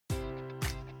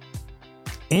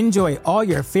Enjoy all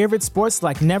your favorite sports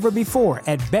like never before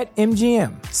at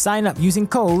BetMGM. Sign up using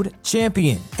code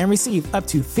CHAMPION and receive up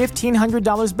to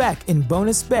 $1,500 back in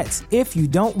bonus bets if you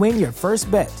don't win your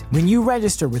first bet. When you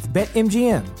register with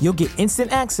BetMGM, you'll get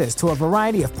instant access to a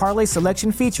variety of parlay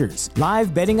selection features,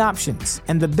 live betting options,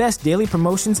 and the best daily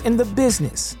promotions in the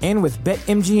business. And with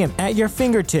BetMGM at your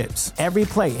fingertips, every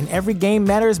play and every game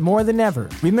matters more than ever.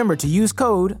 Remember to use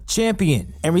code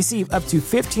CHAMPION and receive up to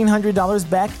 $1,500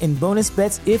 back in bonus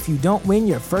bets if you don't win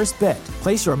your first bet.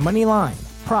 Place your money line,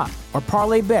 prop, or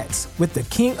parlay bets with the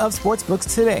king of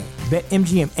sportsbooks today.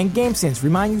 BetMGM and GameSense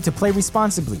remind you to play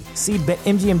responsibly. See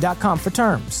BetMGM.com for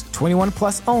terms. 21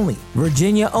 plus only.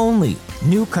 Virginia only.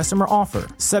 New customer offer.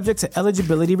 Subject to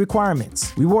eligibility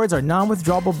requirements. Rewards are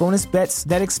non-withdrawable bonus bets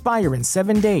that expire in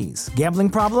 7 days. Gambling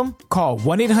problem? Call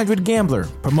 1-800-GAMBLER.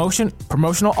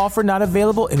 Promotional offer not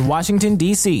available in Washington,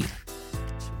 D.C.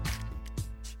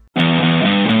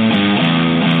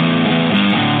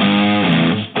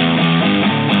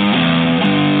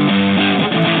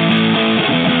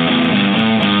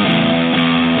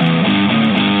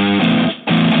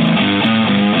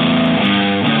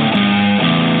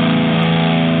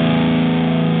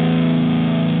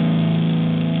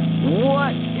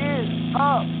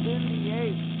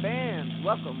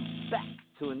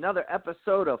 Another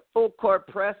episode of Full Court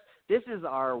Press. This is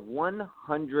our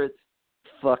 100th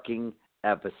fucking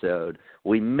episode.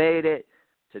 We made it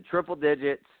to triple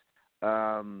digits.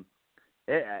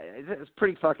 It's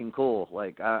pretty fucking cool.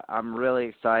 Like, I'm really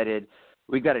excited.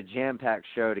 We've got a jam-packed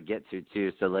show to get to,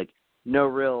 too, so, like, no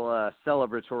real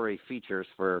celebratory features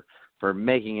for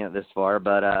making it this far,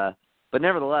 but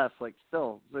nevertheless, like,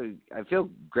 still, I feel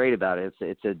great about it.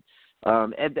 It's a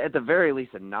at the very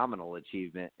least, a nominal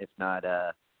achievement, if not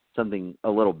something a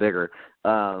little bigger.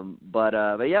 But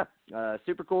yeah,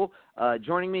 super cool.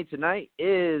 Joining me tonight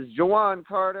is Jawan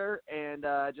Carter, and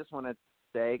I just want to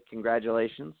say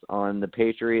congratulations on the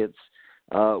Patriots'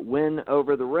 win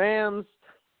over the Rams.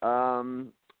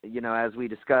 As we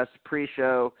discussed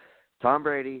pre-show, Tom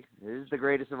Brady is the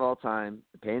greatest of all time.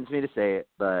 It pains me to say it,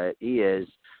 but he is.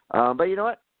 But you know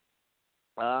what?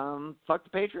 Fuck the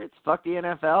Patriots. Fuck the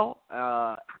NFL.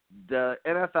 The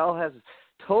NFL has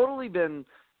totally been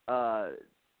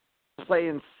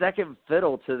playing second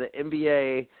fiddle to the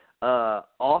NBA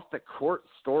off the court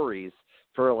stories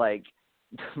for like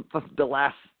the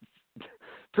last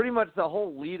pretty much the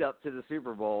whole lead up to the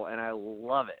Super Bowl, and I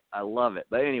love it.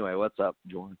 But anyway, what's up,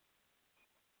 Jordan?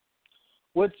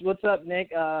 What's up,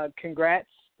 Nick? Congrats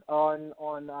on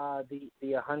the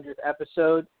 100th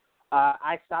episode.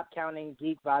 I stopped counting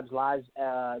Geek Vibes Live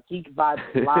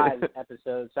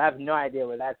episodes, so I have no idea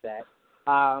where that's at.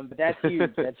 But that's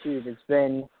huge. That's huge. It's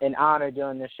been an honor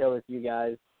doing this show with you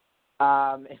guys.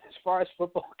 And as far as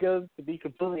football goes, to be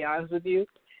completely honest with you,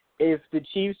 if the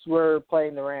Chiefs were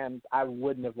playing the Rams, I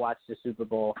wouldn't have watched the Super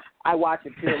Bowl. I watch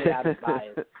it purely out of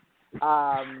bias.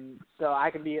 So I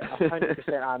can be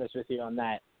 100% honest with you on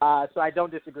that. So I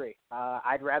don't disagree.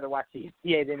 I'd rather watch the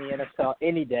NBA than the NFL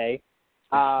any day.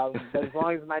 But as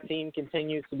long as my team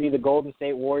continues to be the Golden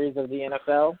State Warriors of the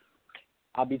NFL,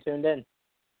 I'll be tuned in.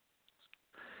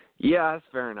 Yeah, that's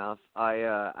fair enough.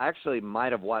 I actually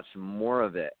might have watched more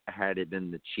of it had it been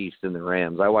the Chiefs and the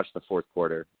Rams. I watched the fourth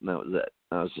quarter, and that was it.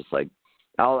 I was just like,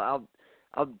 I'll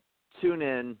tune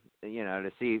in,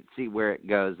 to see where it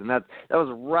goes. And that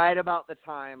was right about the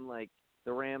time like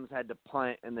the Rams had to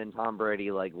punt, and then Tom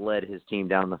Brady like led his team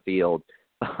down the field.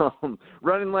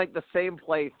 Running like the same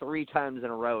play 3 times in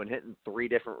a row and hitting 3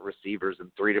 different receivers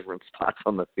in 3 different spots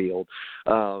on the field.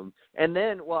 And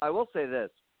then, I will say this.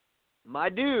 My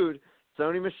dude,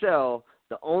 Sony Michel,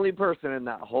 the only person in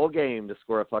that whole game to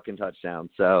score a fucking touchdown.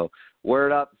 So,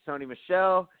 word up, Sony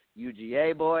Michel,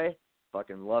 UGA boy.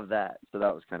 Fucking love that. So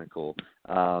that was kind of cool.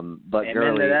 But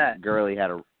Gurley had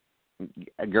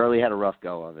a rough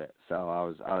go of it.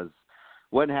 So I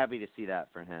wasn't happy to see that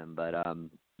for him, but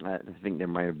I think there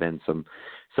might have been some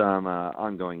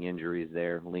ongoing injuries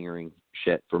there, lingering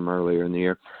shit from earlier in the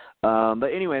year.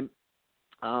 But anyway,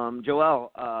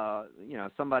 Joel,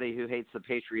 somebody who hates the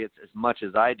Patriots as much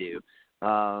as I do,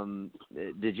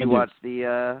 did you watch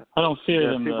the I don't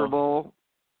fear them, Super Bowl?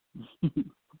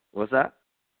 What's that?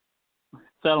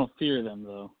 I don't fear them,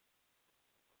 though.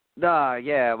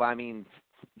 Yeah, well, I mean,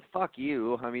 fuck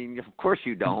you. I mean, of course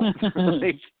you don't.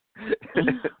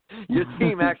 Your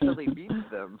team actually beats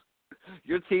them.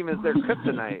 Your team is their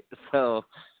kryptonite. So,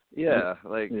 yeah,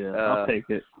 I'll take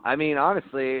it. I mean,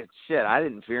 honestly, shit, I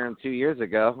didn't fear them 2 years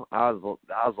ago. I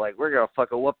was like, we're gonna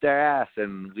fucking whoop their ass,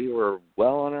 and we were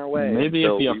well on our way. Maybe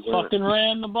if you fucking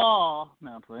ran the ball.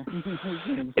 No, play.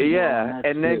 Yeah,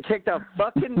 and then kicked a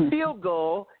fucking field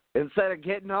goal instead of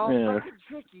getting all fucking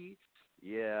tricky.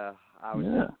 Yeah, I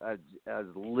was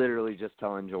literally just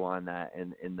telling Jawan that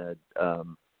in the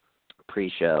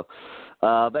pre-show.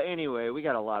 But anyway, we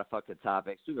got a lot of fucking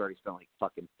topics. We've already spent like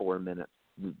fucking 4 minutes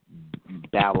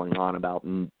babbling on about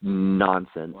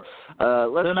nonsense. Let's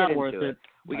They're get not into worth it.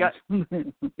 We got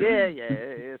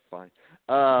it's fine.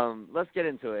 Let's get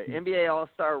into it. NBA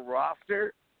All-Star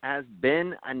roster has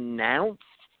been announced,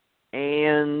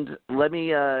 and let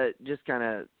me just kind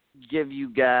of give you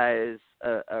guys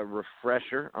a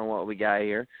refresher on what we got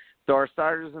here. So our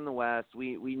starters in the West,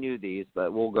 we knew these,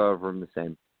 but we'll go over them the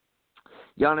same.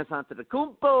 Giannis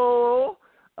Antetokounmpo,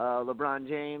 LeBron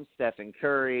James, Stephen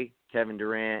Curry, Kevin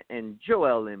Durant, and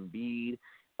Joel Embiid.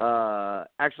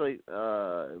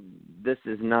 This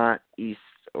is not East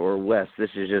or West. This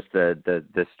is just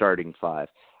the starting 5,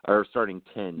 or starting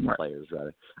 10 players,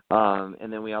 rather.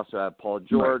 And then we also have Paul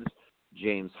George,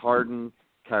 James Harden,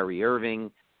 Kyrie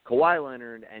Irving, Kawhi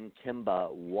Leonard, and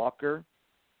Kemba Walker.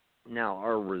 Now,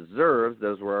 our reserves,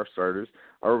 those were our starters.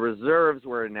 Our reserves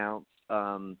were announced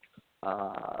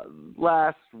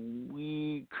last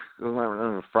week,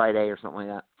 Friday or something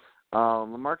like that.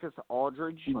 LaMarcus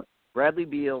Aldridge, Bradley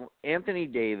Beal, Anthony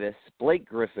Davis, Blake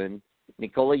Griffin,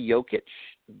 Nikola Jokic,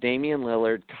 Damian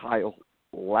Lillard, Kyle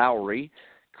Lowry,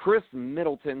 Chris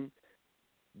Middleton,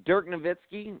 Dirk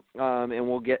Nowitzki, and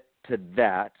we'll get to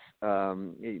that,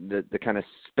 the kind of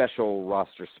special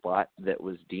roster spot that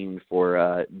was deemed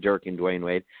for Dirk and Dwayne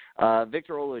Wade.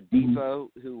 Victor Oladipo,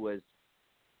 who was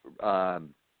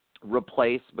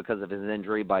replaced because of his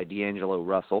injury by D'Angelo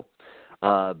Russell.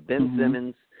 Ben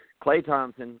Simmons, Klay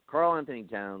Thompson, Karl Anthony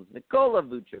Towns, Nikola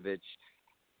Vucevic,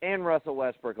 and Russell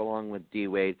Westbrook, along with D.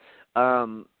 Wade.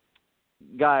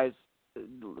 Guys,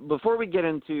 before we get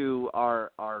into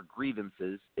our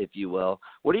grievances, if you will,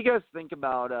 what do you guys think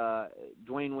about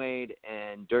Dwayne Wade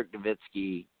and Dirk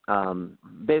Nowitzki?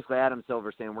 Basically, Adam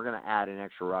Silver saying we're going to add an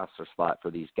extra roster spot for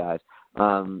these guys.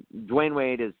 Dwayne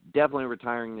Wade is definitely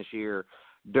retiring this year.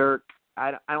 Dirk,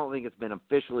 I don't think it's been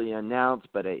officially announced,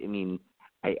 but I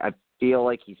feel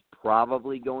like he's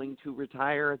probably going to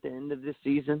retire at the end of this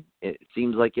season. It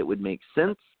seems like it would make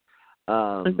sense.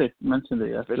 I think they mentioned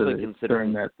it yesterday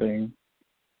during that thing,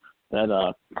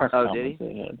 that press conference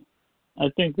they had. I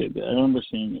think I remember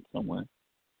seeing it somewhere.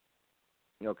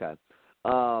 Okay.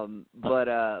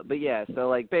 But yeah, so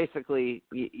like basically,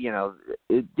 you know,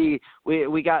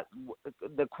 we got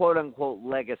the quote unquote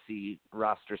legacy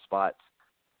roster spots.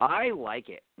 I like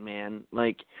it, man.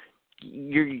 Like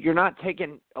you're not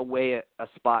taking away a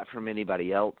spot from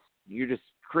anybody else. You're just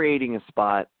creating a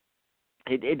spot.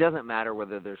 It doesn't matter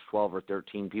whether there's 12 or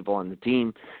 13 people on the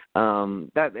team.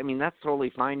 That's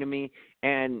totally fine to me.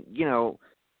 And you know,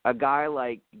 a guy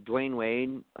like Dwayne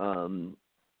Wade,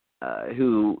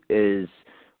 who is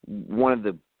one of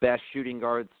the best shooting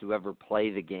guards to ever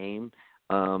play the game,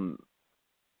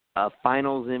 a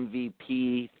Finals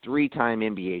MVP, 3-time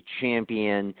NBA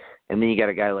champion, and then you got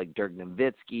a guy like Dirk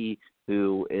Nowitzki,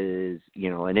 who is, you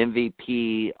know, an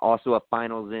MVP, also a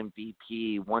Finals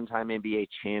MVP, 1-time NBA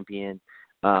champion.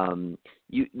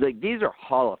 These are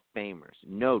Hall of Famers,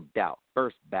 no doubt,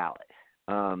 first ballot.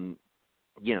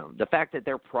 You know, the fact that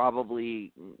they're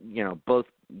probably, you know, both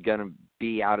going to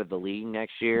be out of the league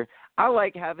next year, I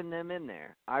like having them in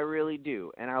there. I really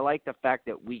do. And I like the fact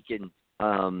that we can,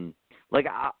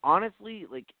 honestly,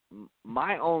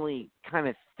 my only kind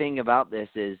of thing about this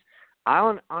is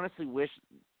I honestly wish,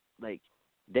 like,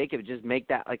 they could just make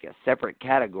that, like, a separate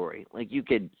category. Like, you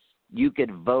could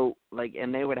vote, like,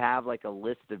 and they would have, like, a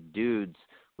list of dudes,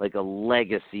 like a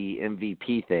legacy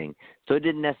MVP thing. So it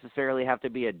didn't necessarily have to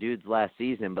be a dude's last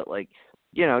season, but, like,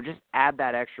 you know, just add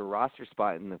that extra roster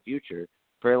spot in the future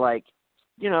for, like,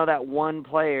 you know, that one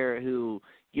player who,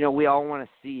 you know, we all want to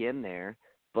see in there,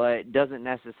 but doesn't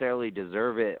necessarily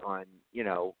deserve it on, you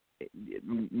know,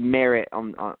 merit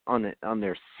on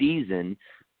their season,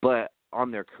 but on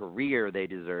their career they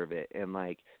deserve it. And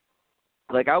like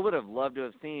I would have loved to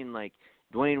have seen like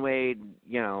Dwayne Wade,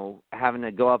 you know, having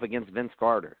to go up against Vince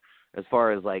Carter as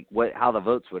far as like how the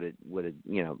votes would have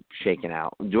you know shaken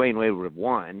out. Dwayne Wade would have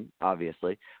won,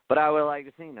 obviously, but I would have liked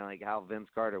to see like how Vince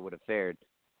Carter would have fared.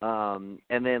 And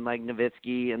then like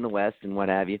Nowitzki in the West and what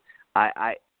have you.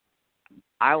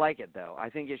 I like it though. I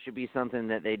think it should be something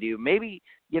that they do. Maybe,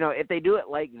 you know, if they do it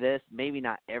like this, maybe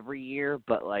not every year,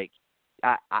 but like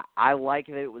I like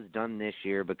that it was done this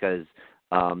year because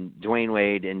Dwayne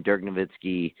Wade and Dirk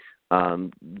Nowitzki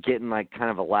getting like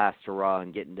kind of a last hurrah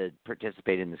and getting to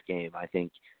participate in this game. I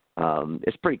think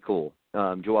it's pretty cool.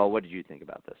 Joel, what did you think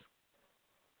about this?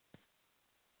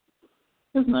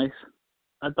 It was nice.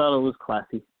 I thought it was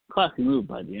classy move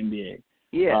by the NBA.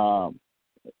 Yeah.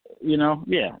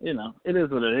 it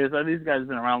is what it is. These guys have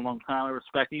been around a long time. I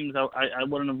respect them. I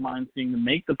wouldn't have minded seeing them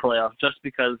make the playoffs just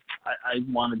because I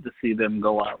wanted to see them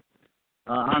go out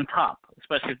on top,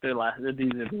 especially if these are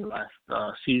their last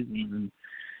seasons. And,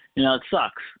 it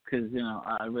sucks because,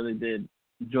 I really did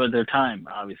enjoy their time,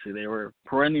 obviously. They were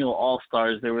perennial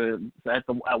all-stars. They were,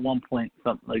 at one point,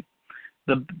 something like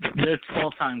they're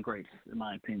all-time greats, in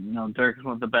my opinion. Dirk is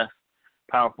one of the best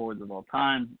power forwards of all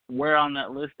time. Where on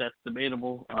that list, that's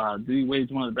debatable. Dwayne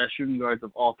Wade's one of the best shooting guards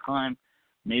of all time,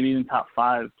 maybe even top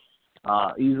 5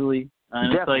 easily.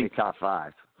 And definitely top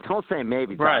 5. Don't say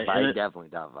maybe top 5. Definitely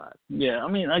top 5. Yeah,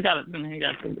 I got to think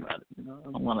about it. I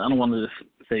don't want to just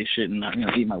say shit and not,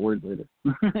 eat my words later.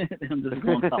 I'm just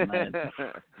going top my head.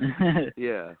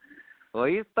 Yeah. Well,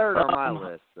 he's third on my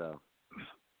list, so.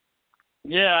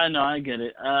 Yeah, I know. I get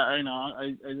it.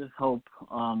 I just hope.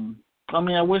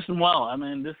 I wish them well.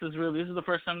 This is the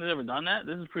first time they've ever done that.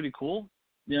 This is pretty cool.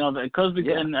 And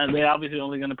they're obviously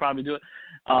only going to probably do it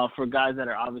for guys that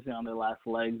are obviously on their last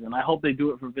legs. And I hope they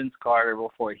do it for Vince Carter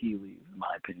before he leaves, in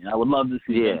my opinion. I would love to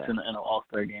see Vince in an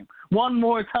All-Star game one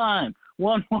more time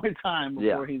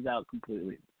before he's out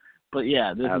completely. But,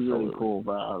 yeah, this is really cool.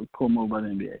 Cool move by the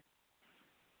NBA.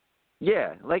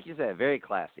 Yeah, like you said, very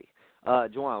classy.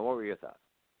 Juwan, what were your thoughts?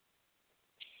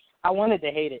 I wanted to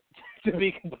hate it, to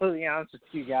be completely honest with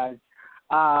you guys.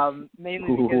 Mainly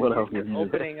because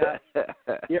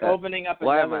you're opening up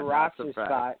another roster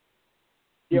spot.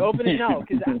 Because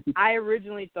I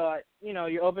originally thought,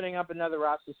 you're opening up another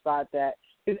roster spot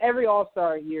because every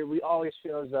All-Star year we always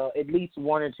feel as though at least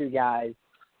one or two guys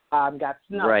got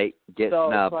snubbed. Right,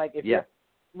 snubbed. It's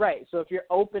like so if you're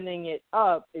opening it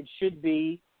up, it should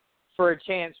be for a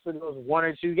chance for those one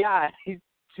or two guys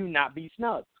to not be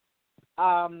snubbed.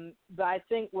 But I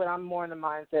think what I'm more in the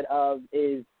mindset of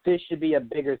is this should be a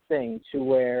bigger thing to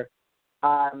where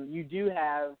you do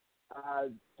have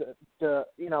the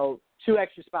 2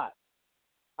 extra spots.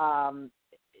 And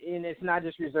it's not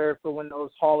just reserved for when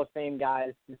those Hall of Fame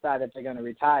guys decide that they're going to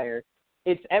retire.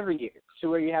 It's every year to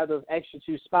where you have those extra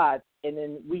 2 spots, and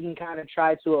then we can kind of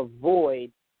try to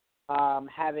avoid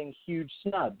having huge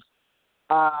snubs.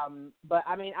 But,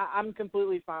 I'm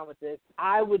completely fine with this.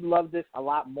 I would love this a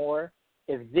lot more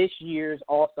if this year's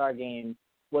All-Star game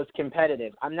was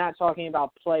competitive. I'm not talking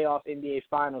about playoff NBA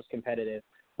Finals competitive,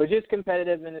 but just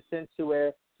competitive in a sense to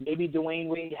where maybe Dwayne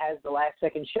Wade has the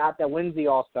last-second shot that wins the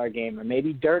All-Star game, or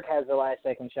maybe Dirk has the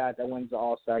last-second shot that wins the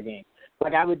All-Star game.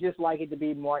 I would just like it to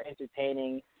be more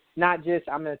entertaining, not just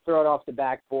I'm going to throw it off the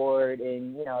backboard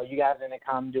and, you guys are going to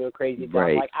come do a crazy dunk.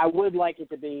 Right. I would like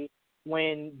it to be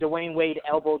when Dwayne Wade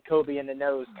elbowed Kobe in the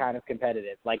nose kind of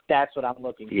competitive. That's what I'm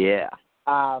looking for. Yeah.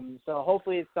 So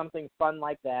hopefully it's something fun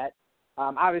like that.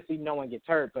 Obviously no one gets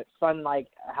hurt, but fun like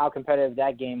how competitive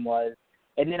that game was.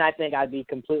 And then I think I'd be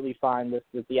completely fine with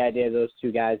the idea of those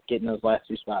 2 guys getting those last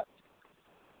 2 spots.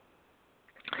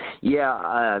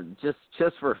 Yeah, just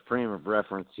for a frame of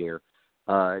reference here,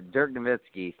 Dirk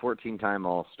Nowitzki, 14-time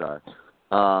All-Star.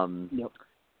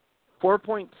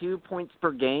 4.2 points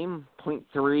per game,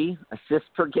 0.3 assists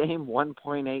per game,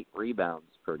 1.8 rebounds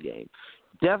per game.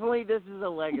 Definitely this is a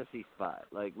legacy spot.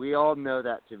 We all know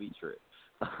that to be true.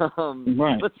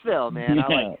 Right. But still, man,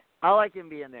 I like him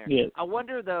being there. Yeah. I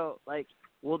wonder though,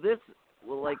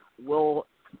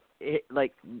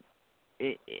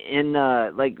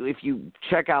 if you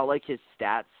check out his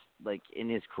stats in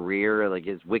his career,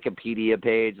 his Wikipedia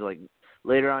page,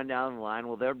 later on down the line,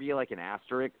 will there be an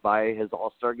asterisk by his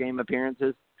All-Star game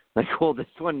appearances? Will this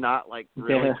one not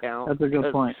really count? That's a good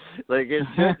point. It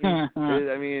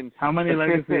shouldn't. How many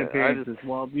legacy appearances?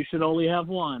 Well, you should only have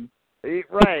one.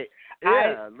 Right.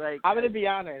 Yeah. I'm gonna be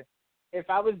honest. If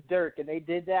I was Dirk and they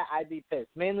did that, I'd be pissed.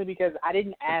 Mainly because I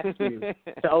didn't ask you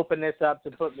to open this up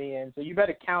to put me in, so you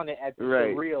better count it as the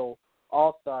real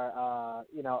All-Star,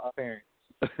 appearance.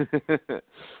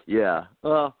 Yeah.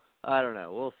 Well, I don't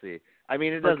know. We'll see.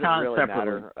 It doesn't really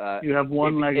matter. You have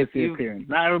one legacy appearance.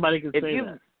 Not everybody can say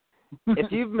that.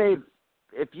 if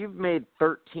you've made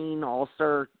 13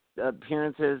 All-Star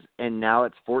appearances and now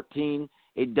it's 14,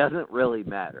 it doesn't really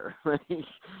matter.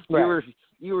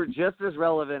 You were just as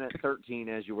relevant at 13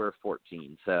 as you were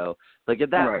 14. So at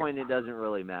that point, it doesn't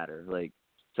really matter.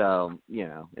 So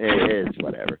it is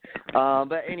whatever.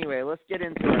 But anyway, let's get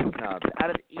into our snubs. Out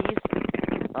of East,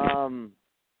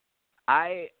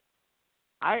 I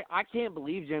can't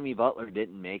believe Jimmy Butler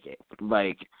didn't make it.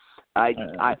 I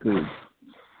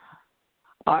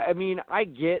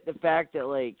get the fact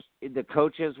that the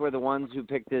coaches were the ones who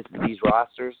picked these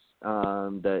rosters,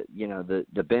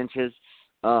 the benches,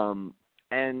 and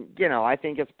I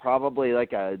think it's probably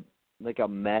like a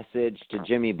message to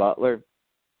Jimmy Butler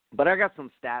But I got some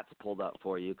stats pulled up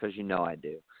for you because you know I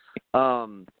do.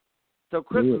 So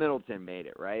Chris Middleton made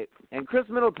it, right? And Chris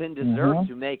Middleton deserved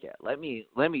to make it. Let me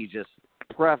just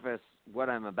preface what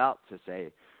I'm about to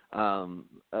say,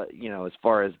 as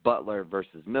far as Butler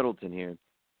versus Middleton here,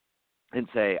 and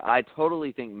say I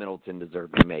totally think Middleton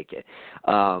deserved to make it.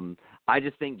 I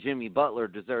just think Jimmy Butler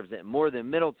deserves it more than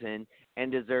Middleton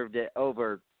and deserved it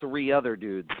over 3 other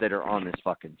dudes that are on this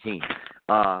fucking team.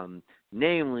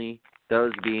 Namely,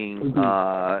 those being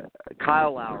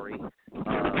Kyle Lowry,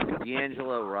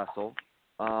 D'Angelo Russell,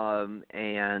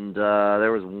 and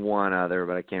there was one other,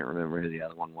 but I can't remember who the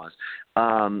other one was.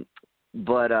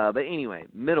 But anyway,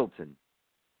 Middleton,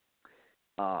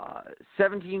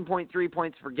 17.3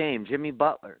 points per game. Jimmy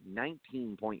Butler,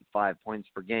 19.5 points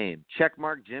per game.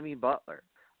 Checkmark Jimmy Butler.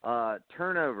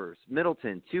 Turnovers,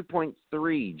 Middleton,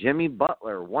 2.3. Jimmy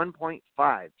Butler,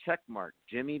 1.5. Checkmark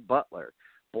Jimmy Butler.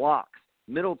 Blocks,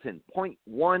 Middleton,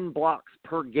 0.1 blocks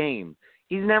per game.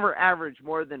 He's never averaged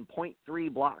more than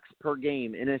 0.3 blocks per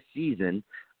game in a season.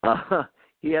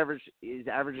 He's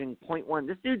averaging 0.1.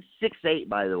 This dude's 6'8",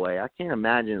 by the way. I can't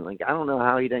imagine. I don't know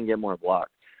how he didn't get more blocks.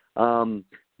 But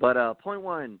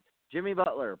 0.1, Jimmy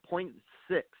Butler,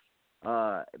 0.6,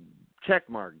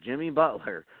 checkmark, Jimmy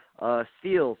Butler.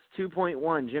 Steals,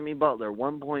 2.1, Jimmy Butler,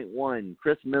 1.1,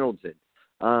 Chris Middleton.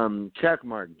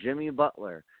 Checkmark, Jimmy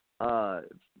Butler.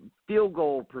 Field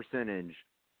goal percentage,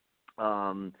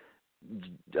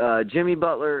 Jimmy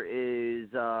Butler is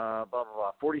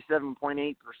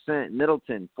 47.8%.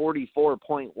 Middleton,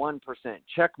 44.1%.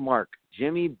 Checkmark,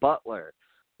 Jimmy Butler.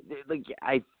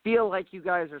 I feel like you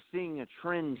guys are seeing a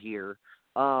trend here.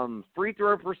 Free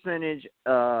throw percentage,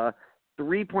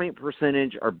 3-point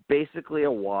percentage are basically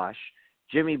a wash.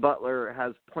 Jimmy Butler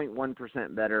has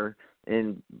 0.1% better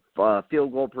in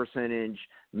field goal percentage.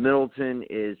 Middleton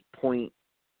is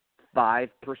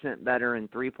 0.5% better in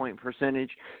 3-point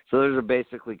percentage. So those are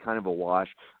basically kind of a wash.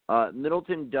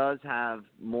 Middleton does have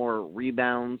more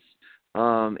rebounds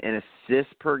and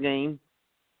assists per game.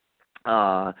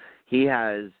 He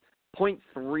has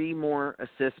 0.3 more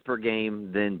assists per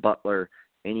game than Butler,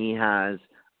 and he has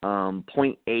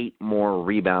 0.8 more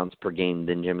rebounds per game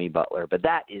than Jimmy Butler. But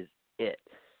that is it.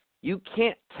 You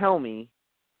can't tell me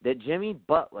that Jimmy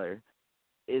Butler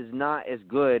is not as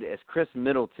good as Chris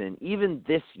Middleton, even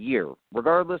this year,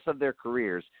 regardless of their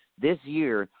careers. This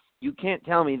year, you can't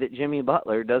tell me that Jimmy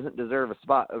Butler doesn't deserve a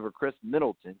spot over Chris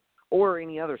Middleton or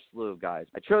any other slew of guys.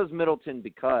 I chose Middleton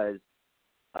because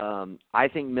I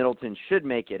think Middleton should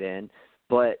make it in,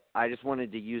 but I just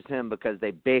wanted to use him because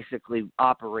they basically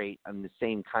operate on the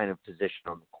same kind of position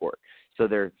on the court. So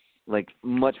they're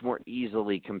much more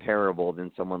easily comparable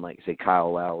than someone like, say,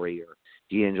 Kyle Lowry or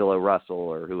D'Angelo Russell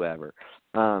or whoever.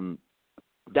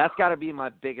 That's got to be my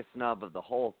biggest snub of the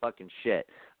whole fucking shit.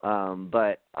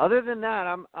 But other than that,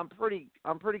 I'm pretty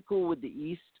cool with the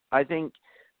East. I think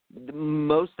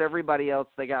most everybody else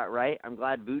they got right. I'm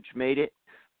glad Vooch made it.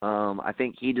 I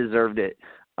think he deserved it.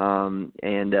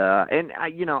 And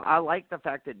I like the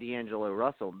fact that D'Angelo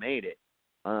Russell made it.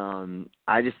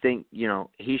 I just think,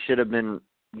 he should have been,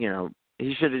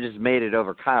 he should have just made it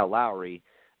over Kyle Lowry.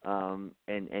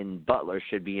 And Butler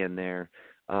should be in there,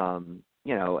 as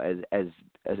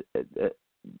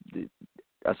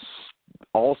a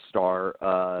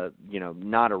all-star,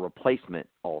 not a replacement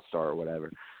all-star or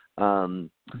whatever.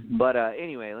 But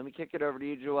anyway, let me kick it over to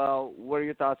you, Joel. What are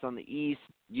your thoughts on the East?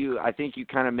 I think you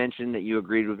kind of mentioned that you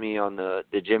agreed with me on the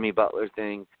Jimmy Butler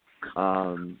thing.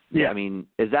 Yeah. I mean,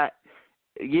 that's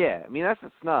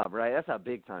a snub, right? That's a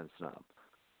big-time snub.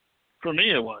 For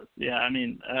me, it was. Yeah, I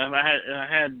mean, I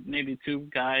had maybe 2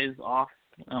 guys off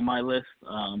on my list.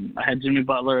 I had Jimmy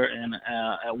Butler, and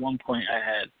at one point I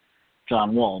had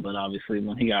John Wall, but obviously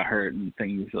when he got hurt and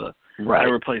things, I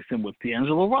replaced him with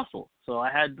D'Angelo Russell. So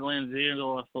I had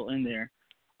D'Angelo Russell in there.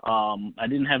 I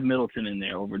didn't have Middleton in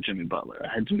there over Jimmy Butler. I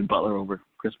had Jimmy Butler over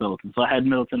Chris Middleton. So I had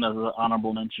Middleton as an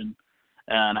honorable mention,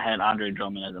 and I had Andre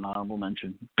Drummond as an honorable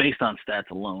mention based on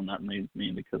stats alone, not mainly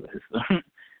because of his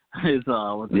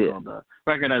the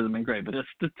record hasn't been great, but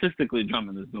statistically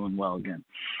Drummond is doing well again.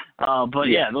 But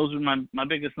those are my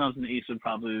biggest snubs in the East would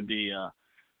probably be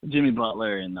Jimmy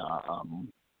Butler and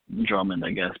Drummond,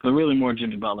 I guess, but really more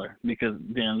Jimmy Butler because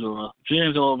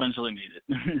D'Angelo eventually made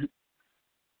it.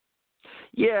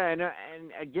 Yeah, and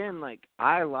again,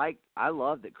 I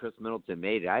love that Chris Middleton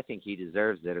made it. I think he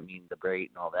deserves it. I mean, the great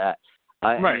and all that.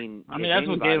 I mean that's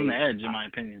what gave him the edge, in my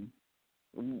opinion.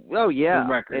 Oh yeah,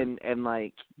 and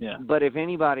But if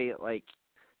anybody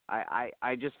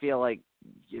I just feel like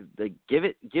give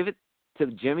it to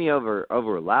Jimmy over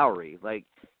Lowry.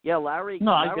 Lowry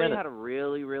had a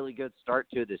really, really good start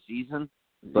to the season,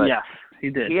 But yes, he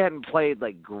did. He hadn't played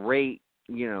like great,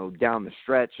 down the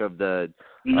stretch of the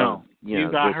No, he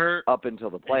got hurt up until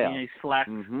the playoffs. He slacked.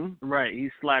 Right, he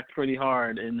slacked pretty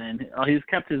hard, and then he's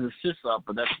kept his assists up,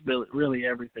 but that's really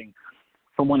everything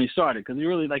from when he started. Because he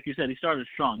really, like you said, he started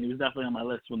strong. He was definitely on my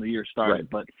list when the year started,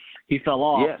 but he fell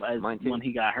off when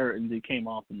he got hurt, and he came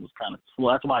off and was kind of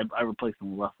slow. That's why I replaced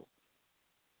him with Russell.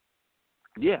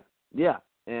 Yeah,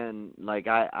 and like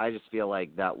I just feel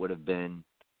like that would have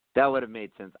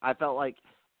made sense. I felt like,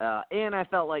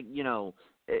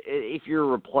 if you're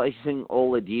replacing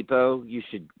Oladipo, you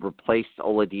should replace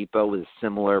Oladipo with a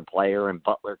similar player, and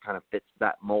Butler kind of fits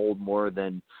that mold more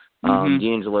than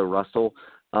D'Angelo Russell.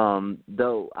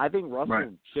 Though I think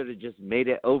Russell should have just made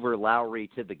it over Lowry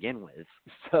to begin with.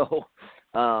 So,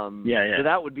 so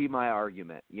that would be my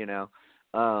argument,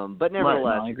 But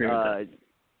nevertheless, no, I agree with that.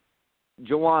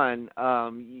 Jawan,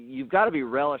 you've got to be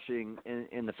relishing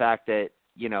in the fact that,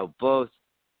 both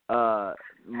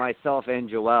myself and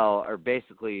Joel are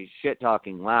basically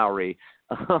shit-talking Lowry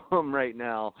right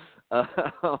now.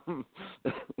 Do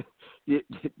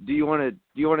you want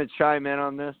to chime in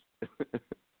on this?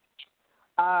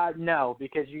 No,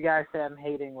 because you guys say I'm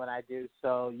hating when I do,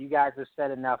 so you guys have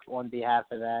said enough on behalf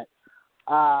of that.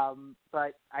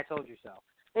 But I told you so.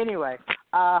 Anyway,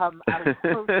 I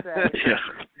will say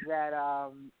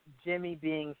that Jimmy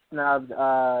being snubbed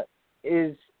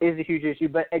is a huge issue.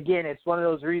 But again, it's one of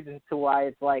those reasons to why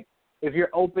it's like, if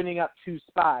you're opening up 2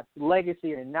 spots,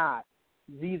 legacy or not,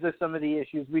 these are some of the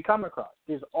issues we come across.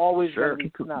 There's always going to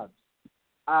be snubs.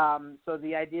 So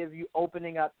the idea of you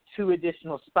opening up 2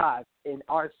 additional spots and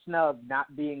our snub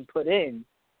not being put in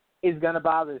is going to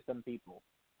bother some people.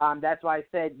 That's why I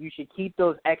said you should keep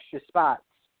those extra spots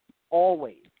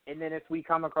always. And then if we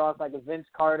come across like a Vince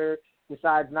Carter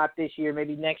decides not this year,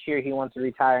 maybe next year he wants to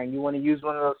retire and you want to use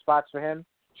one of those spots for him,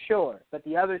 sure. But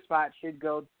the other spot should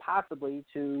go possibly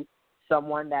to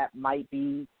someone that might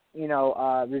be,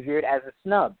 revered as a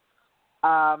snub.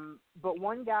 But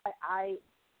one guy I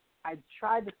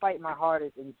tried to fight my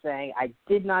hardest in saying I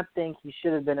did not think he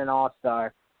should have been an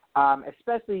All-Star,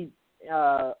 especially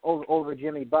over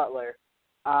Jimmy Butler.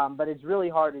 But it's really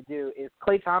hard to do, is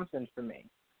Klay Thompson for me.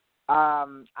 I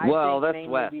think that's mainly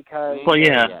West. because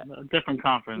a different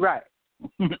conference. Right.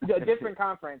 different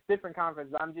conference.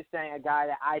 But I'm just saying a guy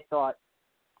that I thought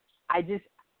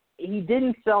he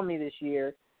didn't sell me this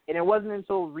year, and it wasn't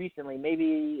until recently,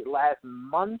 maybe last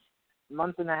month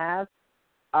and a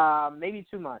half, maybe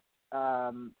 2 months.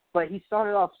 But he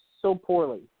started off so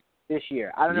poorly this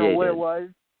year. I don't know what it was.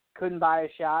 Couldn't buy a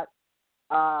shot.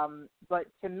 But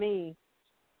to me,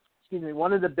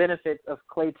 one of the benefits of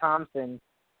Klay Thompson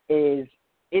is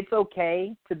it's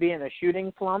okay to be in a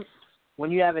shooting slump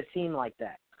when you have a team like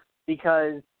that,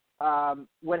 because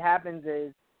what happens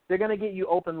is they're going to get you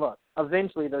open looks.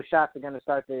 Eventually, those shots are going to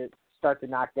start to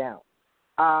knock down.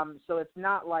 So it's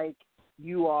not like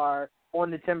you are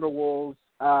on the Timberwolves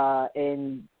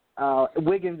and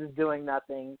Wiggins is doing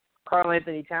nothing, Karl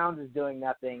Anthony Towns is doing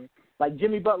nothing. Like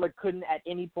Jimmy Butler couldn't at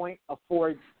any point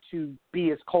afford to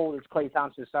be as cold as Klay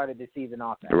Thompson started the season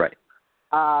off at. Right.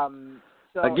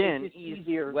 So again, it's East,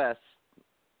 easier. West.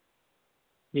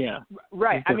 Yeah.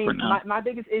 Right. I mean, my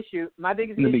biggest issue. In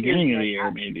the beginning of the year,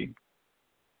 maybe.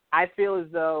 I feel as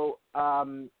though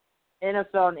NFL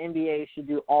and NBA should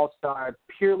do All-Star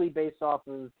purely based off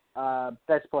of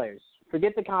best players.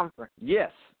 Forget the conference.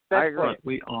 Yes, best I agree. Players.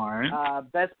 We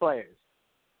aren't. Best players.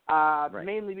 Right.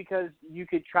 Mainly because you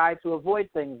could try to avoid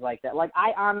things like that. Like,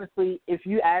 I honestly, if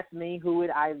you ask me who would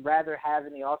I rather have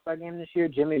in the All-Star game this year,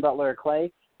 Jimmy Butler or Klay,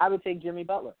 I would take Jimmy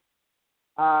Butler.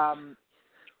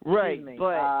 Right,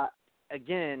 but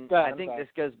again, I think this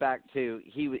goes back to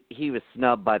he was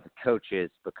snubbed by the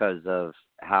coaches because of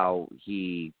how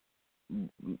he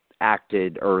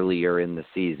acted earlier in the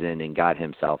season and got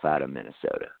himself out of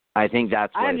Minnesota. I think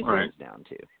that's what it comes down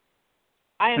to.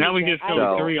 Now we get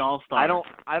Philly 3 All-Stars.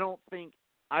 I don't think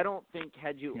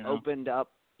had you opened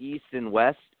up East and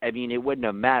West, I mean, it wouldn't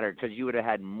have mattered because you would have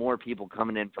had more people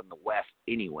coming in from the West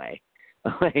anyway.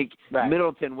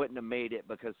 Middleton wouldn't have made it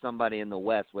because somebody in the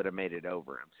West would have made it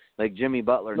over him. Like Jimmy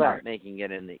Butler not making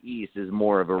it in the East is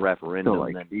more of a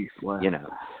referendum than East-West.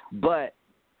 But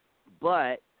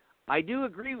I do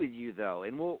agree with you though,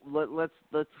 and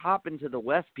let's hop into the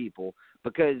West people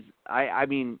because I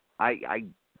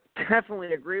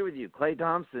definitely agree with you. Klay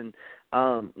Thompson,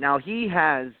 now he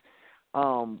has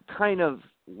kind of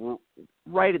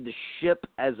righted the ship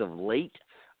as of late.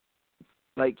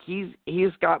 Like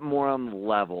he's got more on the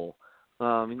level.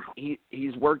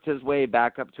 He's worked his way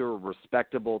back up to a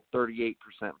respectable 38%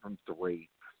 from 3,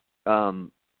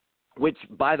 which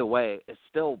by the way is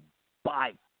still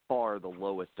by far the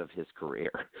lowest of his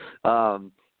career.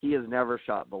 He has never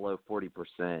shot below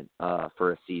 40%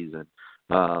 for a season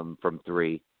from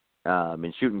three,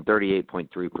 and shooting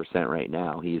 38.3% right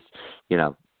now. He's,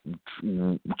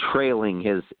 trailing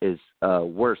his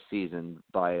worst season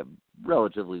by a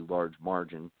relatively large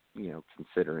margin,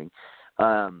 considering.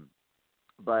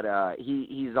 But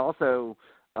he's also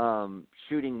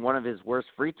shooting one of his worst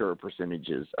free throw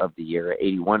percentages of the year at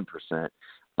 81%.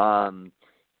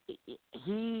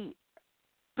 He's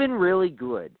been really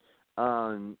good.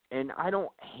 And I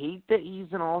don't hate that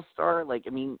he's an all-star.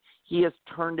 He has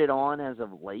turned it on as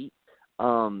of late.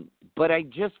 But I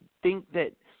just think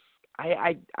that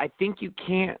I think you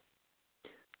can't.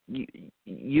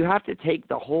 You have to take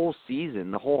the whole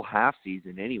season, the whole half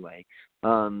season anyway,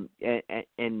 and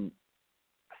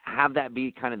have that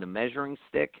be kind of the measuring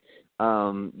stick.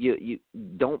 You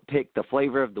don't pick the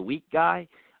flavor of the week guy.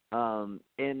 I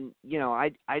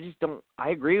just don't. I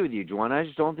agree with you, Juwan. I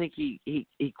just don't think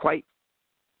he quite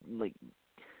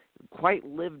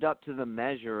lived up to the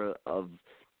measure of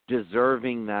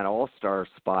deserving that all-star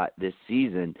spot this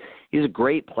season. He's a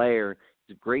great player.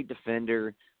 He's a great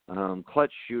defender,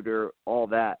 clutch shooter, all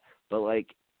that. But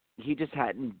he just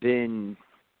hadn't been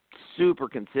super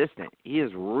consistent. He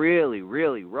is really,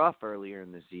 really rough earlier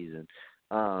in the season.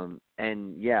 I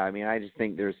just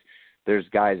think there's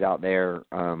guys out there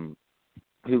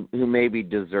who maybe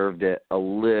deserved it a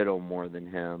little more than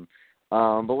him.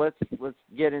 But let's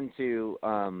get into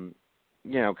kind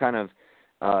of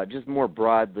just more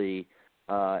broadly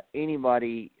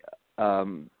anybody,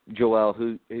 Joel,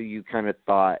 who you kind of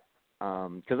thought,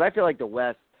 because I feel like the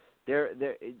West there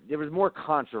was more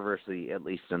controversy, at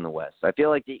least in the West. I feel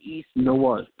like the East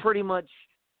was pretty much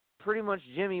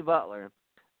Jimmy Butler,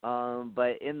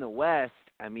 but in the West,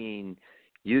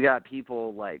 you got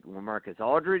people like LaMarcus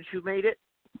Aldridge who made it.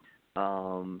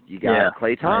 You got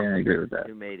Klay Thompson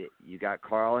who made it. You got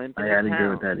Karl-Anthony Towns agree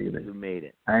with that either. Who made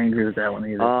it. I didn't agree with that one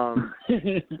either.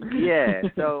 Yeah,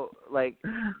 so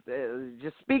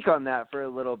just speak on that for a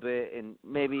little bit, and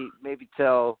maybe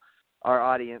tell our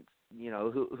audience,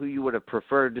 who you would have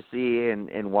preferred to see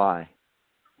and why.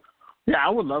 Yeah, I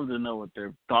would love to know what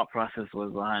their thought process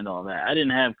was behind all that. I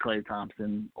didn't have Klay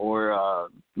Thompson or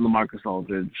LaMarcus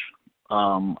Aldridge.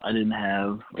 I didn't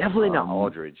have... Definitely not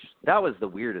Aldridge. That was the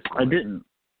weirdest one. I didn't.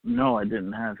 No, I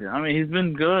didn't have him. He's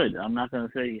been good. I'm not going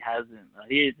to say he hasn't.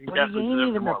 He definitely ain't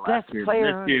even the best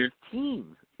player on his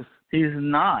team. He's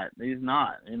not.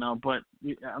 But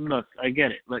look, I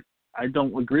get it. Look, I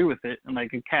don't agree with it. And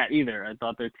like a Cat either. I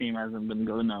thought their team hasn't been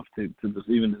good enough to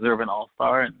even deserve an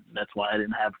all-star, and that's why I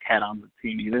didn't have Cat on the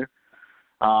team either.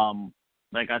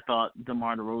 I thought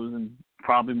DeMar DeRozan,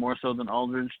 probably more so than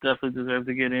Aldridge, definitely deserved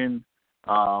to get in.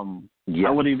 I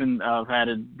would even have had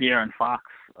De'Aaron Fox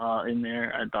in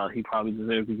there. I thought he probably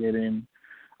deserved to get in.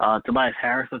 Tobias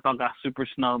Harris, I thought, got super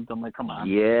snubbed. I'm like, come on.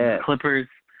 Yeah. Clippers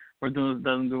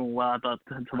doing well. I thought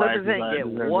Clippers didn't get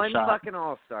one fucking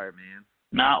all-star, man.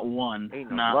 Not one. Ain't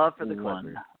no not love for the one.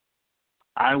 Clippers.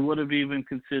 I would have even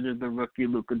considered the rookie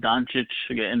Luka Doncic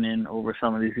getting in over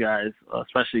some of these guys,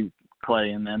 especially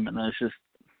Klay and them. And it's just,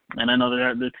 and I know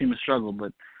their team has struggled,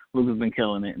 but Luka's been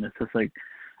killing it. And it's just like,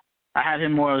 I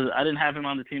didn't have him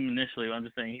on the team initially. But I'm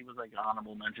just saying he was like an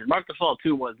honorable mention. Marc Gasol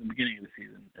too was in the beginning of the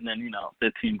season, and then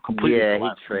their team completely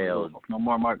collapsed. He trailed. No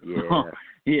more Marc Gasol.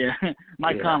 Yeah,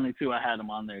 Mike Conley too. I had him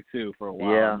on there too for a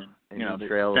while. Yeah, and he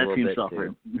trailed a that little team bit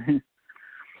suffered. too.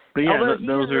 But yeah,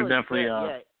 those are really definitely.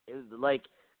 It was like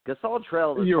Gasol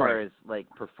trailed as far as like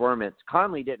performance.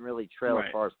 Conley didn't really trail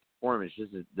as far as performance.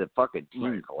 Just the fucking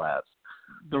team collapsed.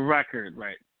 The record,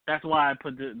 right? That's why I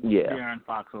put De'Aaron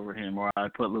Fox over him, or I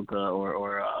put Luka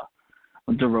or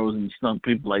DeRozan, some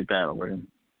people like that over him.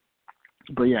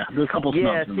 But yeah, there's a couple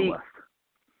snubs in the West.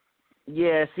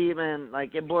 Yeah, see, man,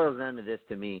 it boils down to this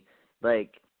to me.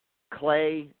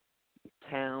 Klay,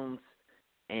 Towns,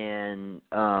 and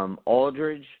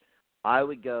Aldridge, I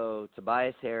would go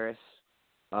Tobias Harris,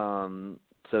 so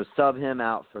sub him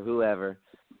out for whoever.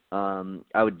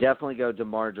 I would definitely go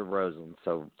DeMar DeRozan,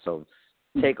 so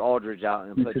take Aldridge out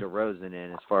and put DeRozan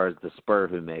in as far as the Spur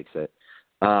who makes it.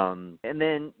 And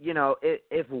then,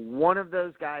 if one of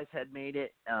those guys had made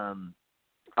it,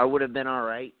 I would have been all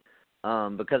right,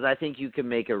 because I think you can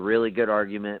make a really good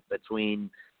argument between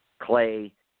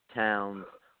Klay, Towns,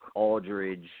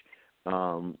 Aldridge,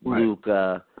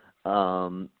 Luka,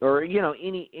 or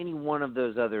any one of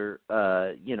those other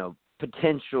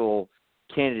potential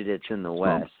candidates in the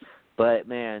West. But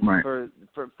man, for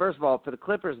first of all, for the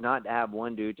Clippers not to have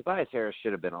one dude, Tobias Harris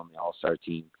should have been on the All-Star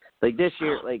team. This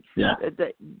year,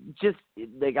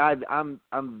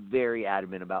 I'm very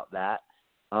adamant about that.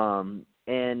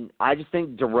 And I just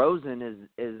think DeRozan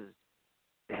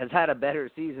has had a better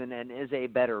season and is a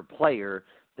better player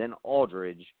than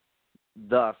Aldridge.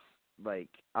 Thus, like,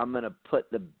 I'm going to put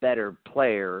the better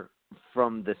player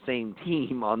from the same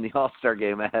team on the All-Star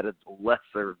game ahead of the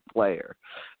lesser player.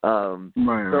 So,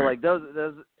 like, those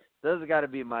have got to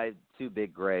be my two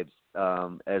big grapes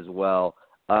as well.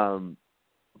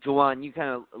 Juwan, you kind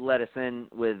of let us in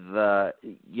with,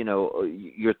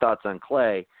 your thoughts on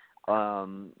Klay.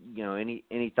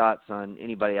 Any thoughts on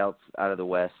anybody else out of the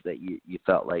West that you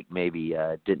felt like maybe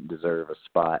didn't deserve a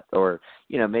spot, or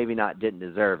maybe not didn't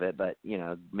deserve it, but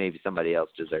maybe somebody else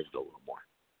deserves it a little more?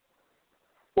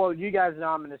 Well, you guys know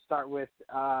I'm going to start with.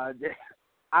 I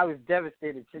was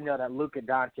devastated to know that Luka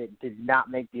Doncic did not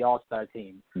make the All-Star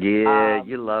team. Yeah,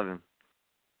 you love him.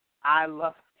 I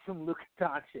love some Luka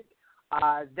Doncic.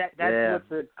 That's what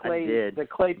the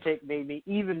Klay pick made me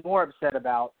even more upset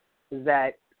about, is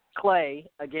that Klay,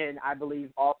 again, I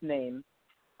believe off name,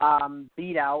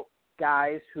 beat out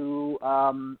guys who,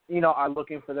 are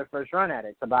looking for their first run at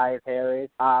it. Tobias Harris,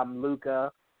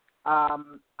 Luka.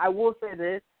 I will say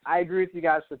this. I agree with you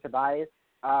guys for Tobias.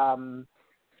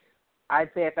 I'd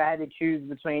say if I had to choose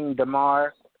between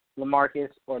DeMar,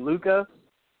 LaMarcus, or Luka,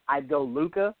 I'd go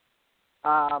Luka.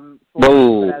 For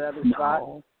that other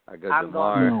spot. I'm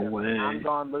DeMar. No way. I'm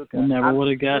going Luka. Never would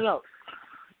have guessed. No.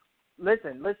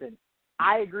 Listen.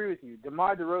 I agree with you.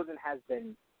 DeMar DeRozan has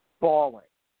been balling.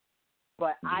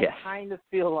 But I kind of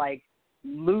feel like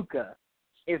Luka,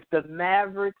 if the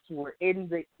Mavericks were in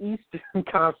the Eastern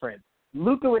Conference,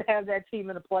 Luka would have that team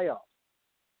in the playoffs.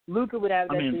 Luka would have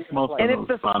that team in the playoffs. And if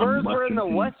the Spurs were in the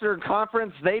Western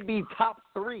Conference, they'd be top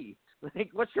 3.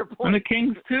 Like, what's your point? And the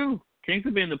Kings, too. Kings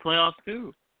would be in the playoffs,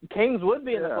 too. Kings would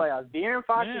be in the playoffs. De'Aaron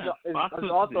Fox is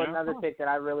also another pick that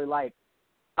I really like.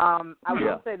 I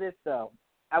will say this, though.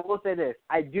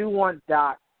 I do want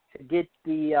Doc to get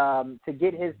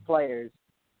his players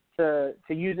to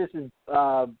use this as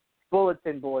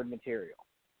bulletin board material.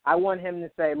 I want him to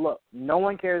say, look, no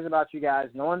one cares about you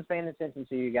guys. No one's paying attention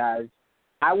to you guys.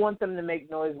 I want them to make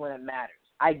noise when it matters.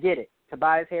 I get it.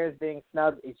 Tobias Harris being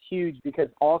snubbed is huge because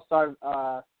All-Star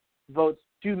votes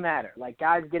do matter. Like,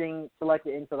 guys getting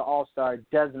selected into the All-Star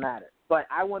does matter. But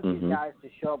I want these guys to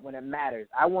show up when it matters.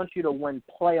 I want you to win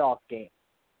playoff games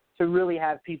to really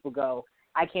have people go,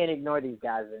 I can't ignore these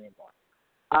guys anymore.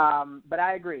 But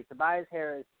I agree. Tobias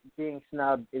Harris being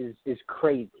snubbed is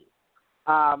crazy.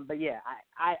 But yeah,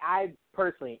 I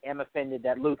personally am offended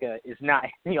that Luka is not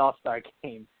in the All-Star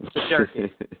game for Durkin.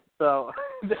 So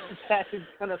that is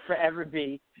going to forever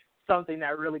be something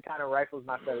that really kind of rifles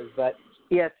my feathers. But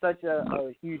he has such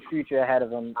a huge future ahead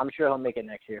of him. I'm sure he'll make it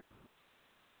next year.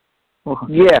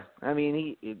 Yeah, I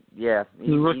mean, he's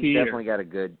definitely got a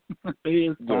good.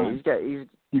 The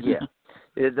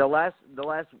last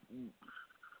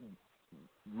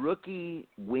rookie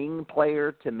wing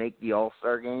player to make the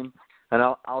All-Star game. And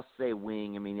I'll say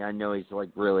wing. I mean, I know he's like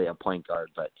really a point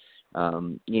guard, but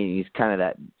he's kind of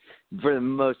that for the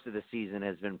most of the season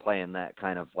has been playing that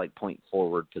kind of like point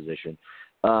forward position.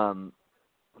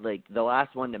 Like the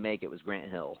last one to make it was Grant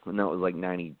Hill, and that was like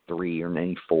 93 or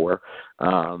 94.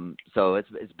 So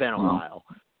it's been a while.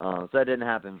 So that didn't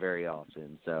happen very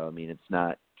often. So I mean, it's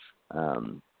not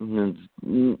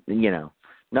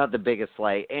not the biggest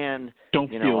slight. And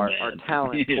our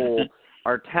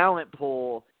talent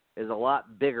pool is a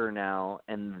lot bigger now,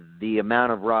 and the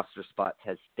amount of roster spots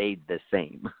has stayed the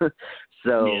same.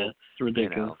 So it's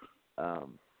ridiculous.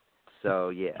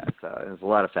 So there's a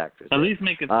lot of factors. At least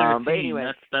make it 13. But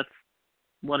anyway, that's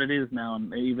what it is now,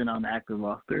 even on the active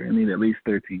roster. I need at least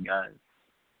 13 guys.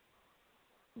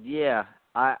 Yeah,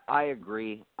 I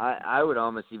agree. I would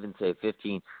almost even say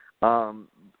 15.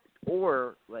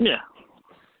 Or like,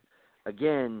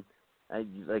 again, I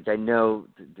know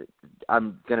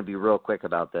I'm going to be real quick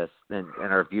about this, and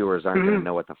our viewers aren't going to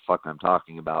know what the fuck I'm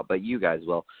talking about, but you guys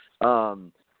will.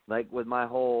 Like with my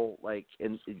whole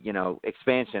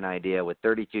expansion idea with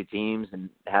 32 teams and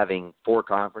having 4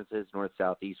 conferences, North,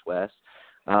 South, East, West,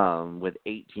 with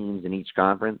 8 teams in each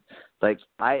conference. Like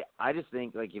I just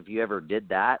think like if you ever did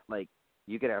that, like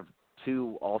you could have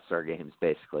 2 All-Star games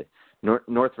basically,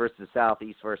 North versus South,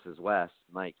 East versus West.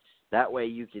 Like that way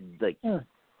you could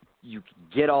you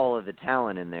could get all of the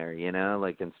talent in there,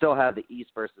 and still have the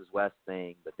East versus West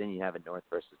thing, but then you have a North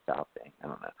versus South thing. I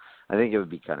don't know. I think it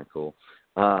would be kind of cool.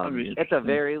 At the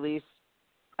very least,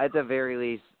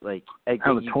 like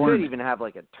you could even have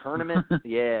like a tournament.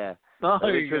 Yeah,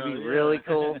 which would be really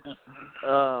cool.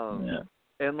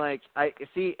 And like I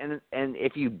see, and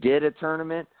if you did a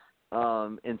tournament,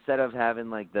 instead of having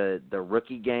like the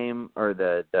rookie game or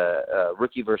the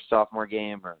rookie versus sophomore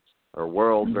game or or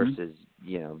World Mm-hmm. versus,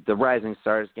 the Rising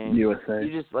Stars game. USA.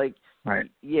 You just like, Right.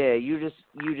 yeah, you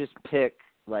just pick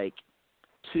like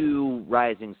 2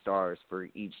 Rising Stars for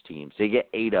each team. So you get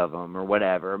 8 of them or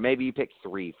whatever. Or maybe you pick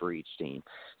 3 for each team.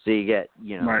 So you get,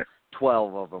 Right.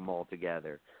 12 of them all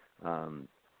together. So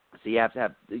you have to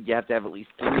have at least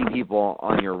 3 people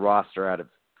on your roster out of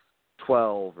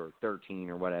 12 or 13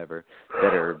 or whatever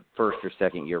that are first or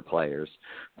second year players,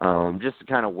 just to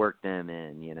kind of work them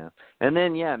in, And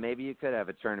then, maybe you could have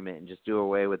a tournament and just do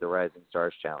away with the Rising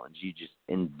Stars Challenge. You just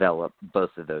envelop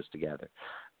both of those together.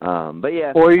 But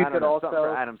yeah, or you I don't could know,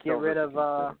 also get rid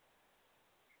of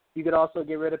you could also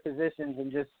get rid of positions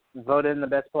and just vote in the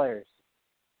best players.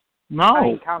 No. I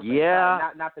mean, conference, Yeah.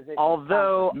 not positions.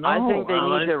 Although conference. I think they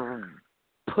No, need to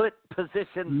put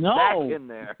positions No. back in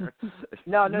there.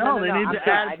 No. They need I'm to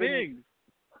sorry, add I didn't- bigs.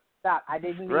 Stop. I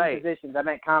didn't mean Right. positions. I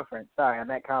meant conference. Sorry, I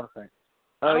meant conference.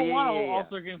 I don't want yeah. an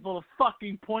All-Star game full of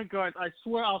fucking point guards. I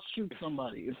swear I'll shoot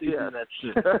somebody if you Yeah. do that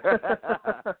shit.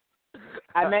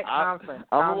 I meant conference.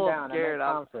 I'm Calm a little down. scared.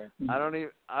 I meant conference. I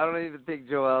don't even think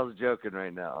Joel's joking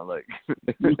right now. Like,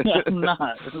 I'm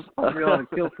not. You want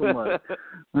to kill someone.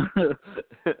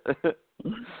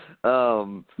 All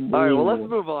right. Well, let's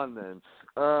move on then.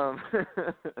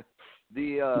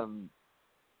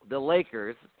 The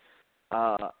Lakers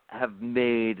have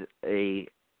made a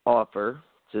offer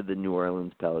to the New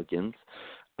Orleans Pelicans,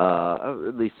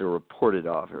 at least a reported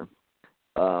offer,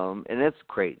 and it's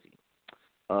crazy.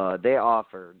 They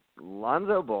offered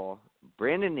Lonzo Ball,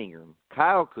 Brandon Ingram,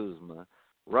 Kyle Kuzma,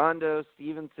 Rondo,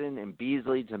 Stevenson, and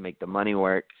Beasley to make the money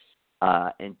work,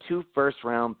 and 2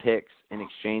 first-round picks in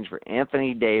exchange for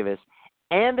Anthony Davis,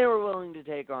 and they were willing to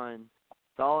take on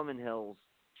Solomon Hill's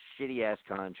shitty-ass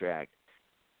contract.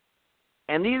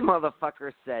 And these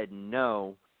motherfuckers said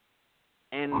no,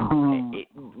 and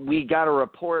we got a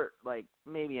report like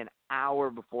maybe an hour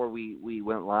before we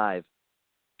went live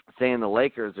saying the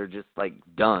Lakers are just like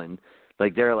done.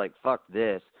 Like they're like, fuck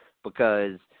this,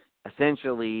 because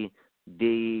essentially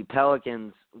the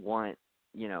Pelicans want,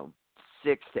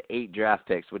 6 to 8 draft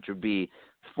picks, which would be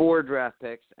 4 draft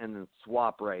picks and then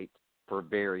swap rights for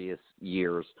various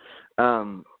years.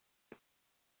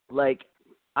 Like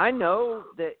I know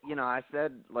that, I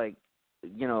said like,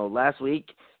 last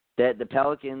week that the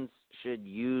Pelicans should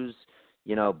use,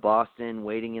 Boston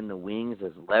waiting in the wings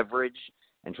as leverage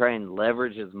and try and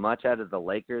leverage as much out of the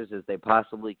Lakers as they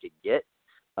possibly could get.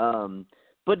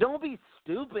 But don't be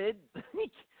stupid.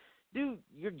 Dude,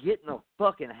 you're getting a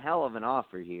fucking hell of an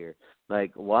offer here.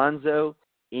 Like Lonzo,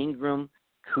 Ingram,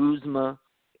 Kuzma,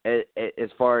 as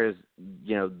far as,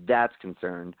 that's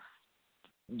concerned,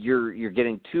 you're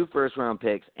getting 2 first-round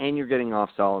picks and you're getting off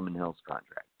Solomon Hill's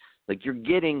contract. Like you're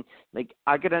getting, like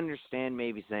I could understand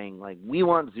maybe saying, like, we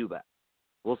want Zubac.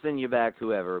 We'll send you back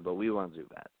whoever, but we want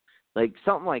Zubac. Like,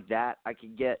 something like that I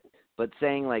could get, but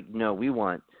saying, like, no, we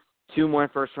want 2 more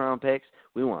first-round picks.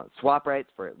 We want swap rights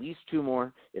for at least 2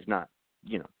 more, if not,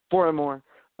 4 more.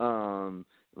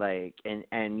 Like,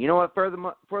 and you know what,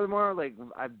 furthermore, like,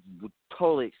 I would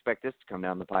totally expect this to come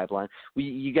down the pipeline.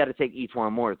 You got to take each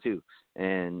one more, too,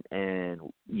 and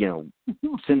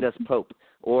send us Pope,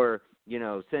 or,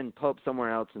 send Pope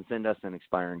somewhere else and send us an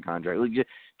expiring contract. Like,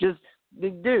 just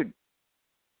dude,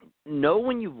 know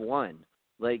when you've won.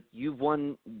 Like, you've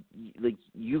won, like,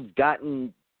 you've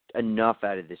gotten enough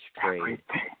out of this trade.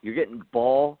 You're getting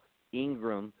Ball,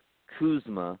 Ingram,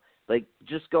 Kuzma. Like,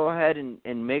 just go ahead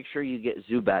and make sure you get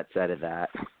Zubats out of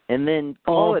that. And then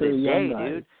call it a day,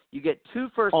 dude. You get 2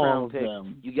 first-round picks.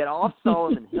 You get off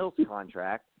Solomon Hill's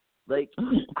contract. Like,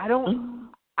 I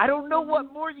don't know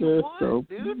what more you want,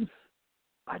 dude.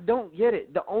 I don't get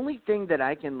it. The only thing that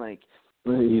I can, like,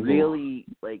 really,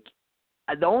 like,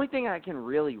 the only thing I can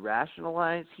really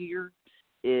rationalize here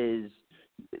is,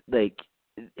 like,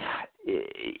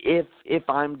 if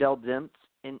I'm Dell Demps,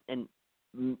 and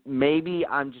maybe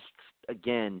I'm just,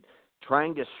 again,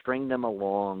 trying to string them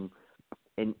along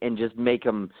and just make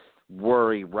them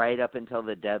worry right up until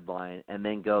the deadline and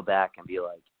then go back and be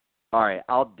like, all right,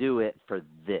 I'll do it for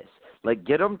this. Like,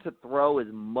 get them to throw as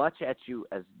much at you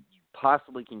as you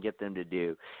possibly can get them to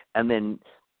do, and then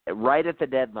right at the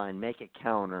deadline, make a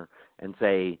counter and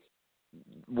say,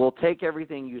 we'll take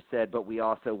everything you said, but we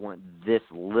also want this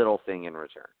little thing in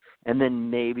return. And then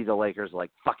maybe the Lakers are like,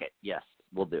 fuck it, yes,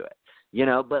 we'll do it.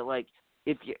 But like,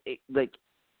 if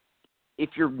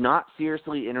you're not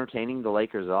seriously entertaining the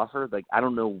Lakers offer, like, I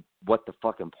don't know what the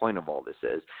fucking point of all this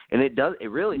is. And it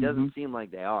really doesn't seem like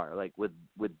they are, like, with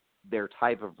their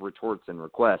type of retorts and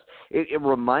requests. It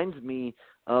reminds me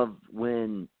of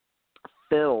when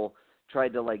Phil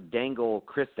tried to, like, dangle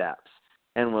Kristaps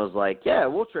and was like, yeah,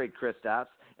 we'll trade Kristaps.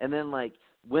 And then, like,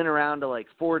 went around to like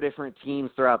 4 different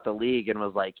teams throughout the league and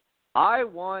was like, I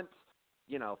want,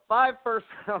 5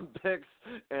 first-round picks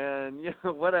and,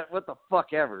 what the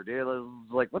fuck ever, dude. It was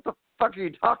like, what the fuck are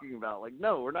you talking about? Like,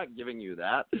 no, we're not giving you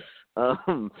that.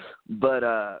 But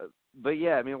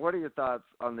yeah, I mean, what are your thoughts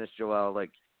on this, Joel?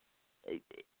 Like,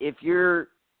 if you're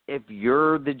the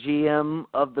GM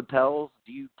of the Pels,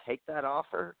 do you take that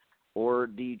offer, or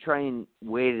do you try and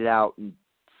wait it out and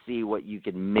see what you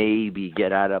can maybe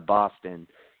get out of Boston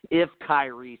if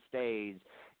Kyrie stays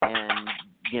and,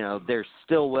 they're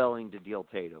still willing to deal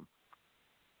Tatum?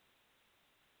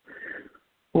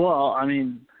 Well, I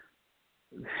mean,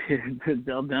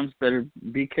 Dell Demps better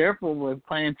be careful with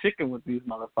playing chicken with these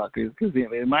motherfuckers, because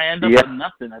it might end up with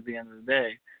nothing at the end of the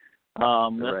day.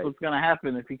 That's what's going to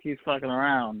happen if he keeps fucking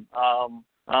around.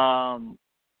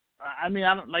 I mean,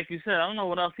 I don't, like you said, I don't know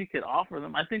what else he could offer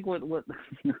them. I think what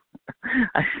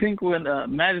I think when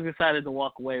Magic decided to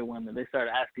walk away when they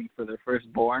started asking for their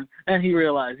firstborn, and he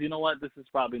realized, you know what, this is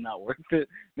probably not worth it.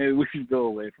 Maybe we should go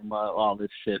away from all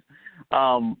this shit.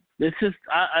 It's just,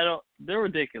 I don't, they're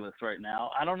ridiculous right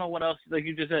now. I don't know what else, like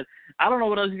you just said, I don't know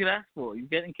what else you could ask for. You're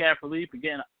getting Cat Philippe, you're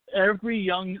getting every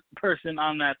young person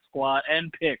on that squad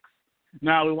and picks.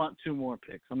 Now we want 2 more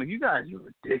picks. I'm like, you guys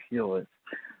are ridiculous.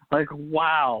 Like,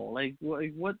 wow. Like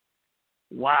what?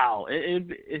 Wow.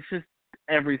 It's just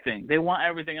everything. They want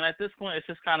everything. And at this point, it's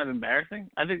just kind of embarrassing.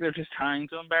 I think they're just trying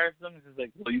to embarrass them. It's just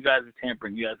like, well, you guys are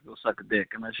tampering. You guys go suck a dick.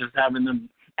 And it's just having them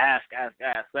ask.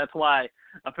 That's why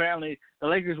apparently the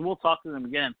Lakers will talk to them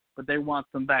again, but they want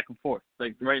them back and forth.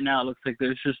 Like right now, it looks like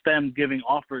there's just them giving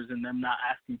offers and them not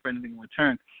asking for anything in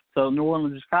return. So New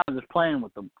Orleans is kind of just playing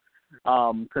with them.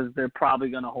 Because they're probably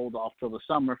going to hold off till the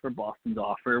summer for Boston's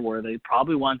offer, where they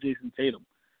probably want Jason Tatum.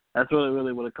 That's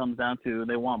really what it comes down to.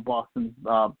 They want Boston's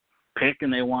pick,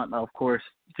 and they want, of course,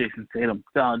 Jason Tatum.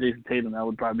 Jason Tatum, that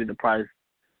would probably be the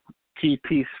key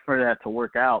piece for that to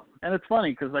work out. And it's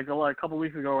funny because like a couple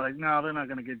weeks ago, we're like, no, they're not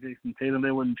going to get Jason Tatum.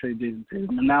 They wouldn't trade Jason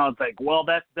Tatum. And now it's like, well,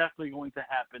 that's definitely going to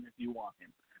happen if you want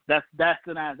him. That's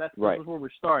right. Where we're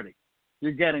starting.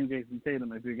 You're getting Jason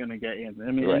Tatum if you're going to get Anthony.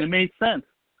 I mean, right. And it made sense.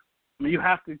 I mean, you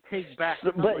have to take back.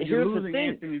 But you're here's losing the thing.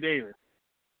 Anthony Davis.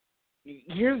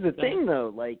 Here's the thing,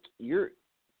 though. Like you're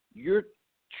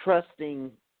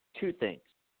trusting 2 things.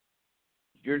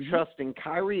 You're trusting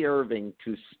Kyrie Irving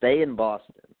to stay in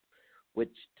Boston,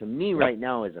 which to me right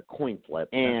now is a coin flip,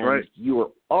 and you are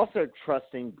also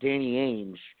trusting Danny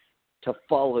Ainge to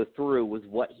follow through with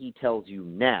what he tells you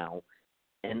now,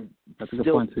 and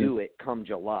still do it come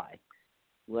July.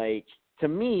 Like. To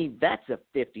me, that's a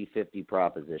 50-50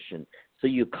 proposition. So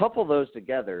you couple those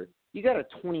together, you got a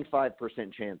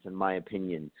 25% chance, in my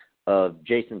opinion, of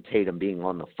Jason Tatum being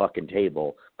on the fucking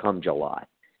table come July.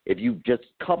 If you just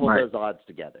couple those odds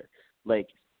together. Like,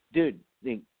 dude,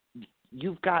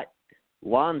 you've got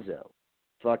Lonzo,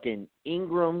 fucking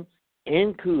Ingram,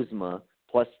 and Kuzma,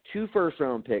 plus 2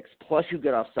 first-round picks, plus you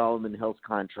get off Solomon Hill's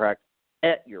contract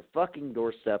at your fucking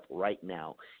doorstep right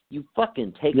now. You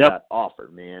fucking take that offer,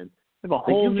 man. They have a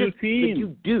whole new team. Like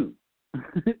you do.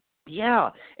 Yeah.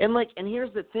 And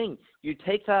here's the thing. You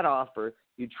take that offer,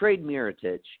 you trade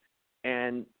Mirotic,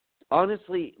 and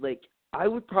honestly, I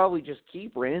would probably just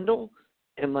keep Randall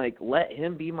and, let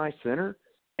him be my center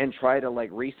and try to,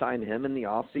 re-sign him in the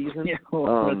offseason. You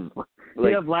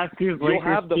have last year's Lakers you'll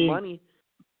have the team. money.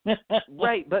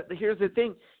 Right, but here's the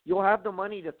thing. You'll have the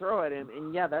money to throw at him,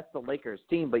 and, yeah, that's the Lakers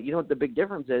team. But you know what the big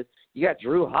difference is? You got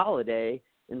Drew Holiday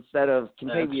instead of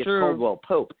Kentavious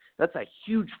Caldwell-Pope. That's a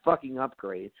huge fucking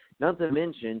upgrade. Not to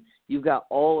mention, you've got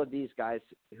all of these guys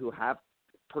who have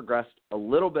progressed a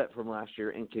little bit from last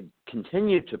year and could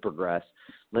continue to progress.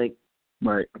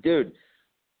 Dude,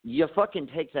 you fucking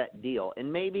take that deal.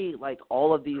 And maybe,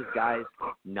 all of these guys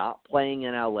not playing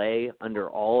in L.A. under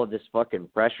all of this fucking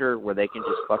pressure where they can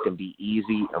just fucking be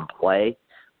easy and play.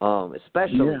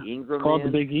 Especially Ingram, called the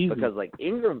Big Easy. Because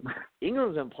Ingram's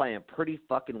been playing pretty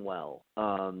fucking well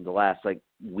the last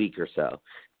week or so.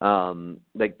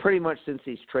 Pretty much since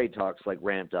these trade talks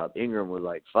ramped up, Ingram was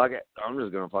like, "Fuck it, I'm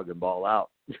just gonna fucking ball out,"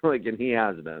 and he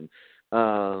has been.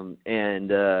 I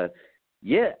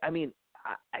mean,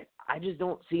 I just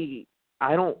don't see.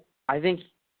 I think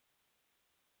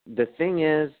the thing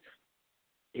is,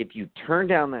 if you turn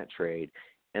down that trade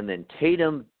and then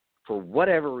Tatum, for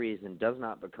whatever reason, does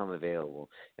not become available,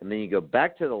 and then you go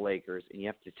back to the Lakers and you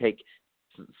have to take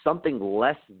something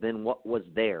less than what was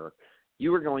there,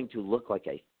 you are going to look like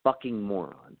a fucking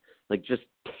moron. Just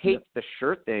take the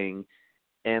sure thing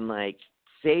and,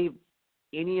 save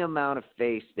any amount of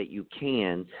face that you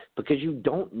can, because you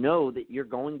don't know that you're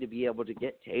going to be able to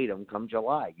get Tatum come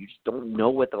July. You just don't know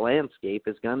what the landscape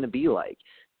is going to be like.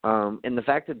 And the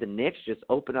fact that the Knicks just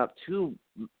open up 2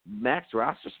 max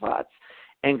roster spots,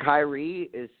 and Kyrie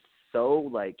is so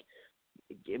like,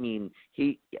 he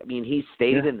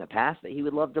stated in the past that he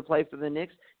would love to play for the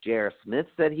Knicks. J.R. Smith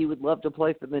said he would love to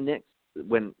play for the Knicks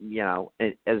when,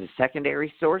 as a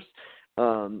secondary source.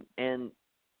 And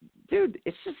dude,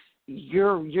 it's just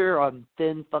you're on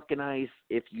thin fucking ice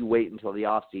if you wait until the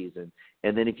off season,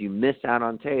 and then if you miss out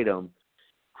on Tatum,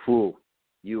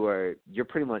 you're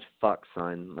pretty much fucked,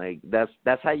 son. Like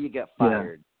that's how you get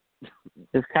fired. Yeah.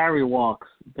 If Kyrie walks,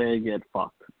 they get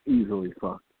fucked, easily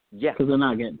fucked. Yeah, because they're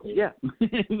not getting paid. Yeah.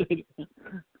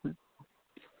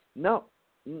 No,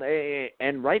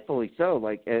 and rightfully so.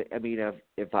 Like, I mean,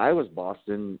 if I was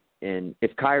Boston and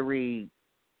if Kyrie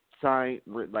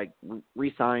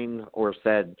re-signed or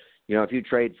said, if you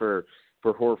trade for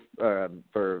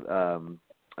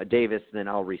Davis, then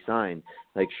I'll resign.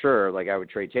 Like, sure, like I would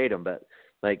trade Tatum, but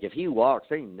like if he walks,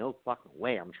 there ain't no fucking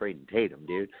way I'm trading Tatum,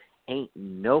 dude. Ain't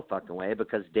no fucking way,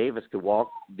 because Davis could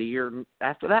walk the year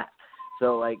after that.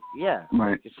 So like, yeah,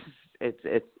 right.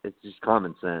 It's just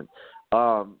common sense.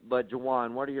 But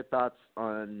Juwan, what are your thoughts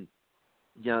on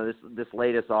this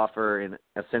latest offer, and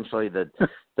essentially the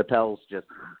Pels just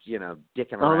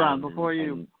dicking around? Hold on, before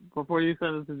you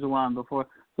send it to Juwan, so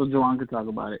Juwan could talk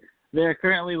about it. They're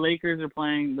currently, Lakers are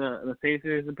playing the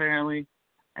Pacers apparently,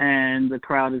 and the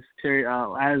crowd is cheering.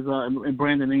 As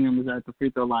Brandon Ingram is at the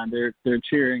free throw line, they're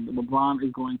cheering. LeBron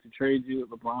is going to trade you.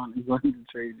 LeBron is going to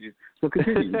trade you. So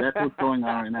continue. That's what's going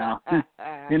on right now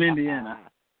in Indiana.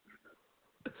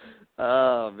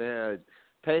 Oh man,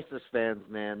 Pacers fans,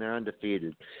 man, they're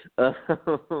undefeated. That's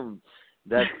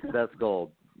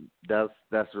gold.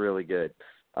 That's really good.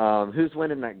 Who's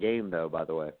winning that game though? By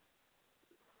the way,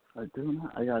 I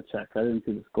gotta check. I didn't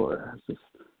see the score. It's just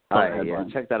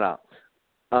check that out.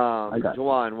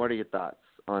 Juwan, what are your thoughts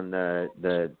on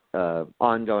the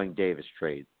ongoing Davis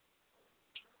trade?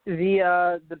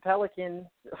 The Pelicans.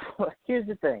 Here's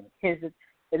the thing.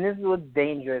 And this is what's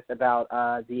dangerous about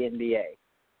the NBA.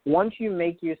 Once you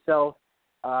make yourself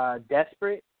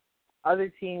desperate,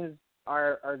 other teams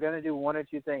are going to do one or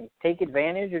two things: take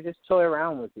advantage or just toy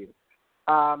around with you.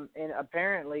 And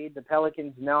apparently, the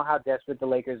Pelicans know how desperate the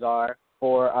Lakers are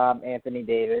for Anthony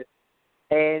Davis.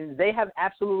 And they have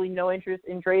absolutely no interest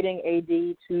in trading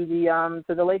AD to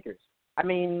the Lakers. I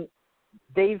mean,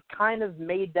 they've kind of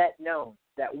made that known,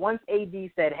 that once AD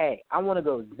said, hey, I want to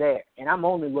go there, and I'm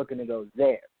only looking to go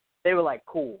there, they were like,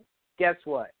 cool, guess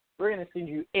what? We're going to send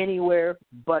you anywhere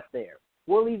but there.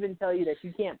 We'll even tell you that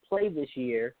you can't play this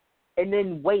year, and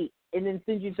then wait, and then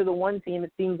send you to the one team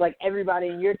it seems like everybody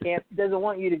in your camp doesn't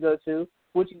want you to go to,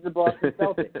 which is the Boston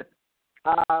Celtics.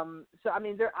 So, I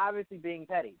mean, they're obviously being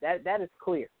petty. That is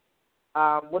clear.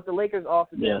 What the Lakers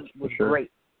offered them was great.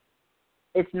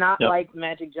 It's not like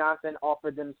Magic Johnson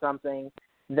offered them something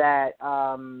that,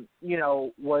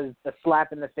 was a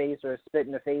slap in the face or a spit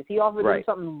in the face. He offered them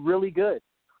something really good.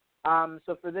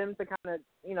 So for them to kind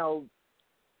of,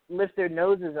 lift their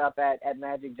noses up at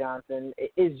Magic Johnson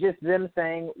is just them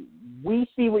saying, we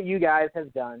see what you guys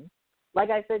have done. Like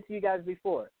I said to you guys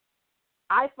before,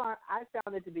 I found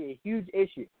it to be a huge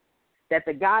issue that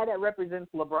the guy that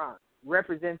represents LeBron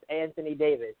represents Anthony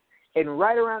Davis. And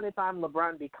right around the time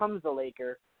LeBron becomes a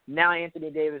Laker, now Anthony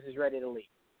Davis is ready to leave.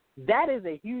 That is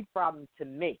a huge problem to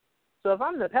me. So if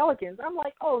I'm the Pelicans, I'm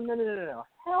like, oh, no.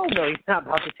 Hell no, he's not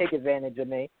about to take advantage of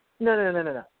me.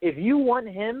 No. If you want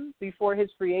him before his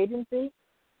free agency,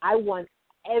 I want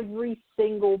every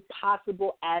single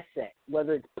possible asset,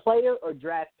 whether it's player or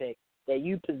draft pick, that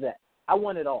you possess. I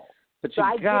want it all. But you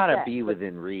gotta be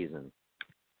within reason.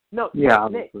 No,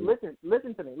 Nick,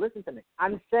 listen to me.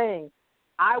 I'm saying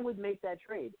I would make that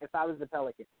trade if I was the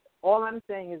Pelicans. All I'm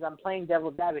saying is I'm playing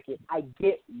devil's advocate. I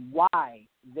get why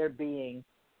they're being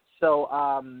so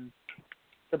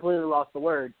completely lost the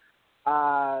word.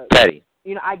 Petty.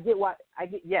 I get why. I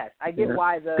get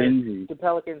why the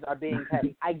Pelicans are being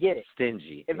petty. I get it.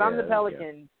 Stingy. If I'm the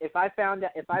Pelicans, if I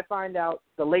find out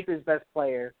the Lakers' best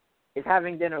player is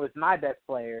having dinner with my best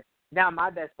player, now my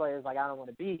best player is like, I don't want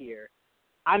to be here,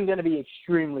 I'm going to be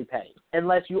extremely petty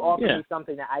unless you offer me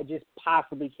something that I just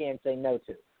possibly can't say no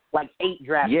to, like 8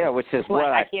 draft. Yeah, which is what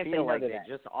I can't feel say like no to they that.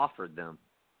 just offered them.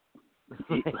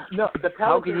 No, the Pelicans,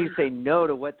 how can you say no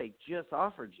to what they just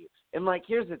offered you? And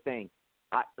here's the thing,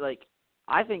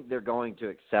 I think they're going to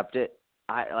accept it.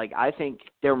 I think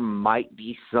there might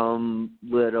be some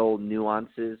little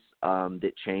nuances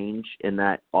that change in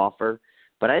that offer,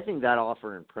 but I think that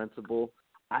offer in principle,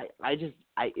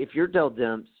 if you're Dell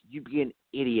Demps, you'd be an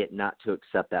idiot not to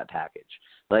accept that package.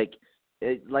 Like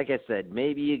I said,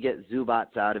 maybe you get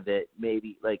Zubats out of it.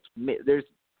 Maybe there's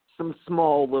some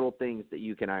small little things that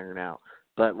you can iron out.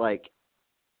 But, like,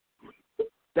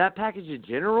 that package in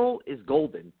general is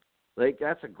golden. Like,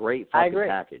 that's a great fucking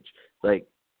package. Like,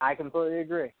 I completely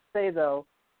agree. Say, though,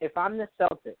 if I'm the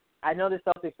Celtics, I know the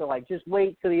Celtics are like, just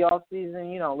wait till the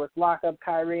offseason, let's lock up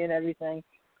Kyrie and everything.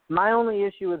 My only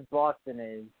issue with Boston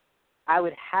is I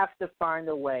would have to find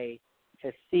a way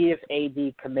to see if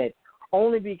AD commits,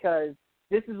 only because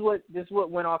this is what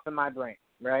went off in my brain,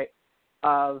 right?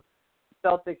 Of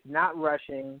Celtics not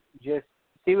rushing, just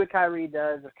see what Kyrie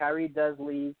does. If Kyrie does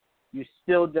leave, you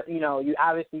still, you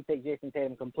obviously take Jason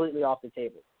Tatum completely off the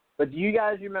table. But do you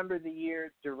guys remember the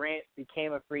year Durant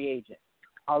became a free agent?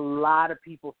 A lot of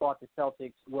people thought the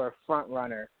Celtics were a front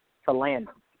runner to land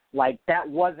him. Like, that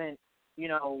wasn't,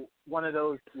 one of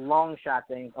those long shot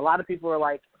things. A lot of people were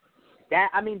like, that.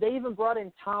 I mean, they even brought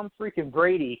in Tom freaking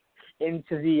Brady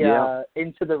into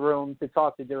the room to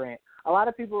talk to Durant. A lot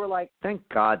of people were like, thank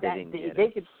God they didn't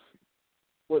get it.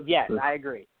 Well, yes, I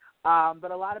agree.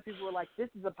 But a lot of people were like, this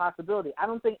is a possibility. I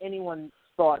don't think anyone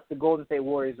thought the Golden State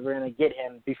Warriors were going to get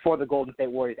him before the Golden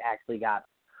State Warriors actually got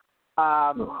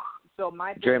him. So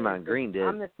my Draymond Green did.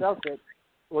 I'm the Celtics.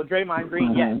 Well, Draymond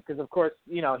Green, yes, because, of course,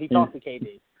 he talked to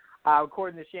KD.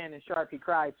 According to Shannon Sharp, he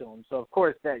cried to him. So, of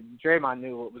course, that Draymond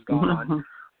knew what was going on.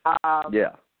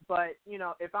 Yeah. But,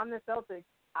 if I'm the Celtics,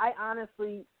 I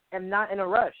honestly am not in a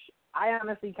rush. I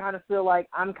honestly kind of feel like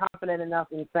I'm confident enough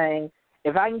in saying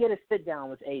if I can get a sit-down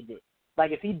with AD,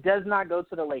 like if he does not go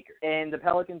to the Lakers and the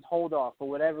Pelicans hold off for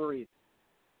whatever reason,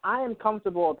 I am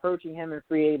comfortable approaching him in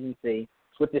free agency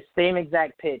with the same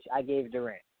exact pitch I gave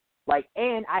Durant.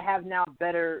 And I have now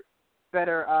better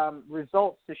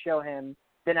results to show him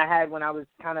than I had when I was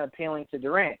kind of appealing to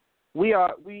Durant. We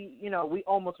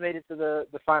almost made it to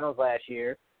the finals last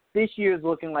year. This year is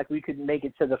looking like we could make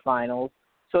it to the finals.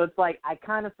 So it's like I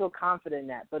kind of feel confident in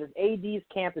that. But if AD's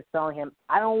camp is telling him,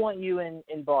 I don't want you in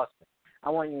Boston. I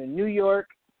want you in New York,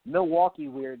 Milwaukee,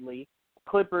 weirdly,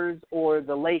 Clippers, or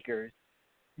the Lakers,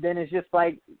 then it's just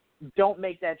like, don't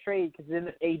make that trade, because then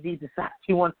if AD decides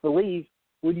he wants to leave,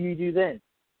 what do you do then?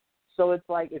 So it's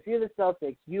like, if you're the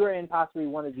Celtics, you are in possibly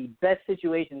one of the best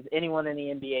situations anyone in the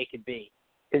NBA could be,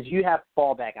 because you have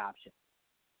fallback options.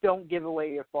 Don't give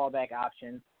away your fallback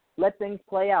options. Let things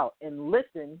play out and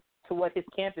listen to what his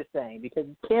camp is saying, because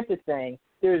his camp is saying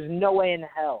there's no way in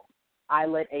hell I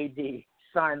let AD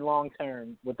sign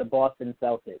long-term with the Boston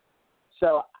Celtics.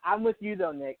 So I'm with you,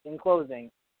 though, Nick, in closing.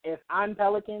 If I'm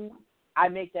Pelican, I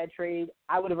make that trade.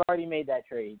 I would have already made that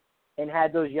trade and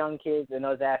had those young kids and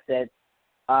those assets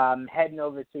heading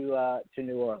over to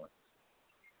New Orleans.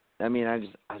 I mean, I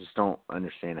just don't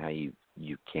understand how you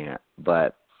can't.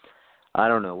 But I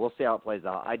don't know. We'll see how it plays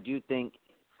out. I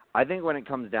think when it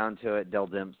comes down to it, Dell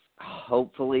Demps,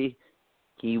 hopefully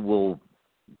he will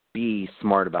be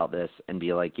smart about this and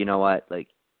be like, you know what, like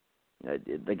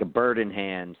a bird in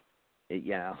hand,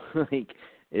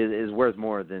 is worth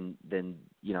more than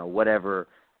whatever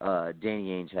Danny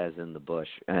Ainge has in the bush,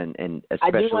 and especially.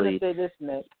 I do want to say this,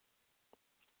 Nick.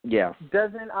 Yeah.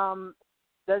 Doesn't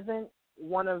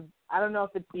one of, I don't know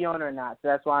if it's the owner or not, so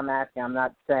that's why I'm asking. I'm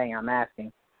not saying, I'm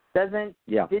asking. Didn't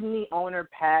the owner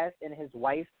pass and his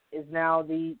wife is now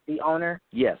the owner?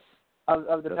 Yes.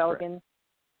 Of the Pelicans? Correct.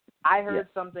 I heard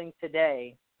something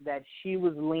today that she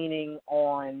was leaning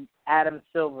on Adam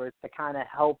Silver to kind of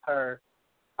help her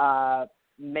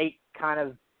make kind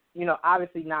of,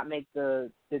 obviously not make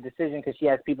the decision because she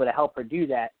has people to help her do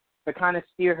that, but kind of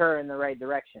steer her in the right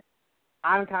direction.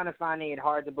 I'm kind of finding it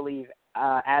hard to believe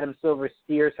Adam Silver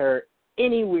steers her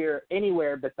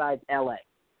anywhere besides L.A.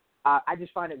 I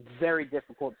just find it very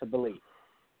difficult to believe.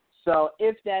 So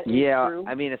if that is true,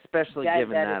 I mean, especially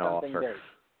given that offer. Big.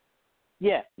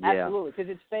 Yeah, absolutely,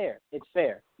 because it's fair. It's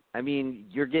fair. I mean,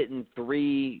 you're getting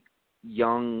 3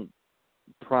 young,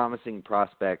 promising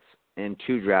prospects and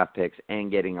 2 draft picks,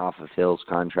 and getting off of Hill's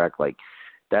contract. Like,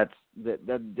 that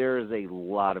there is a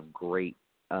lot of great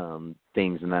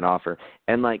things in that offer.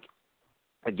 And like,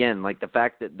 again, like the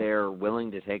fact that they're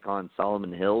willing to take on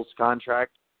Solomon Hill's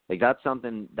contract, like that's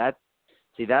something that's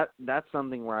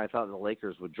something where I thought the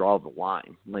Lakers would draw the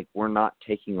line. Like, we're not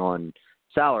taking on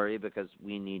salary because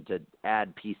we need to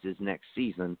add pieces next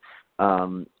season.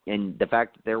 And the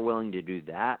fact that they're willing to do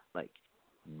that, like,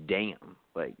 damn,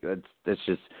 like that's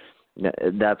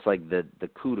like the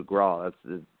coup de grace.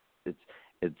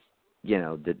 It's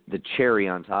the cherry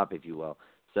on top, if you will.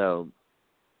 So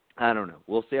I don't know.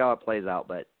 We'll see how it plays out,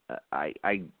 but I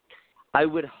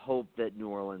would hope that New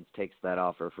Orleans takes that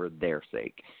offer for their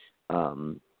sake.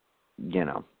 Because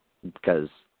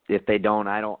if they don't,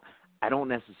 I don't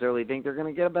necessarily think they're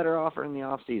going to get a better offer in the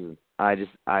off season.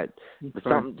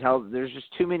 Something tells there's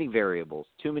just too many variables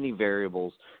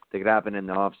that could happen in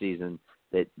the off season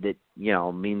that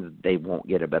means they won't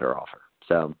get a better offer.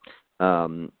 So,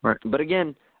 right. But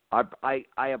again, I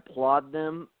applaud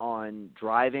them on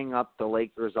driving up the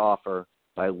Lakers' offer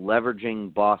by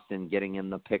leveraging Boston getting in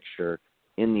the picture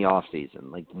in the off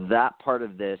season. Like that part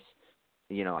of this,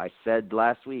 I said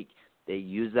last week, they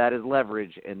use that as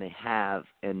leverage, and they have.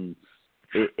 And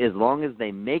as long as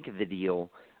they make the deal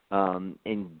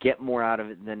and get more out of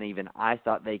it than even I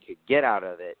thought they could get out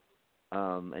of it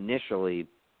initially,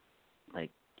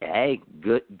 like, hey,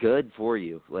 good for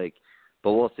you. Like,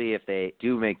 but we'll see if they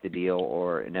do make the deal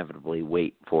or inevitably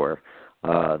wait for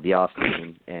the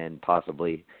offseason and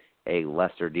possibly a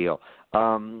lesser deal.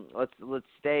 Let's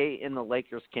stay in the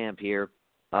Lakers camp here.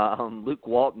 Luke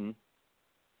Walton.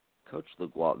 Coach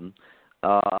Luke Walton,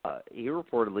 he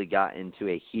reportedly got into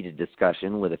a heated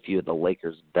discussion with a few of the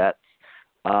Lakers vets,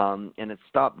 and it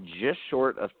stopped just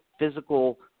short of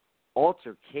physical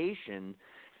altercation.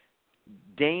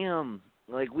 Damn,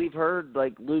 like we've heard,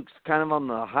 like Luke's kind of on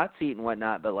the hot seat and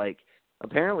whatnot, but like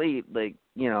apparently, like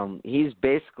he's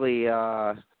basically,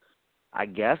 I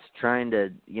guess, trying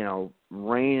to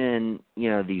rein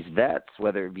in these vets,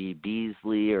 whether it be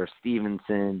Beasley or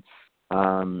Stevenson.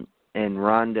 And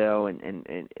Rondo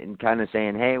and kind of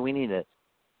saying, hey, we need to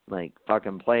like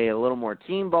fucking play a little more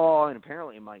team ball. And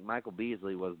apparently like Michael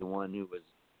Beasley was the one who was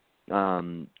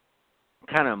kind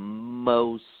of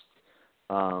most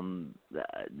the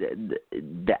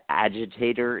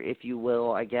agitator, if you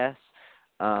will, I guess.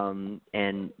 And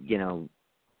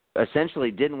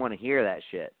essentially didn't want to hear that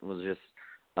shit. It was just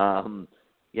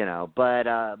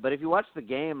but if you watch the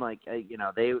game, like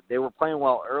they were playing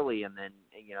well early, and then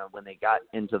when they got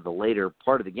into the later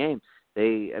part of the game,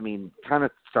 they kind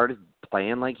of started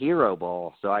playing like hero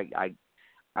ball. So I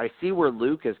see where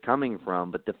Luke is coming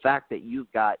from, but the fact that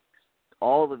you've got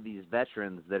all of these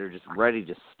veterans that are just ready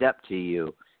to step to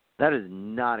you, that is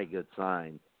not a good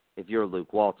sign. If you're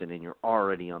Luke Walton and you're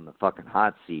already on the fucking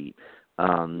hot seat,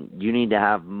 you need to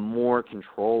have more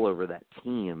control over that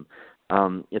team.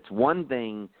 It's one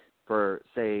thing for,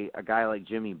 say, a guy like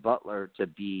Jimmy Butler to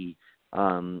be,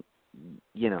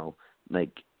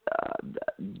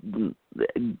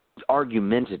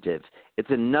 argumentative. It's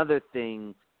another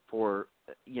thing for,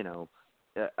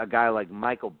 a guy like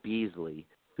Michael Beasley,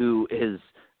 who is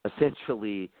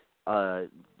essentially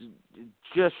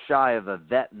just shy of a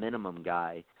vet minimum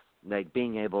guy, like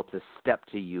being able to step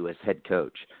to you as head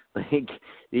coach. Like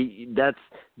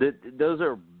those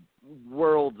are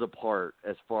worlds apart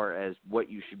as far as what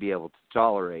you should be able to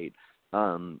tolerate.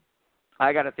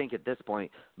 I got to think at this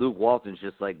point, Luke Walton's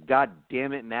just like, God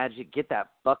damn it, Magic, get that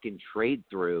fucking trade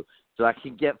through so I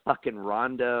can get fucking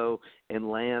Rondo and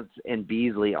Lance and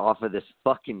Beasley off of this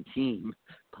fucking team,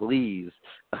 please.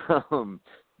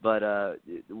 But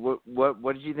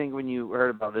what did you think when you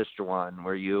heard about this, Juwan?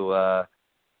 Were you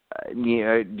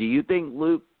do you think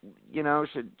Luke,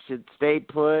 should stay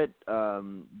put?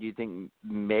 Do you think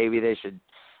maybe they should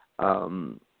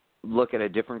look at a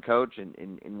different coach?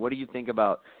 And what do you think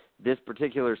about this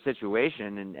particular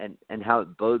situation and how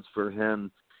it bodes for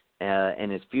him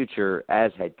and his future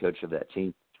as head coach of that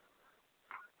team?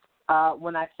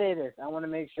 When I say this, I want to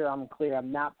make sure I'm clear.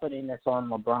 I'm not putting this on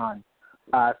LeBron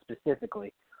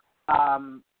specifically.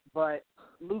 But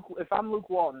Luke, if I'm Luke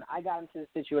Walton, I got into the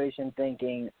situation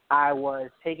thinking I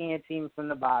was taking a team from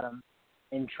the bottom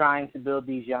and trying to build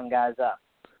these young guys up,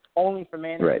 only for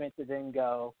management to then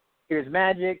go, here's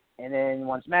Magic, and then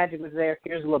once Magic was there,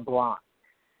 here's LeBron.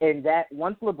 And that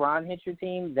once LeBron hits your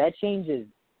team, that changes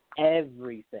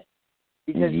everything.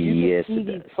 Because you can see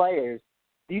these players,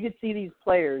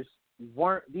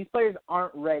 these players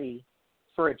aren't ready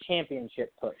for a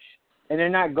championship push. And they're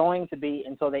not going to be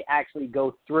until they actually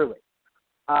go through it.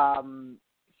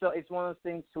 So it's one of those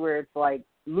things to where it's like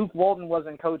Luke Walton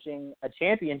wasn't coaching a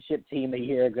championship team a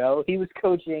year ago. He was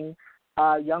coaching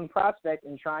young prospects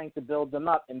and trying to build them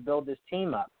up and build this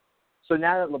team up. So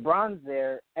now that LeBron's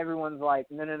there, everyone's like,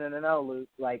 no, Luke.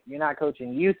 Like, you're not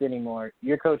coaching youth anymore.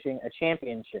 You're coaching a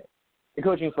championship. You're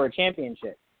coaching for a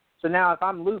championship. So now if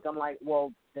I'm Luke, I'm like,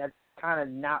 well, that's kind of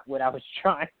not what I was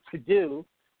trying to do.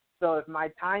 So if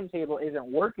my timetable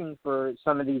isn't working for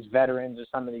some of these veterans or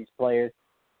some of these players,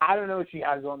 I don't know what you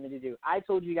guys want me to do. I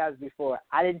told you guys before,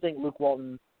 I didn't think Luke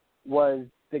Walton was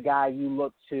the guy you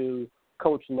look to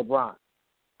coach LeBron.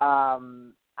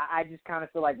 I just kind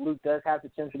of feel like Luke does have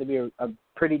potential to be a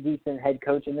pretty decent head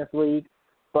coach in this league.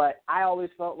 But I always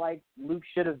felt like Luke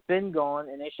should have been gone,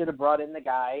 and they should have brought in the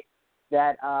guy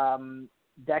that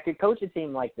that could coach a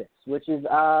team like this, which is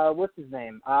what's his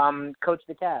name? Coach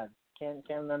the Cavs. Can't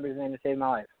remember his name to save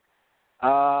my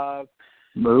life.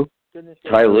 Lue?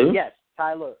 Ty Lue? Yes,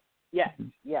 Ty Lue. Yes.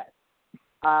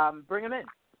 Bring him in.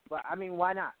 But I mean,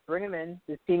 why not? Bring him in.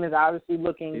 This team is obviously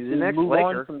looking He's to an move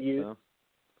ex-Laker, on from you.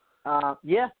 so.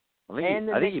 Yeah.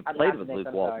 I think he played with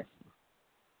Luke Walton.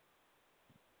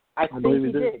 I think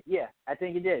he did. Yeah, I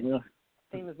think he did. Yeah.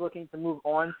 The team is looking to move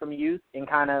on from youth and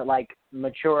kind of like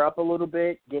mature up a little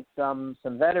bit, get some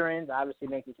veterans, obviously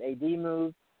make this AD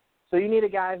move. So you need a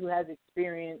guy who has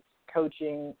experience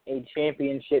coaching a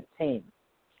championship team.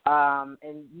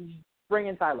 And you bring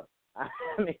in Tyler. I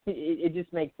mean, it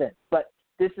just makes sense. But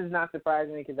this is not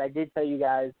surprising me because I did tell you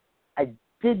guys I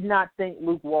did not think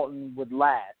Luke Walton would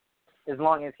last as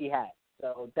long as he had.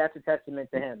 So that's a testament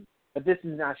to him. But this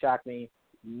does not shock me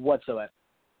whatsoever.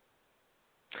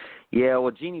 Yeah,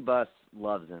 well, Jeannie Buss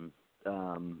loves him.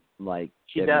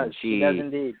 She does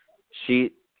indeed.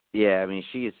 She's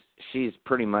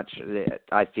pretty much,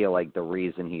 I feel like, the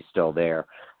reason he's still there.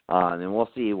 And we'll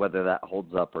see whether that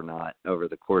holds up or not over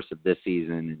the course of this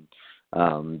season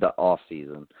and the off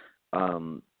season.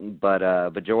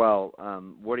 But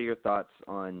Joel, what are your thoughts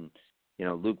on,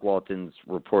 Luke Walton's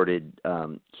reported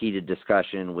heated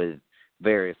discussion with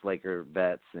various Laker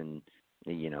vets and,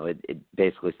 it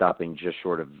basically stopping just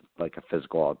short of like a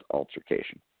physical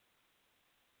altercation?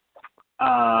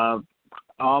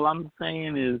 All I'm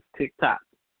saying is tick-tock.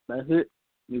 That's it.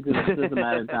 Because it's just a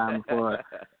matter of time before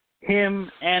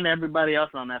him and everybody else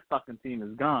on that fucking team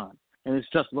is gone. And it's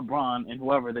just LeBron and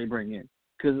whoever they bring in.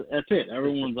 Because that's it.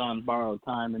 Everyone's on borrowed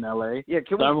time in L.A. Yeah,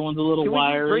 everyone's a little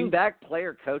wiry. Can we bring back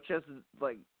player coaches?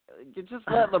 Like, just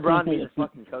let LeBron be the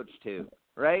fucking coach, too.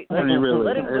 Right? I mean, really,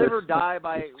 let him live or die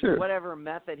by whatever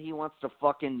method he wants to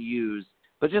fucking use.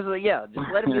 But just let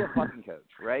him be a fucking coach,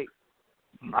 right?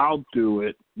 I'll do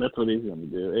it. That's what he's going to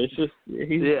do. It's just,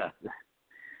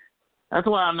 that's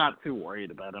why I'm not too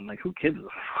worried about him. Like, who gives a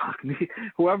fuck?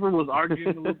 Whoever was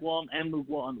arguing with Luke Walton and Luke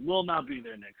Walton will not be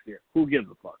there next year. Who gives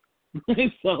a fuck?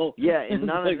 So yeah, and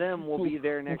none of them will be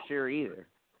there next year either.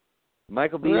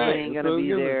 Michael Beasley ain't going to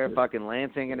be there. Fucking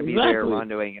Lance ain't going to be there.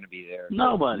 Rondo ain't going to be there.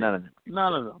 Nobody.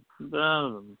 None of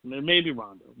them. Maybe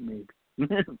Rondo. Maybe.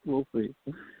 We'll see.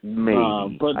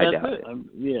 Maybe. But I that's doubt it.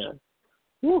 Yeah.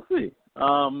 We'll see.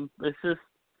 It's just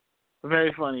a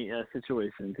very funny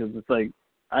situation because it's like,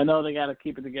 I know they got to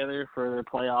keep it together for their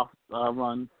playoff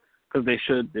run because they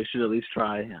should at least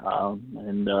try.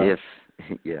 Yes.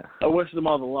 Yeah. I wish them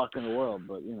all the luck in the world,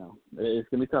 but, it's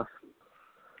going to be tough.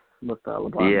 With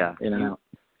LeBron in and out.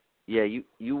 Yeah,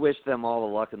 you wish them all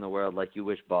the luck in the world like you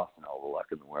wish Boston all the luck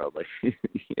in the world. Like,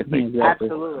 exactly.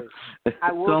 Absolutely.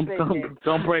 I will say, Nick,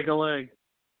 don't break a leg.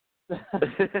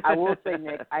 I will say,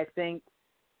 Nick, I think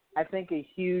a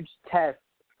huge test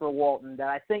for Walton that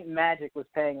I think Magic was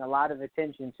paying a lot of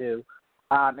attention to,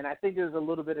 and I think there was a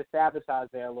little bit of sabotage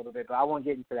there a little bit, but I won't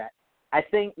get into that. I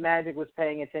think Magic was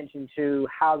paying attention to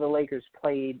how the Lakers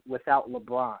played without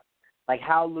LeBron. Like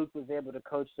how Luke was able to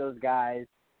coach those guys,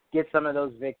 get some of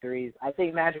those victories. I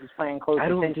think Magic was paying close attention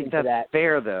to that. I don't think that's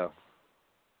fair, though.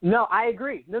 No, I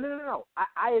agree. No.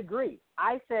 I agree.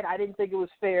 I said I didn't think it was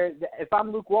fair. If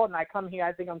I'm Luke Walton, I come here,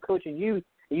 I think I'm coaching you,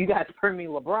 and you guys bring me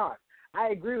LeBron. I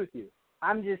agree with you.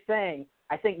 I'm just saying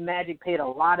I think Magic paid a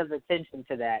lot of attention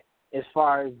to that as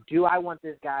far as, do I want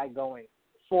this guy going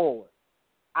forward?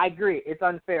 I agree. It's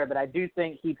unfair, but I do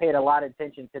think he paid a lot of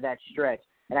attention to that stretch.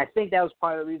 And I think that was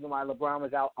part of the reason why LeBron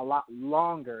was out a lot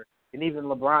longer than even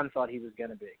LeBron thought he was going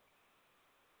to be.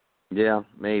 Yeah,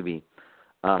 maybe.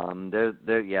 There's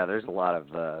a lot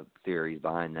of theories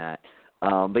behind that.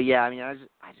 But yeah, I mean,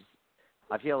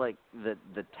 I feel like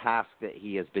the task that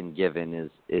he has been given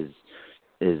is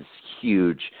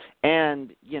huge.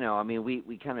 And, I mean,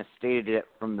 we kind of stated it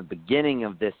from the beginning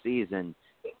of this season.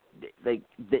 Like,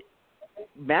 the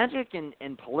Magic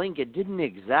and Pelinka didn't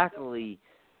exactly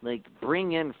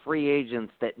bring in free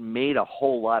agents that made a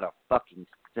whole lot of fucking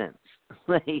sense.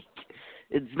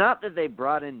 It's not that they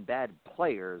brought in bad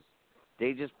players.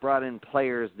 They just brought in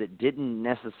players that didn't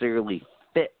necessarily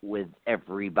fit with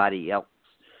everybody else.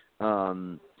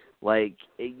 If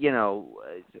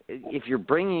you're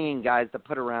bringing in guys to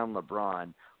put around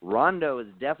LeBron, Rondo is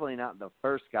definitely not the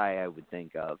first guy I would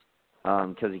think of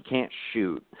because he can't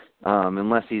shoot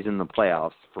unless he's in the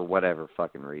playoffs for whatever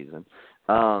fucking reason.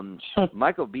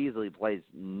 Michael Beasley plays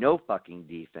no fucking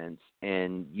defense,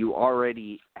 and you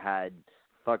already had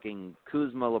fucking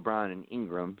Kuzma, LeBron, and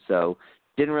Ingram, so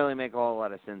didn't really make a whole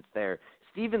lot of sense there.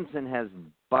 Stevenson has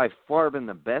by far been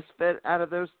the best fit out of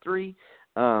those three,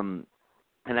 and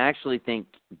I actually think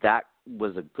that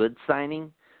was a good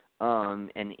signing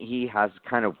and he has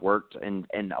kind of worked in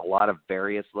a lot of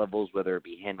various levels, whether it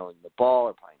be handling the ball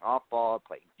or playing off ball or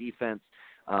playing defense.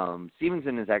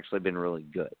 Stevenson has actually been really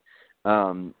good.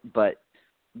 But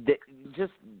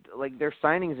just like their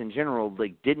signings in general,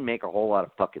 like didn't make a whole lot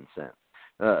of fucking sense.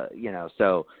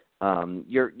 So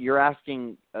you're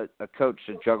asking a coach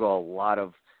to juggle a lot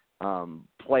of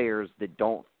players that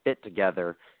don't fit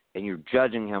together, and you're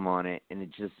judging him on it, and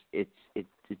it's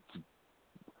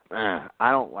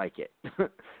I don't like it.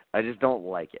 I just don't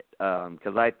like it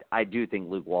because I do think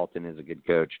Luke Walton is a good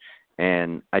coach,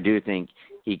 and I do think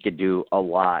he could do a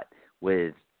lot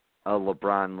with a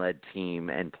LeBron-led team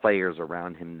and players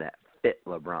around him that fit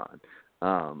LeBron.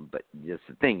 But just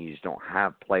the thing, you just don't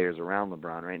have players around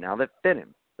LeBron right now that fit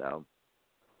him. So,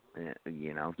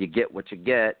 you get what you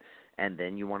get, and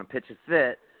then you want to pitch a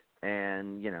fit,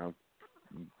 and,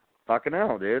 fucking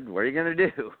hell, dude, what are you going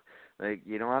to do? Like,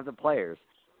 you don't have the players.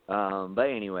 But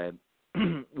anyway,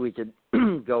 we could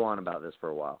go on about this for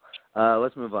a while.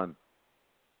 Let's move on.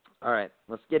 All right,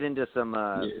 let's get into some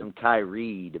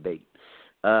Kyrie debate.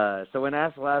 So when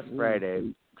asked last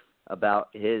Friday about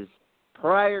his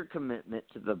prior commitment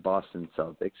to the Boston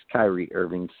Celtics, Kyrie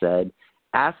Irving said,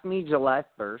 "Ask me July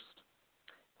 1st,"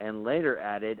 and later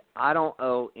added, "I don't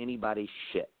owe anybody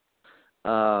shit."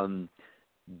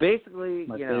 Basically,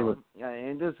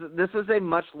 and this is a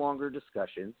much longer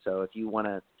discussion. So if you want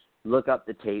to look up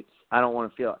the tapes, I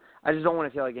just don't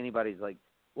want to feel like anybody's like,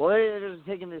 well, they're just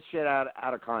taking this shit out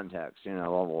of context, blah,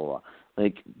 blah, blah.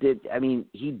 Like,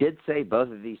 he did say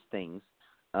both of these things.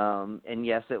 And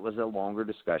yes, it was a longer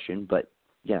discussion, but,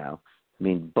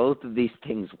 both of these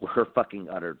things were fucking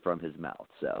uttered from his mouth.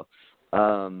 So,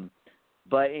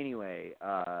 but anyway,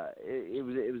 it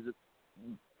was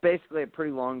basically a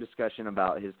pretty long discussion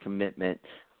about his commitment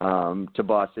to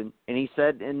Boston, and he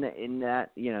said in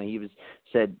that he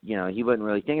said he wasn't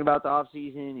really thinking about the off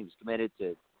season. He was committed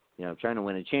to trying to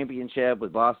win a championship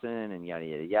with Boston and yada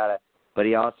yada yada. But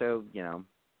he also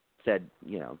said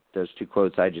those two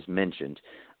quotes I just mentioned.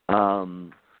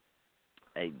 What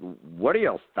are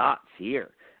y'all's thoughts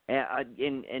here?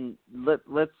 And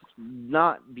let's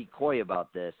not be coy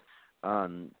about this.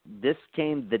 This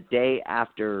came the day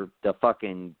after the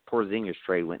fucking Porzingis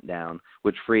trade went down,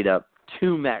 which freed up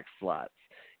 2 max slots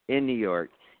in New York.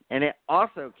 And it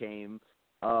also came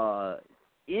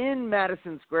in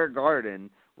Madison Square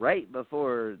Garden right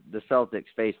before the Celtics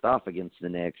faced off against the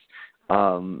Knicks.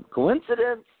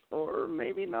 Coincidence or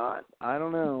maybe not? I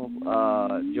don't know.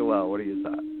 Joel, what are your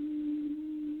thoughts?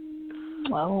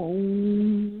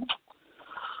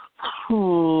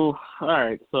 All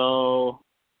right, so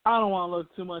I don't want to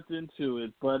look too much into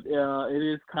it, but it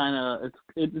is kind of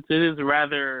it is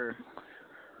rather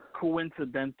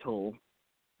coincidental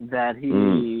that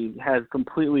he has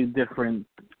completely different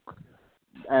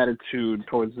attitude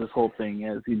towards this whole thing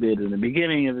as he did in the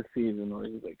beginning of the season, where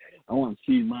he was like, "I want to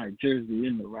see my jersey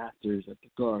in the rafters at the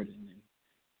Garden." And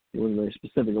he wasn't very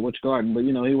specific of which Garden, but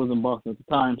he was in Boston at the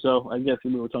time, so I guess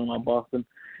we were talking about Boston.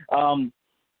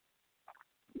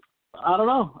 I don't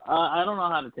know. I don't know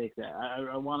how to take that.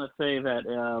 I want to say that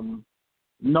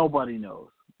nobody knows.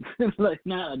 Like,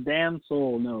 not a damn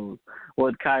soul knows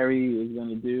what Kyrie is going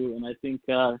to do, and I think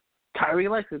Kyrie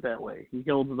likes it that way. He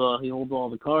holds all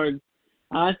the cards.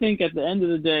 I think at the end of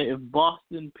the day, if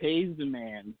Boston pays the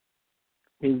man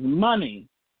his money,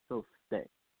 he'll stay.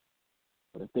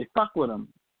 But if they fuck with him,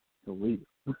 he'll leave.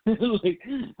 I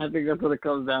think that's what it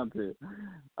comes down to.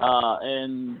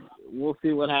 And we'll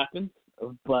see what happens.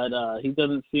 But he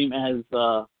doesn't seem as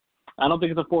I don't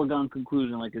think it's a foregone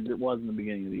conclusion like it was in the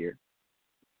beginning of the year.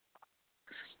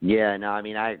 Yeah, no,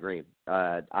 I agree.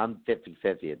 I'm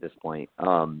 50-50 at this point.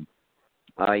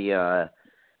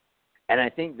 And I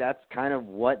think that's kind of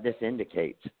what this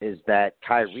indicates, is that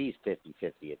Kyrie's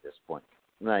 50-50 at this point.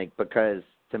 Like, because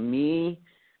to me,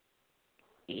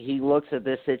 he looks at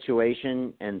this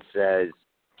situation and says,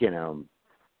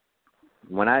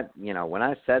 when I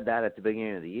said that at the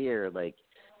beginning of the year, like,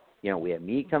 we had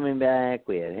me coming back,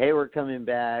 we had Hayward coming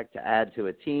back to add to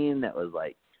a team that was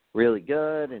like really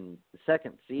good and the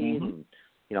second seed, and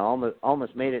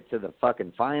almost made it to the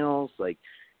fucking finals, like,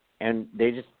 and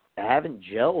they just haven't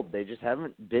gelled. They just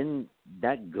haven't been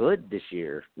that good this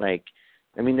year. Like,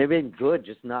 they've been good,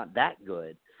 just not that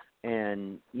good.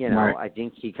 And Right. I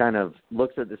think he kind of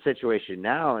looks at the situation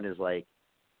now and is like,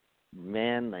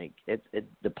 man, like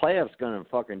the playoffs going to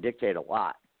fucking dictate a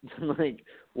lot. Like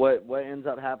what ends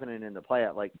up happening in the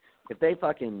playoff. Like if they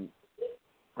fucking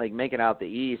like make it out the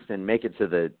East and make it to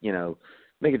the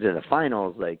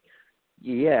finals, like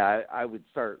yeah, I would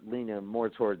start leaning more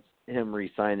towards him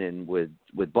re-signing with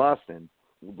Boston,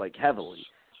 like heavily.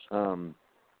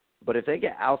 But if they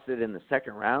get ousted in the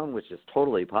second round, which is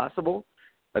totally possible,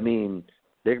 I mean,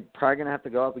 they're probably going to have to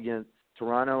go up against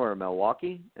Toronto or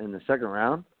Milwaukee in the second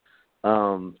round.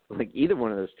 Like, either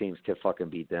one of those teams could fucking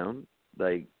beat them,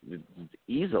 like,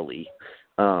 easily.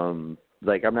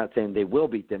 Like, I'm not saying they will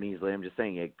beat them easily. I'm just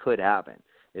saying it could happen.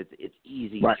 It's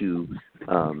easy to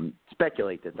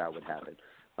speculate that would happen.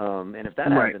 And if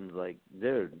that happens, like,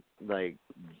 dude, like,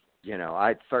 you know,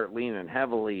 I'd start leaning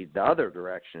heavily the other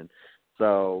direction.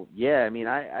 So, yeah, I mean,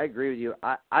 I agree with you.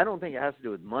 I don't think it has to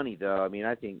do with money, though. I mean,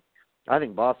 I think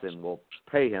Boston will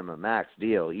pay him a max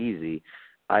deal easy.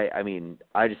 I mean,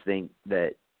 I just think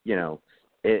that, you know,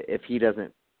 if he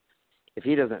doesn't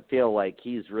feel like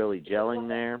he's really gelling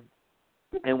there,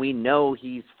 and we know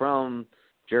he's from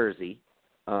Jersey,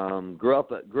 grew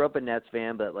up a Nets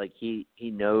fan, but like he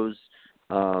knows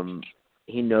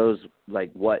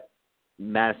like what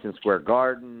Madison Square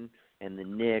Garden and the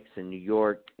Knicks and New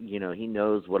York, you know, he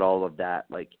knows what all of that,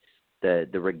 like the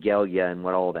regalia and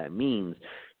what all that means.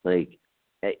 Like,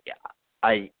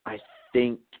 I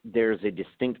think there's a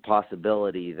distinct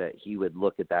possibility that he would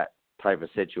look at that type of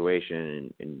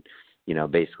situation and you know,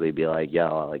 basically be like,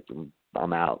 yo, like,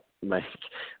 I'm out. Like,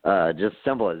 just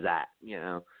simple as that, you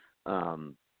know.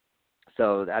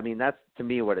 So, I mean, that's, to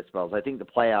me, what it spells. I think the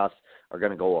playoffs are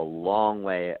going to go a long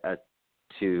way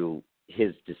to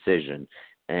his decision.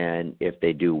 And if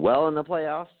they do well in the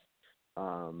playoffs,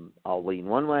 I'll lean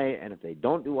one way. And if they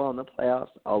don't do well in the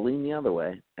playoffs, I'll lean the other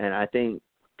way. And I think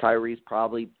Kyrie's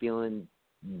probably feeling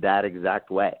that exact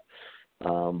way.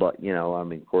 But, you know, I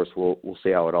mean, of course, we'll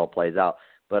see how it all plays out.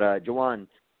 But, Jawan,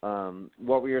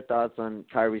 what were your thoughts on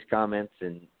Kyrie's comments,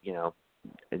 and, you know,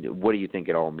 what do you think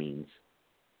it all means?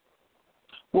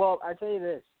 Well, I tell you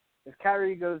this: if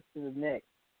Kyrie goes to the Knicks,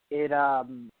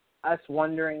 us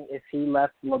wondering if he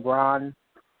left LeBron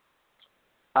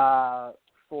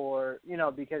for, you know,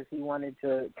 because he wanted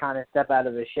to kind of step out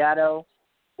of the shadow,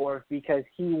 or because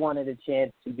he wanted a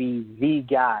chance to be the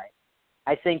guy.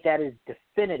 I think that is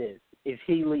definitive if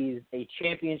he leaves a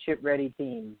championship-ready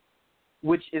team,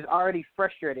 which is already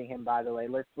frustrating him, by the way.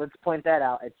 Let's point that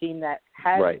out. A team that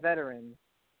has veterans,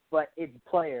 but its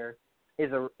player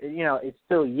is it's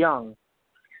still young.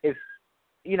 If,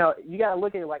 you know, you got to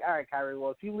look at it like, all right, Kyrie,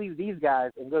 well, if you leave these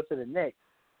guys and go to the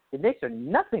Knicks are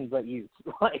nothing but youth.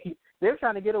 Like, they're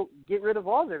trying to get rid of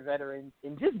all their veterans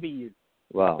and just be youth.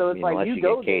 Well, so it's like you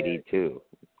go get KD there, too.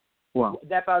 Well,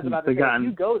 that's what I was about to say. If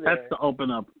you go there, that's to open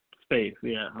up space.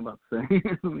 Yeah, I'm about to say.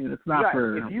 I mean, it's not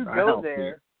for. If you go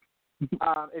there,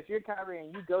 if you're Kyrie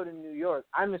and you go to New York,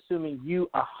 I'm assuming you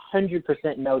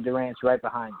 100% know Durant's right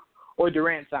behind you, or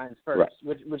Durant signs first,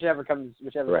 whichever comes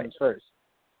first.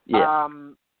 Yeah.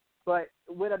 But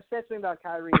what upsets me about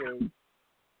Kyrie is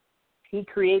he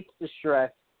creates the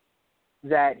stress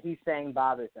that he's saying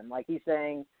bothers him. Like, he's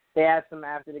saying, they asked him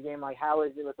after the game, like, how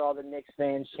is it with all the Knicks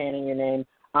fans chanting your name?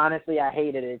 Honestly, I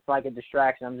hated it. It's like a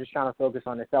distraction. I'm just trying to focus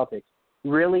on the Celtics.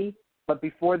 Really? But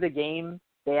before the game,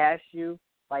 they asked you,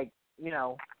 like, you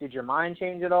know, did your mind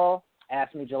change at all?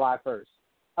 Ask me July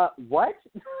 1st. What?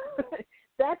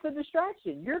 That's a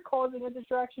distraction. You're causing a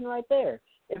distraction right there.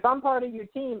 If I'm part of your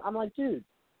team, I'm like, dude,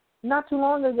 not too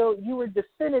long ago, you were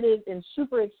definitive and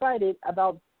super excited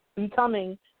about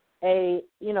becoming a,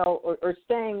 you know, or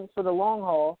staying for the long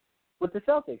haul with the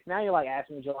Celtics. Now you're like, ask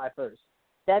me July 1st.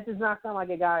 That does not sound like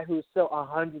a guy who's still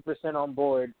 100% on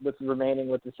board with remaining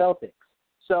with the Celtics.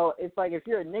 So it's like, if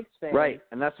you're a Knicks fan. Right,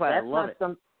 and that's why I love it.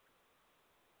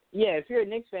 Yeah, if you're a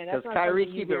Knicks fan, that's not Kyrie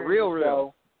something keep you it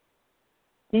real.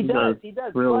 He does.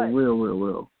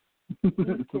 Real.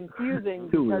 He's confusing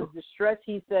because the stress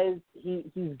he says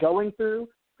he's going through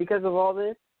because of all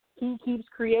this, he keeps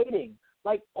creating.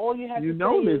 Like, all you have to say is... You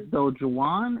know this, though,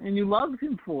 Jawan, and you loved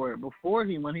him for it when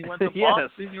he went to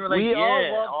Boston. You were like,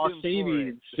 all shady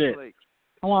and shit. Like,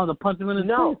 I wanted to punch him in his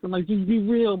face. I'm like, just be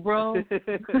real, bro.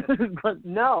 but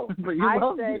you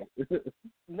loved it.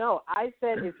 No, I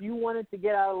said if you wanted to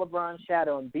get out of LeBron's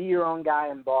shadow and be your own guy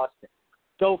in Boston,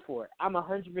 go for it. I'm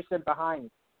 100% behind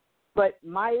you. But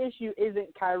my issue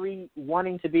isn't Kyrie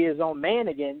wanting to be his own man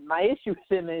again. My issue with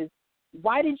him is,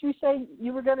 why did you say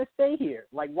you were going to stay here?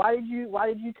 Like, why did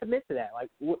you commit to that? Like,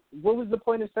 what was the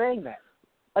point of saying that?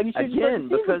 Like, you should again,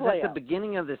 because at the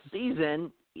beginning of the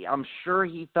season, I'm sure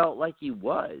he felt like he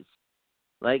was.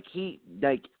 I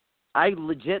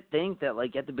legit think that,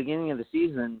 like, at the beginning of the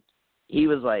season, he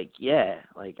was like, yeah,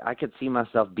 like, I could see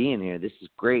myself being here. This is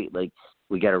great. Like,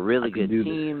 we got a really good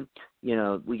team. You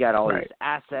know, we got all these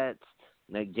assets.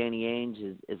 Like, Danny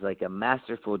Ainge is like a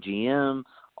masterful GM,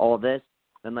 all this.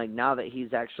 And, like, now that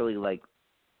he's actually, like,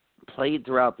 played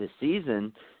throughout this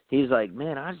season, he's like,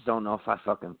 man, I just don't know if I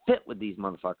fucking fit with these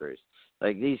motherfuckers.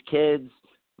 Like, these kids,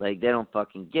 like, they don't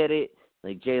fucking get it.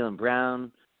 Like, Jaylen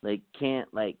Brown, like,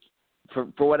 can't, like, for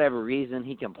whatever reason,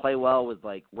 he can play well with,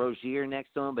 like, Rozier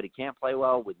next to him, but he can't play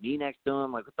well with me next to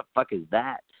him. Like, what the fuck is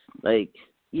that? Like,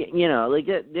 you know, like,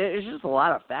 there's just a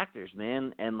lot of factors,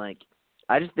 man. And, like,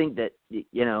 I just think that,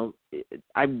 you know,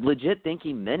 I legit think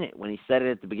he meant it when he said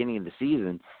it at the beginning of the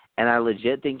season. And I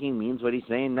legit think he means what he's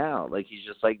saying now. Like, he's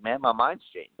just like, man, my mind's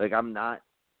changed. Like, I'm not,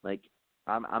 like,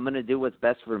 I'm going to do what's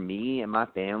best for me and my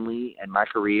family and my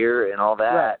career and all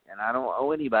that. Right. And I don't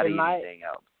owe anybody anything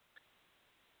else.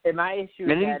 And my issue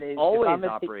with that is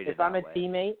if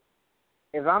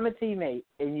I'm a teammate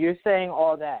and you're saying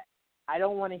all that, I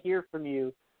don't want to hear from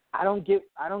you. I don't get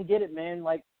it, man.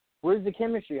 Like, where's the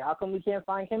chemistry? How come we can't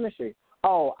find chemistry?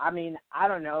 Oh, I mean, I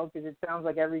don't know, because it sounds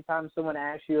like every time someone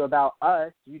asks you about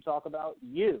us, you talk about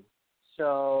you.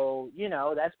 So, you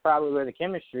know, that's probably where the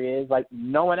chemistry is. Like,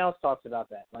 no one else talks about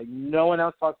that. Like, no one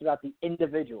else talks about the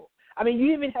individual. I mean,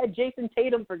 you even had Jason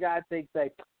Tatum, for God's sake,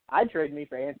 say, I'd trade me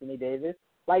for Anthony Davis.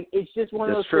 Like, it's just one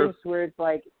of those things where it's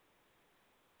like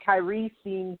Kyrie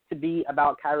seems to be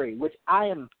about Kyrie, which I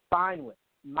am fine with.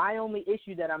 My only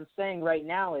issue that I'm saying right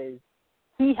now is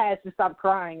he has to stop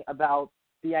crying about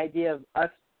the idea of us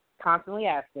constantly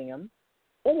asking him,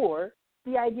 or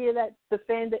the idea that the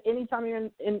fans, that anytime you're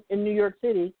in New York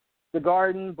City, the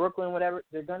Garden, Brooklyn, whatever,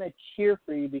 they're going to cheer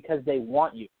for you because they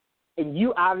want you. And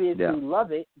you obviously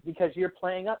love it because you're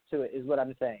playing up to it, is what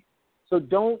I'm saying. So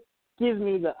don't give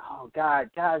me the, oh, God,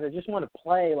 guys, I just want to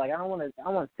play. Like, I want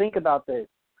to think about this.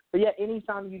 But yet,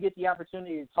 anytime you get the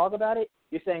opportunity to talk about it,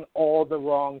 you're saying all the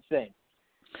wrong things.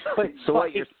 So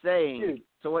what you're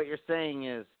saying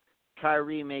is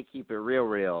Kyrie may keep it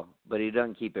real, but he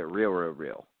doesn't keep it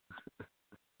real.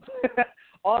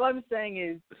 All I'm saying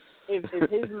is, if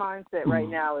his mindset right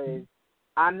now is,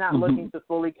 I'm not looking to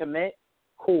fully commit,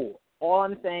 cool. All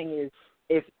I'm saying is,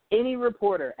 if any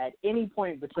reporter at any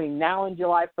point between now and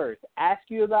July 1st asks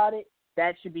you about it,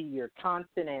 that should be your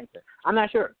constant answer. I'm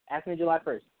not sure. Ask me July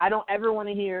 1st. I don't ever want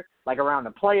to hear, like, around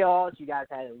the playoffs, you guys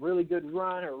had a really good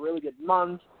run or a really good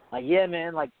month. Like, yeah,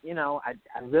 man, like, you know, I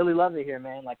really love it here,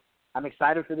 man. Like, I'm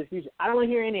excited for the future. I don't want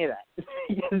to hear any of that.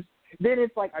 Because then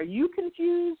it's like, are you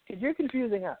confused? Because you're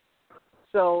confusing us.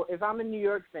 So if I'm a New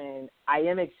York fan, I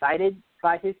am excited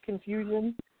by his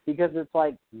confusion because it's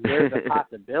like there's a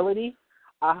possibility.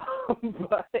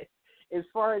 But as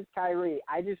far as Kyrie,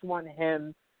 I just want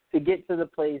him to get to the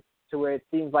place to where it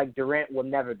seems like Durant will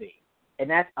never be. And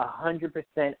that's 100%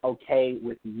 okay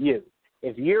with you.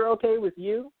 If you're okay with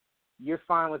you, you're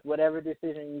fine with whatever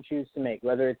decision you choose to make,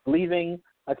 whether it's leaving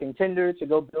a contender to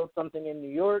go build something in New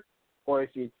York or if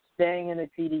you're staying in a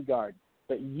TD Garden.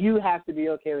 But you have to be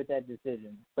okay with that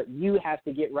decision. But you have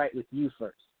to get right with you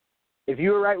first. If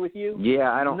you were right with you,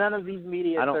 none of these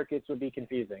media circuits would be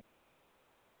confusing.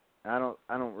 I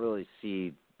don't really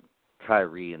see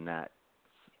Kyrie in that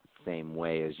same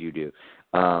way as you do.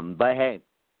 But hey,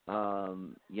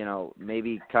 you know,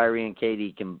 maybe Kyrie and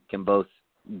KD can both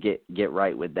get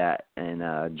right with that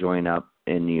and join up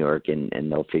in New York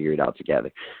and they'll figure it out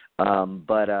together.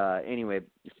 But anyway,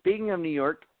 speaking of New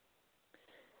York,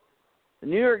 the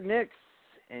New York Knicks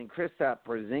and Kristaps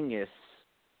Porzingis,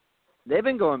 they've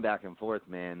been going back and forth,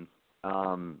 man.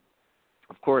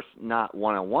 Of course, not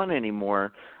one-on-one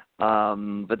anymore,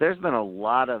 but there's been a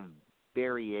lot of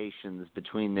variations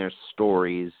between their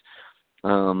stories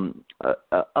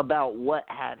about what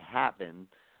had happened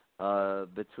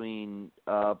between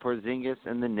Porzingis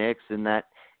and the Knicks and that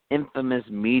infamous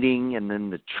meeting and then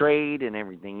the trade and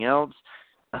everything else.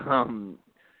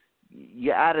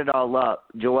 You add it all up.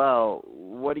 Joel,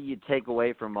 what do you take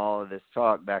away from all of this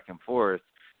talk back and forth?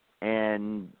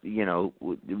 And, you know,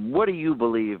 what do you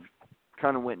believe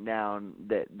kind of went down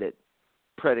that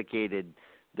predicated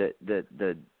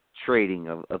the trading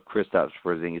of Kristaps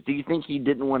Porzingis? Do you think he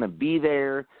didn't want to be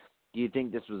there? Do you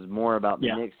think this was more about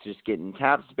the Knicks just getting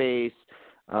cap space?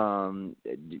 Do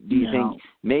you think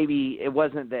maybe it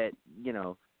wasn't that, you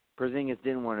know, Porzingis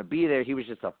didn't want to be there? He was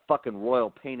just a fucking royal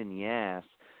pain in the ass.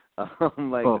 What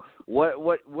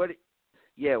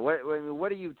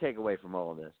do you take away from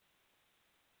all of this?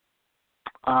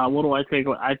 What do I take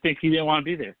away? I think he didn't want to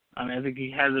be there. I mean, I think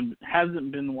he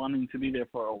hasn't been wanting to be there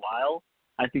for a while.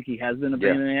 I think he has been a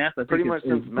pain in the ass. I Pretty think much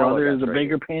his brother is a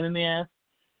bigger pain in the ass.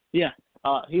 Yeah,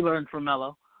 he learned from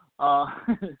Melo.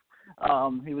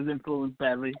 He was influenced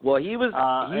badly. Well, he was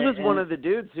one of the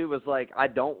dudes who was like, I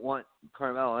don't want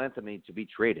Carmelo Anthony to be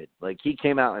traded. Like, he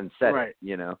came out and said it,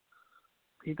 you know.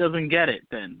 He doesn't get it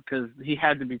then because he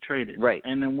had to be traded. Right.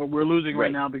 And then we're losing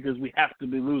right now because we have to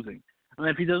be losing. And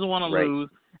if he doesn't want to lose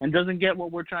and doesn't get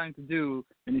what we're trying to do,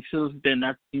 and he shows then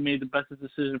that he made the best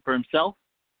decision for himself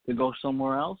to go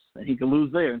somewhere else, and he could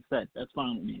lose there instead. That's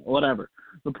fine with me. Whatever.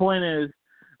 The point is,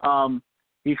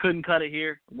 he couldn't cut it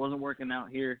here. It wasn't working out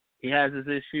here. He has his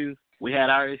issues. We had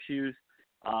our issues.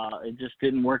 It just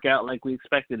didn't work out like we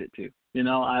expected it to.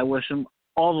 I wish him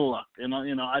all the luck.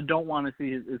 I don't want to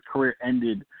see his career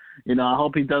ended. I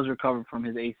hope he does recover from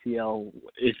his ACL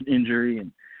injury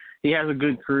and he has a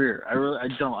good career. I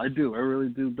really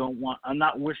do. I'm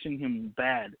not wishing him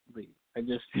badly. I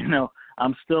just,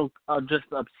 I'm still just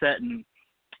upset and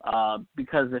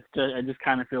because I just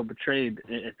kind of feel betrayed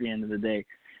at the end of the day.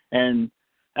 And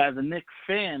as a Knicks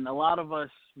fan, a lot of us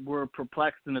were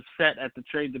perplexed and upset at the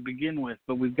trade to begin with,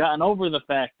 but we've gotten over the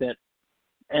fact that,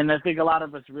 and I think a lot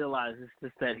of us realize it's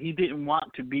just that he didn't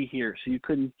want to be here, so you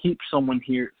couldn't keep someone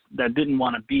here that didn't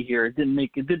want to be here. It didn't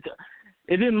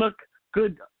look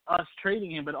good us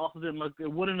trading him, but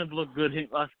it wouldn't have looked good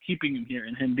us keeping him here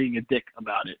and him being a dick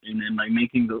about it, and then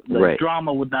making the right.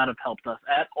 drama would not have helped us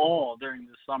at all during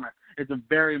the summer. It's a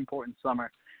very important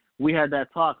summer. We had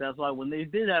that talk. That's why when they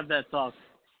did have that talk,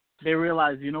 they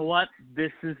realized, you know what,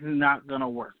 this is not going to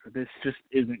work. This just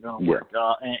isn't going to work.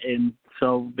 And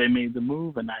so they made the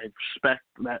move, and I respect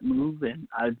that move, and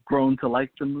I've grown to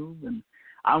like the move, and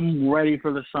I'm ready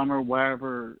for the summer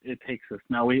wherever it takes us.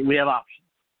 Now we have options.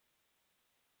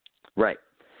 Right.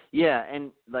 Yeah,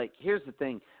 and here's the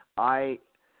thing. I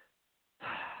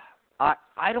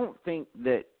don't think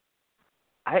that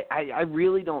I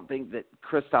really don't think that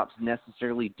Kristaps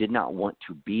necessarily did not want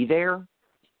to be there,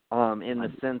 in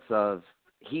the sense of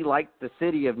he liked the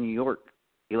city of New York.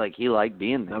 He liked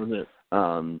being there. That was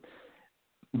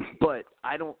it. But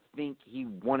I don't think he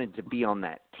wanted to be on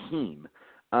that team.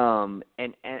 And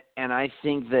I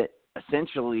think that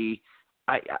essentially,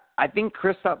 I think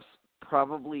Kristaps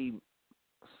probably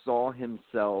saw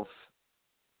himself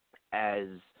as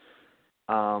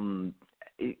I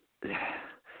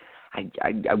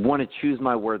want to choose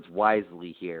my words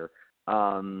wisely here.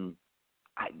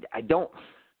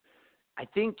 I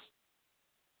think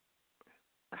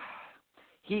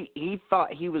he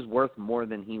thought he was worth more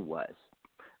than he was.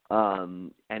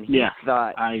 And he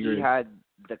thought he had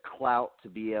the clout to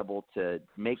be able to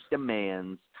make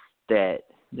demands that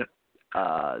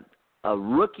a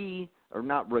rookie, or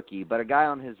not rookie, but a guy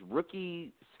on his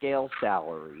rookie scale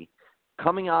salary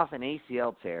coming off an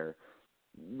ACL tear,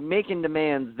 making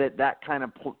demands that kind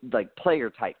of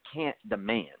player type can't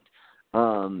demand.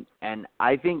 And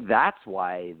I think that's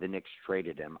why the Knicks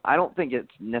traded him. I don't think it's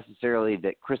necessarily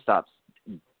that Kristaps,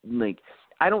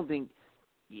 I don't think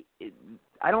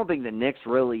the Knicks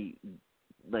really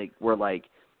were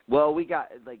well, we got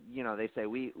they say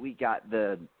we got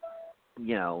the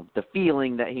the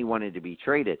feeling that he wanted to be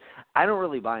traded. I don't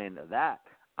really buy into that.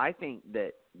 I think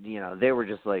that they were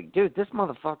just dude, this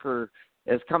motherfucker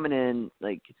is coming in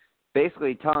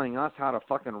basically telling us how to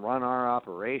fucking run our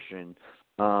operation,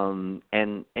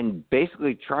 and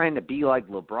basically trying to be like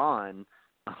LeBron,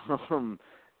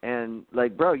 and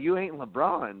bro, you ain't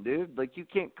LeBron, dude. You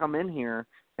can't come in here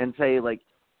and say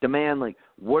demand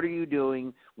what are you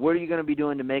doing? What are you going to be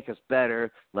doing to make us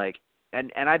better?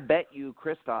 And I bet you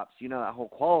Kristaps, that whole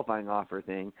qualifying offer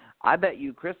thing, I bet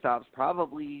you Kristaps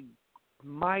probably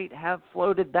might have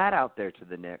floated that out there to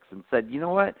the Knicks and said, you know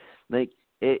what,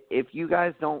 if you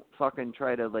guys don't fucking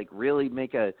try to really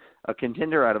make a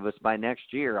contender out of us by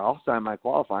next year, I'll sign my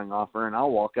qualifying offer and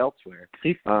I'll walk elsewhere.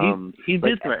 He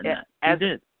did threaten that. He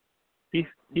did. He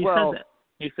said that.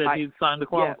 He said he'd signed the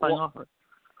qualifying offer.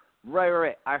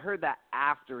 Right. I heard that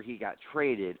after he got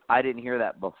traded. I didn't hear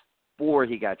that before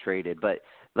he got traded. But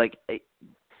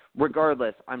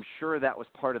regardless, I'm sure that was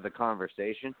part of the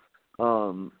conversation.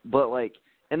 But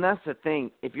and that's the thing.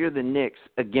 If you're the Knicks,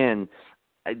 again,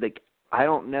 I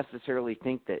don't necessarily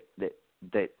think that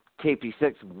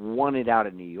KP6 wanted out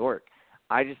of New York.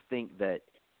 I just think that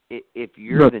if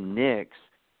you're the Knicks,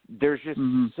 there's just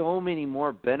so many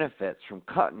more benefits from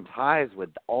cutting ties with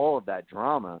all of that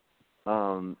drama.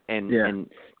 And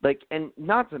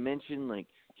not to mention,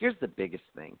 here's the biggest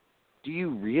thing. Do you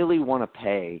really want to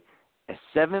pay a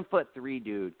 7'3"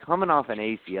 dude coming off an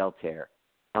ACL tear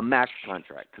a max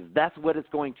contract? Because that's what it's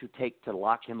going to take to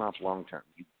lock him up long term.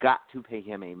 You've got to pay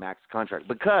him a max contract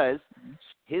because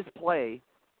his play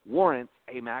warrants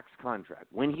a max contract.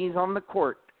 When he's on the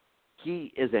court,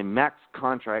 he is a max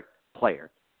contract player.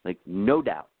 No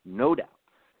doubt. Right.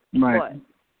 But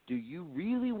do you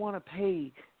really want to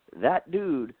pay that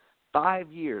dude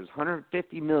 5 years,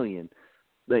 $150 million?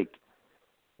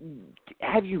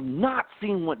 Have you not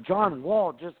seen what John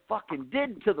Wall just fucking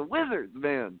did to the Wizards,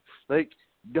 man?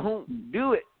 Don't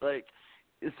do it.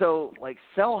 So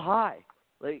sell high.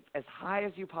 high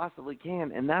as you possibly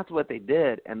can, and that's what they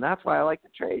did, and that's why I like the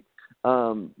trade.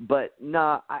 But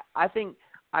no, I think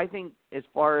as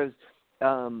far as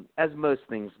most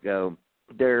things go,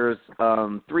 there's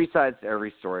 3 sides to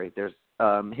every story. There's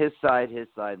his side,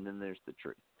 and then there's the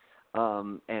truth.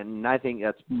 And I think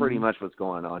that's pretty much what's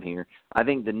going on here. I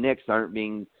think the Knicks aren't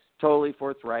being totally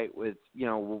forthright with,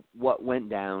 what went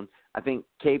down. I think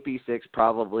KP6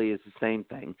 probably is the same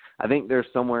thing. I think they're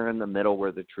somewhere in the middle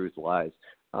where the truth lies.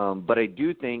 But I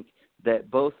do think that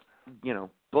both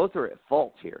are at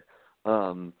fault here.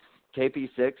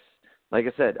 KP6, like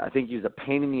I said, I think he's a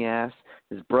pain in the ass.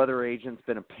 His brother agent's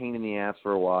been a pain in the ass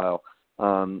for a while.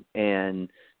 And,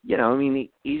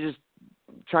 he's just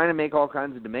trying to make all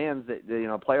kinds of demands that,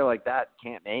 a player like that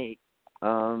can't make.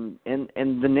 And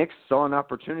the Knicks saw an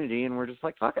opportunity and we're just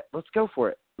like, fuck it, let's go for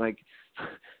it. Like,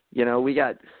 we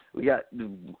got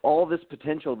all this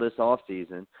potential this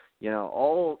offseason.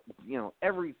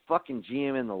 Every fucking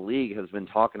GM in the league has been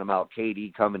talking about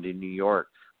KD coming to New York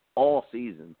all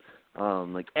season.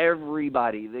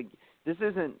 Everybody, this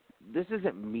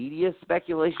isn't media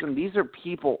speculation. These are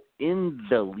people in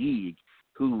the league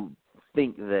who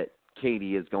think that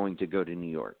KD is going to go to New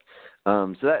York.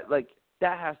 So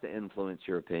that has to influence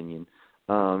your opinion,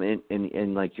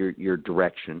 in like your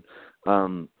direction.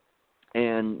 And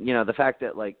the fact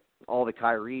that all the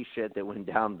Kyrie shit that went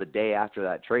down the day after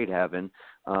that trade happened,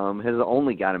 has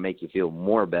only got to make you feel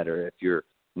more better if you're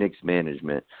Knicks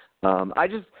management.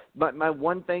 My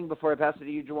one thing before I pass it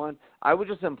to you, Juwan, I would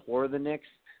just implore the Knicks,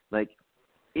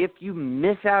 if you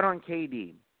miss out on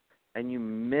KD, and you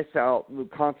miss out,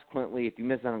 consequently, if you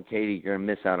miss out on KD, you're going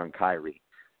to miss out on Kyrie.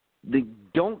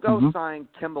 Don't go sign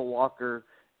Kemba Walker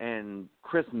and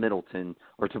Chris Middleton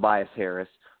or Tobias Harris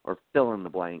or fill in the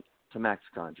blank to max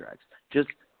contracts. Just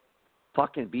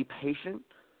fucking be patient.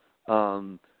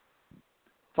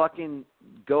 Fucking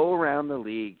go around the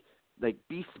league.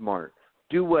 Be smart.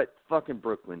 Do what fucking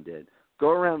Brooklyn did.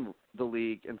 Go around the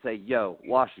league and say, yo,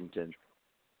 Washington,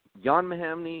 Jan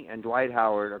Mahamney and Dwight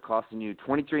Howard are costing you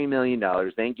 $23 million.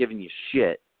 They ain't giving you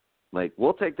shit.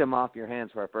 We'll take them off your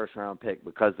hands for our first-round pick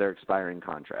because they're expiring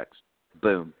contracts.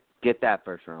 Boom. Get that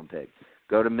first-round pick.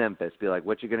 Go to Memphis. Be like,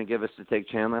 what you going to give us to take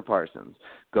Chandler Parsons?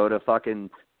 Go to fucking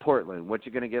Portland. What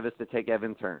you going to give us to take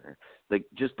Evan Turner?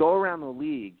 Just go around the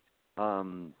league.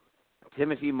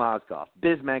 Timothy Mozgov,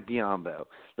 Bismack Biyombo.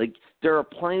 There are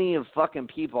plenty of fucking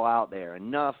people out there.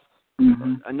 Enough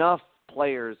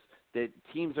players that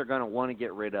teams are going to want to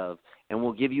get rid of, and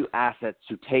will give you assets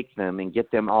to take them and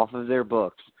get them off of their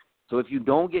books. So if you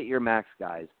don't get your max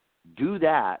guys, do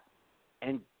that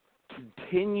and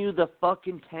continue the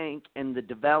fucking tank and the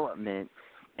development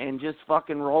and just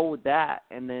fucking roll with that,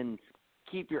 and then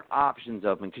keep your options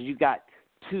open because you got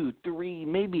 2, 3,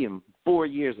 maybe even 4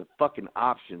 years of fucking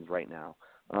options right now,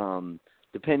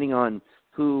 depending on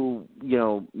who,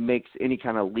 makes any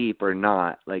kind of leap or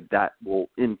not. That will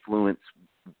influence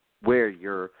where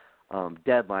your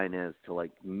deadline is to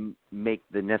make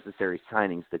the necessary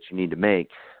signings that you need to make.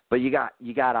 But you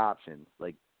got options.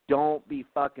 Don't be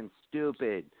fucking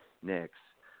stupid, Knicks.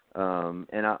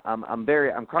 And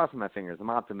I'm crossing my fingers. I'm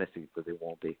optimistic that they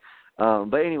won't be.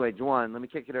 But anyway, Juwan, let me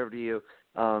kick it over to you.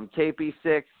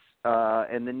 KP6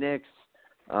 and the Knicks.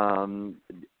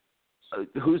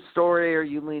 Whose story are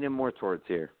you leaning more towards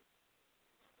here?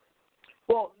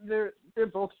 Well, they're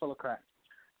both full of crap.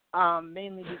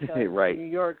 Mainly because right. New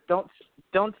York, don't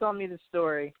tell me the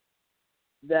story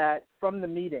that from the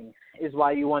meeting is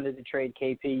why you wanted to trade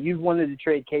KP. You've wanted to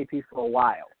trade KP for a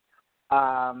while.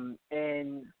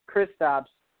 And Kristaps,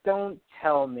 don't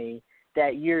tell me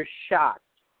that you're shocked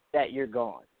that you're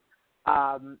gone.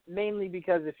 Mainly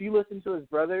because if you listen to his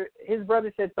brother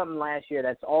said something last year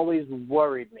that's always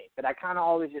worried me, but I kind of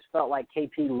always just felt like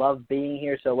KP loved being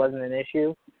here, so it wasn't an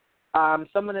issue.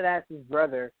 Someone had asked his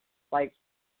brother,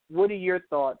 what are your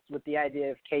thoughts with the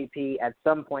idea of KP at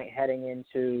some point heading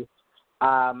into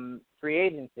free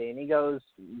agency? And he goes,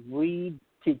 we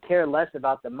care less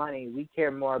about the money. We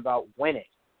care more about winning.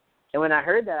 And when I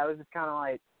heard that, I was just kind of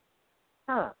like,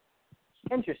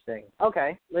 interesting.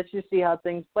 Okay, let's just see how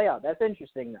things play out. That's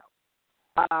interesting, though.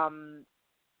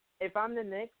 If I'm the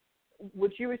Knicks,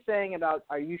 what you were saying about,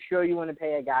 are you sure you want to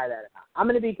pay a guy that amount? I'm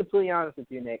going to be completely honest with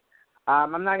you, Nick.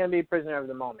 I'm not going to be a prisoner of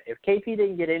the moment. If KP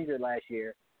didn't get injured last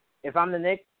year, if I'm the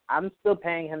Knicks, I'm still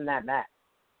paying him that max.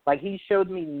 He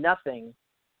showed me nothing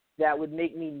that would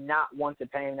make me not want to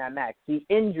pay him that max. The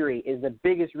injury is the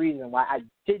biggest reason why I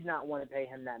did not want to pay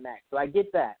him that max. So I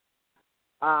get that.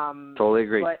 Totally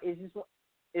agree. But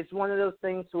it's one of those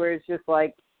things where it's just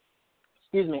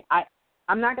excuse me,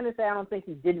 I'm not going to say I don't think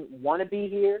he didn't want to be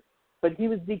here, but he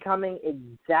was becoming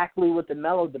exactly what the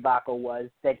Melo debacle was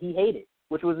that he hated,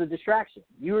 which was a distraction.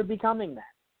 You were becoming that.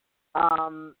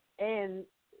 And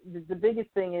the biggest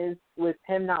thing is with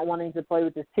him not wanting to play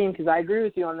with his team, because I agree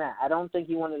with you on that. I don't think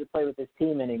he wanted to play with his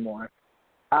team anymore.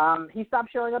 He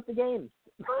stopped showing up to games.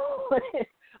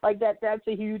 Like that's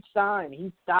a huge sign.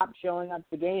 He stopped showing up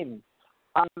to games.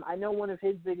 I know one of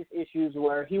his biggest issues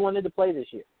were he wanted to play this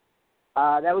year.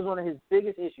 That was one of his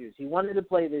biggest issues. He wanted to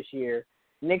play this year.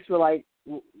 Knicks were like,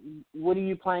 what are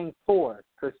you playing for,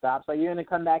 Kristaps? Like, you're going to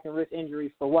come back and risk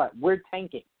injuries for what? We're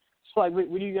tanking. So, like, what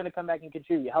are you going to come back and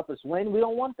contribute? Help us win? We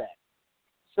don't want that.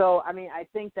 So, I mean, I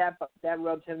think that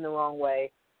rubs him the wrong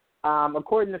way.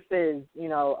 According to Fizz,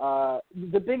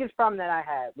 the biggest problem that I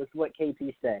had was what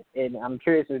KP said, and I'm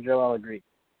curious if Joel agrees.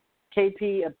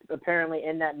 KP apparently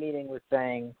in that meeting was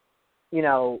saying,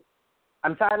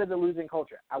 I'm tired of the losing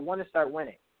culture. I want to start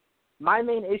winning. My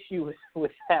main issue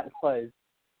with that was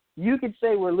you could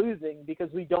say we're losing because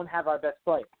we don't have our best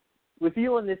player. With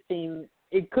you on this team,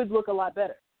 it could look a lot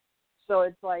better. So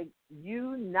it's like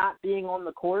you not being on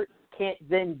the court can't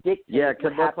then dictate it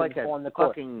could what look like a on the court.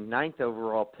 fucking 9th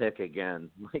overall pick again.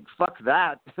 Like, fuck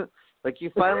that. Like,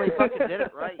 you finally fucking did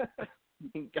it right.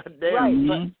 God damn.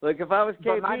 Right, like, if I was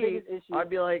KP, issue, I'd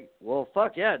be like, well,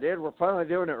 fuck yeah, dude, we're finally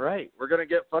doing it right. We're going to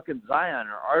get fucking Zion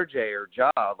or RJ or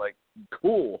Ja. Like,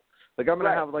 cool. Like, I'm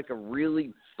going to have, like, a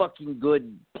really fucking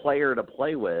good player to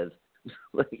play with.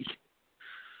 Like,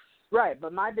 right,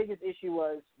 but my biggest issue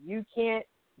was you can't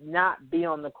not be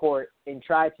on the court and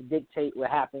try to dictate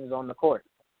what happens on the court.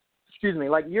 Excuse me,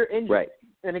 like you're injured. Right.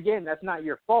 And again, that's not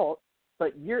your fault,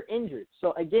 but you're injured.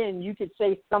 So again, you could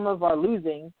say some of our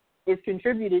losing is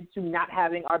contributed to not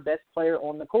having our best player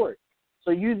on the court.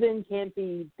 So you then can't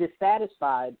be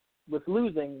dissatisfied with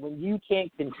losing when you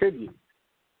can't contribute.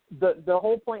 The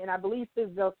whole point, and I believe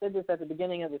Fizdale said this at the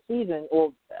beginning of the season,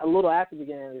 or a little after the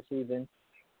beginning of the season,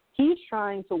 he's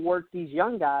trying to work these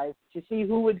young guys to see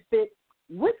who would fit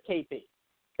with KP.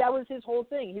 That was his whole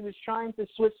thing. He was trying to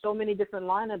switch so many different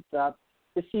lineups up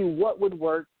to see what would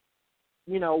work,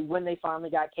 when they finally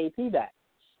got KP back.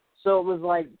 So it was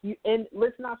like, and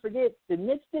let's not forget, the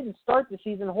Knicks didn't start the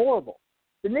season horrible.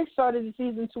 The Knicks started the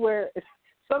season to where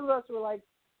some of us were like,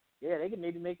 yeah, they could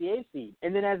maybe make the 8th seed.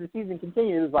 And then as the season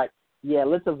continued, it was like, yeah,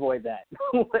 let's avoid that.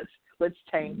 let's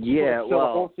tank. Yeah, let's throw the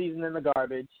whole season in the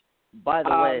garbage. By the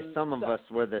way, some of us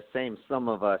were the same. Some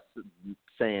of us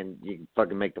saying you can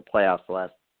fucking make the playoffs the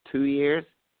last 2 years.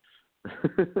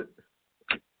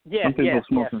 Yeah, some people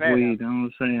smoking weed. Enough.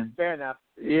 I'm saying. Fair enough.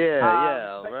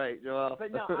 Yeah, right. Well,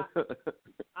 but no,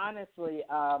 honestly,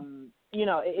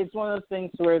 it's one of those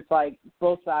things where it's like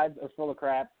both sides are full of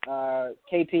crap.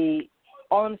 KP,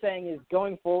 all I'm saying is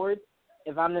going forward,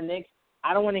 if I'm the Knicks,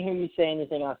 I don't want to hear you say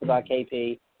anything else about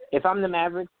KP. If I'm the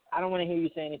Mavericks, I don't want to hear you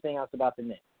say anything else about the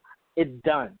Knicks. It's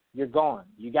done. You're gone.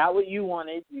 You got what you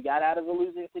wanted. You got out of a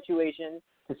losing situation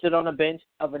to sit on a bench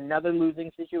of another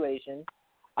losing situation.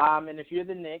 And if you're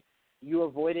the Knicks, you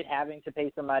avoided having to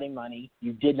pay somebody money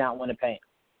you did not want to pay him.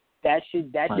 That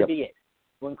should be it.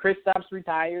 When Kristaps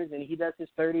retires and he does his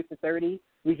 30 for 30,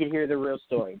 we can hear the real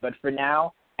story. But for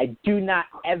now, I do not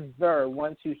ever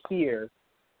want to hear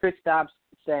Kristaps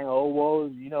saying, oh,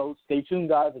 well, stay tuned,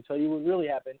 guys. I'll tell you what really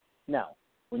happened. No.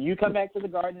 When you come back to the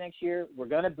Garden next year, we're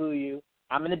going to boo you.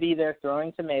 I'm going to be there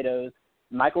throwing tomatoes.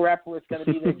 Michael Rappaport's going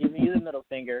to be there giving you the middle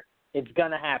finger. It's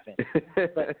going to happen.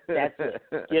 But that's it.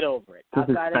 Get over it.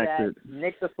 Outside of that,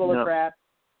 Knicks are full of crap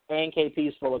and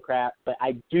KP's full of crap, but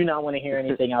I do not want to hear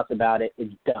anything else about it.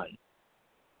 It's done.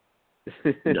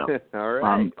 No. All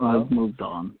right. I've moved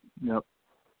on. Yep.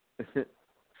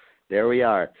 There we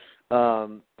are.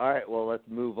 All right, well, let's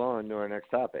move on to our next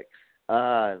topic.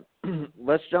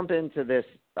 Let's jump into this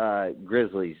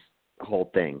Grizzlies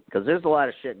whole thing, because there's a lot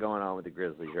of shit going on with the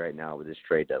Grizzlies right now with this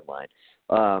trade deadline.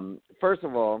 First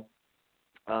of all,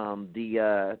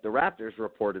 the Raptors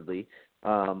reportedly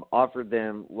offered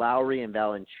them Lowry and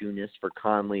Valanciunas for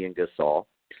Conley and Gasol.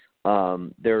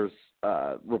 There's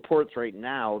reports right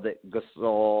now that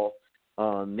Gasol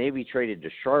may be traded to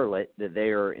Charlotte, that they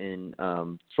are in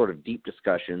sort of deep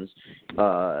discussions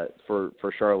for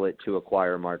Charlotte to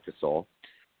acquire Marc Gasol.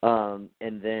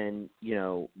 And then,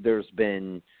 there's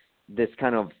been this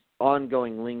kind of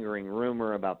ongoing, lingering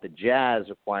rumor about the Jazz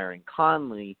acquiring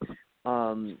Conley.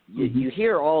 You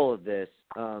hear all of this.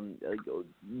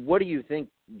 What do you think,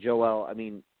 Joel? I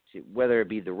mean, whether it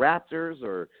be the Raptors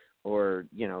or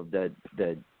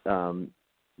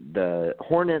the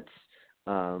Hornets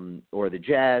or the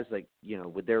Jazz,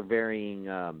 with their varying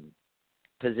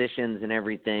positions and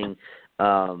everything,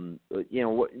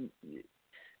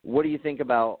 what do you think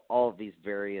about all of these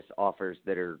various offers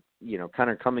that are, kind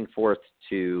of coming forth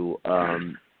to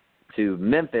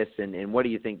Memphis, and what do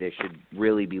you think they should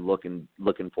really be looking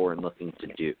for and looking to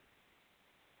do?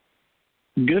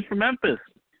 Good for Memphis.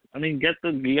 I mean,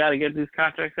 you got to get these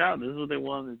contracts out. This is what they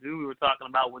wanted to do. We were talking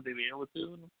about would they be able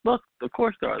to. Look, of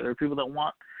course there are. There are people that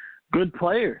want good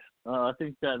players. I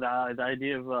think that the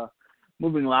idea of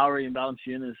moving Lowry and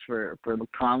Valanciunas for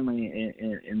Conley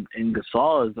and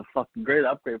Gasol is a fucking great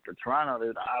upgrade for Toronto.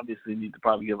 They obviously need to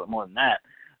probably give it more than that.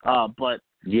 But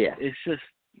yeah, it's just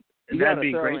you that'd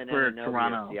be great for Anunoby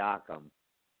Toronto. Siakam.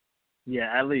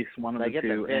 Yeah, at least one of the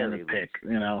two and a pick.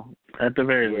 Least. At the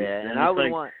very least. Yeah, and I would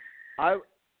want.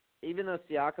 Even though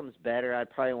Siakam's better,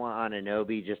 I'd probably want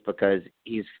Anunoby just because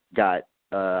he's got.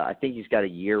 I think he's got a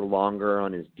year longer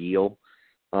on his deal.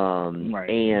 Right.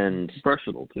 And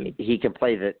versatile too. He can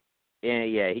play the.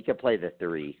 Yeah, he can play the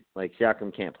three. Like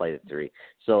Siakam can't play the three.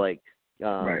 So like,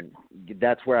 right.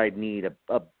 That's where I'd need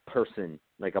a person,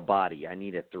 like a body. I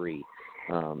need a three.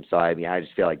 So I mean, I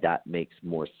just feel like that makes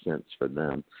more sense for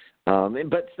them.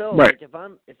 But still, right. like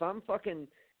if I'm fucking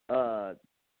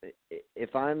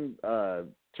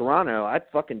Toronto, I'd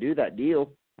fucking do that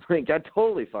deal. Like I'd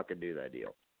totally fucking do that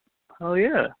deal. Oh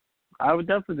yeah, I would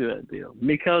definitely do that deal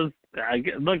because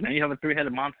look, now you have a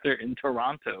three-headed monster in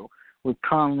Toronto with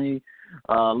Conley,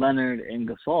 Leonard, and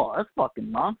Gasol. That's fucking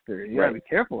monster. You gotta be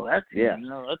careful of that team. Yeah,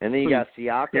 that's and then you got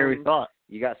Siakam. Scary thought.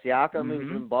 You got Siakam who's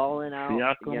been balling out,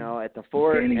 Siakam, at the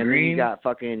 4, Danny and Green. then you got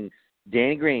fucking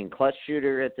Danny Green, clutch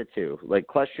shooter at the 2, like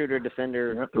clutch shooter,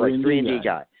 defender, like 3-and-D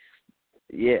guy.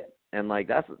 Yeah, and like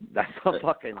that's a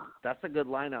good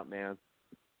lineup, man.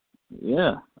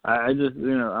 Yeah, I just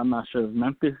I'm not sure if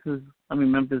Memphis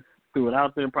threw it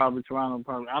out there, probably Toronto,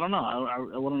 probably I don't know.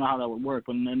 I wouldn't know how that would work.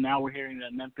 But now we're hearing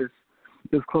that Memphis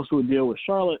is close to a deal with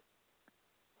Charlotte.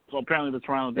 So apparently the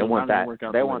Toronto deal want not that. Work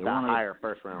out. They want that higher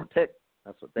first round pick.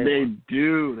 That's what they want.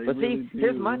 Do. They but really see,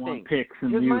 here's my they thing.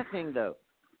 Here's my thing though.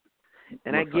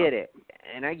 And I get it.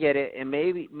 And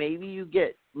maybe you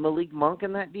get Malik Monk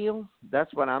in that deal.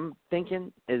 That's what I'm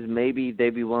thinking. Is maybe they'd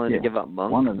be willing to give up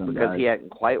Monk because he hadn't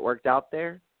quite worked out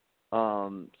there.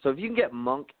 So if you can get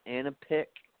Monk and a pick,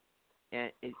 and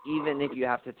even if you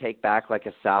have to take back like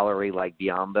a salary like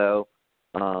Biyombo,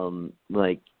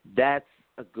 like that's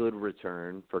a good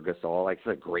return for Gasol. Like it's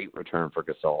a great return for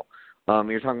Gasol.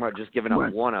 You're talking about just giving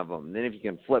up one of them. Then if you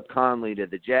can flip Conley to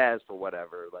the Jazz for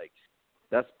whatever, like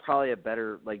that's probably a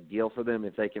better like deal for them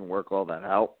if they can work all that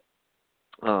out.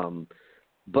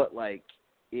 But like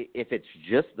if it's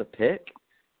just the pick,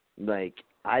 like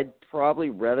I'd probably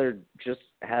rather just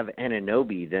have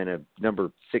Anunoby than a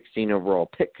number 16 overall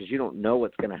pick because you don't know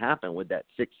what's going to happen with that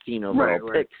 16 overall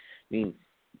pick. I mean,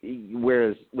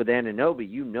 whereas with Anunoby,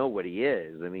 you know what he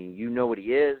is. I mean, you know what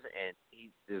he is,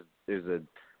 and there's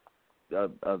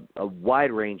a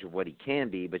wide range of what he can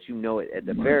be, but you know it at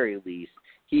the very least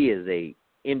he is a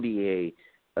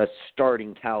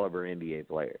starting caliber NBA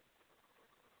player.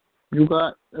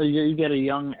 You get a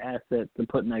young asset to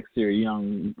put next to your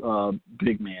young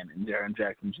big man in Jaren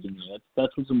Jackson Jr.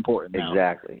 That's what's important now.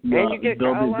 Exactly. And you get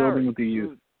building with the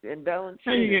youth. And Valanciunas.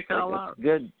 And you get Kyle Lowry.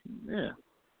 Good. Yeah.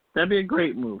 That'd be a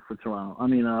great move for Toronto. I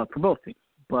mean, for both teams.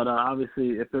 But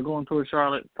obviously, if they're going towards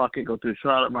Charlotte, fuck it, go to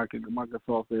Charlotte. Mark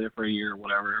Gasol stay there for a year or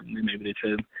whatever. Maybe they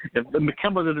trade. If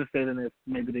Kemba doesn't stay there,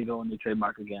 maybe they go and they trade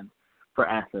Mark again for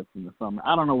assets in the summer.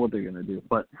 I don't know what they're going to do.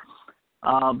 But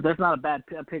that's not a bad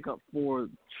pickup for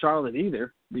Charlotte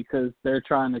either because they're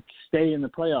trying to stay in the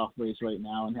playoff race right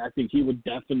now, and I think he would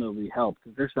definitely help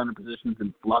because their center position's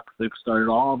in flux. They've started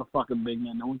all the fucking big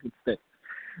men. No one could stay.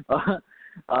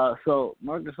 So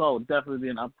Marc Gasol would definitely be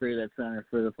an upgrade at center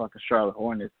for the fucking Charlotte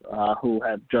Hornets, who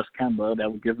have just Kemba.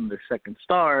 That would give them their second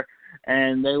star,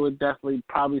 and they would definitely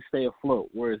probably stay afloat,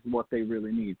 whereas what they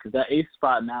really need. Because that 8th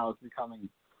spot now is becoming,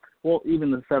 well,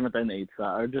 even the 7th and 8th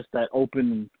are just that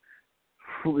open,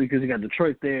 because you got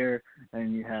Detroit there,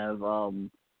 and you have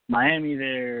Miami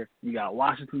there. You got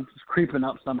Washington just creeping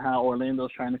up somehow.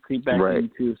 Orlando's trying to creep back in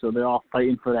too, so they're all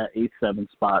fighting for that 8th,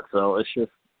 7th spot. So it's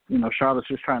just, Charlotte's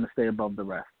just trying to stay above the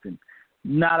rest. And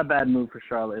not a bad move for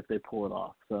Charlotte if they pull it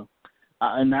off. So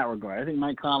in that regard, I think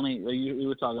Mike Conley, you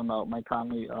were talking about Mike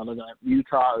Conley,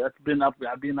 Utah, that'd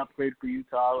be an upgrade for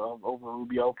Utah over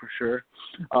Rubio for sure.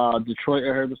 Detroit, I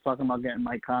heard, was talking about getting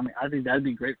Mike Conley. I think that'd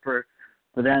be great for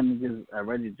them because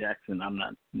Reggie Jackson,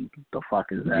 the fuck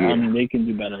is that? Yeah. I mean, they can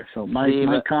do better. So Mike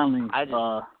Conley. I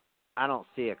don't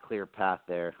see a clear path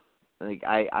there. Like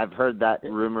I've heard that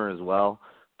rumor as well,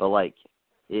 but like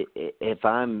if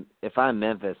I'm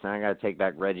Memphis and I got to take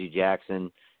back Reggie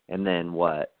Jackson, and then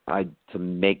what? To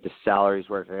make the salaries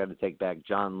work, I got to take back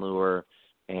John Lure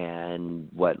and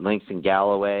Langston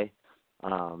Galloway,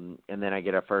 and then I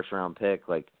get a first-round pick.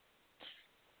 Like,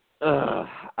 I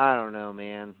don't know,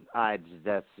 man.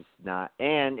 That's just not.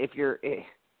 And here's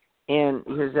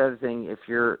the other thing: if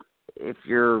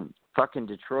you're fucking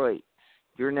Detroit,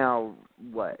 you're now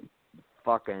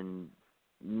fucking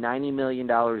 $90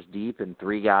 million deep in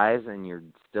 3 guys, and you're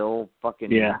still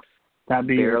fucking that'd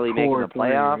be barely making the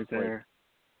playoffs. Right there.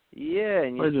 Yeah,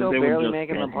 and you're still barely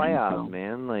making the playoffs,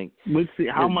 man. Like, let's see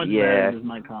how much better does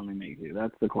Mike Conley make you?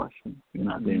 That's the question. You're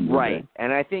not doing right,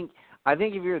 and I think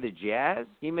if you're the Jazz,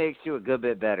 he makes you a good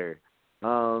bit better.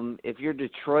 If you're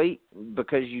Detroit,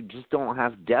 because you just don't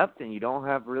have depth and you don't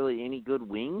have really any good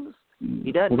wings,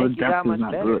 he doesn't make you that much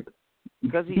better. Good.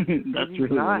 Because that's he's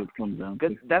really not. What it comes down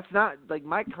to. That's not like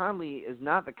Mike Conley is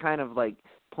not the kind of like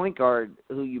point guard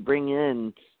who you bring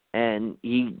in and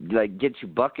he like gets you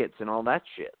buckets and all that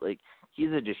shit. Like,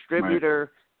 he's a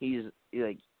distributor. Right.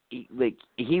 He's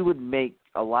he would make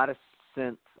a lot of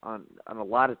sense on a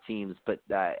lot of teams, but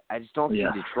I just don't see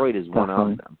Detroit as one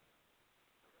of them.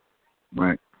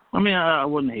 Right. I mean, I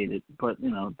wouldn't hate it, but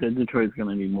Detroit's going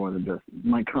to be more than just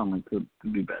Mike Conley to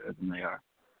be better than they are.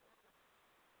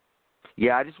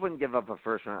 Yeah, I just wouldn't give up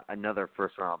another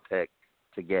first round pick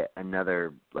to get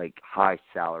another like high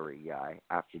salary guy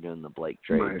after doing the Blake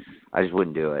trade. Right. I just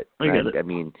wouldn't do it. I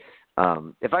mean,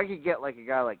 if I could get like a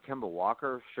guy like Kemba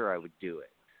Walker, sure I would do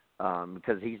it.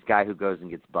 Because he's a guy who goes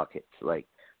and gets buckets,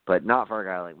 but not for a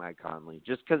guy like Mike Conley,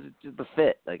 just because it's just the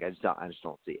fit. Like, I just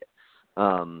don't see it.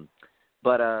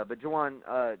 But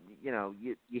Juwan,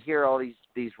 you hear all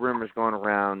these rumors going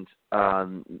around.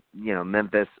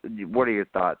 Memphis. What are your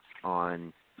thoughts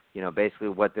on, basically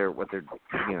what they're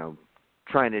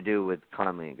trying to do with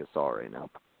Conley and Gasol right now?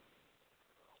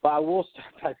 Well, I will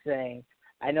start by saying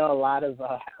I know a lot of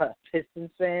Pistons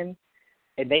fans,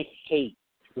 and they hate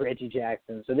Reggie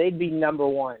Jackson, so they'd be number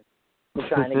one for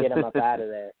trying to get him up out of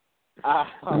there.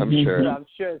 I'm sure. So I'm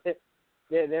sure that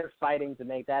they're fighting to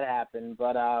make that happen.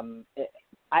 But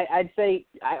I'd say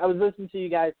I was listening to you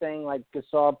guys saying like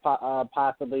Gasol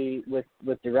possibly with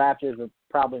the Raptors, but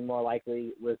probably more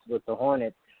likely with the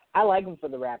Hornets. I like him for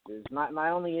the Raptors. My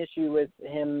only issue with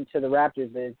him to the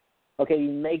Raptors is, okay, you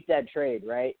make that trade,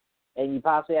 right? And you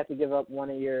possibly have to give up one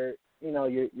of your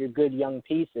good young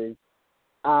pieces.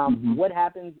 What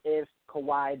happens if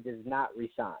Kawhi does not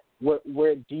resign?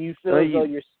 Where do you feel as though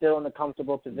you're still in a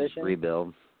comfortable position?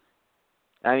 Rebuild.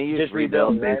 I mean, you just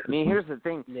rebuild. Right? I mean, here's the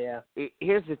thing. Yeah.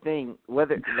 Here's the thing.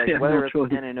 Whether it's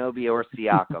Anunoby or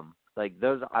Siakam, like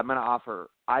those, I'm going to offer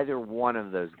either one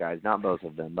of those guys, not both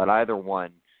of them, but either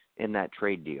one in that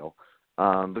trade deal,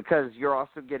 because you're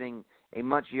also getting a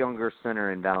much younger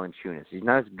center in Valanciunas. He's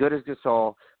not as good as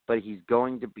Gasol, but he's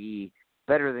going to be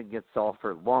better than Gasol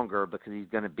for longer because he's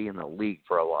going to be in the league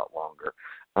for a lot longer.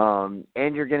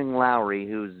 And you're getting Lowry,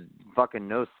 who's fucking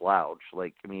no slouch.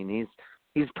 Like, I mean,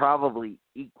 he's probably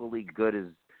equally good as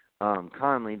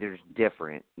Conley. They're just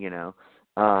different,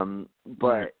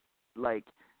 But like,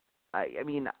 I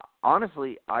mean,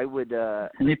 honestly, I would.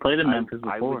 And he played in Memphis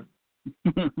before.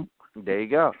 There you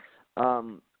go.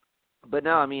 But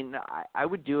no, I mean, I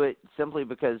would do it simply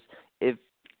because if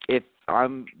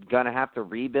I'm gonna have to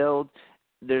rebuild,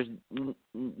 there's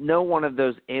no one of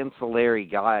those ancillary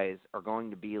guys are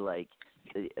going to be like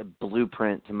a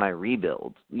blueprint to my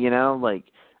rebuild. Like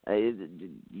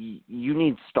you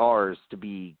need stars to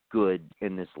be good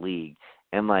in this league,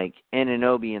 and like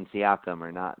Anunoby and Siakam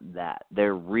are not that.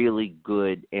 They're really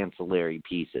good ancillary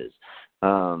pieces.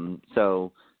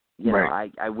 So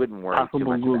right. I wouldn't worry possible too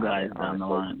much glue about guys it, down the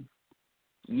line.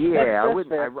 Yeah, that's I wouldn't.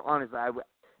 fair. Honestly,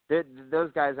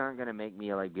 those guys aren't going to make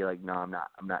me be like, no, I'm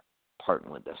not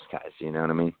partnering with those guys. You know what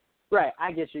I mean? Right,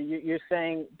 I get you. You're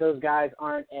saying those guys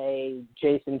aren't a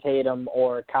Jason Tatum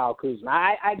or Kyle Kuzma.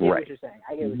 I get what you're saying.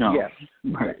 I get what you're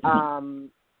saying. Right.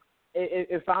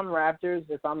 If I'm Raptors,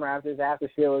 I have to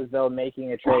feel as though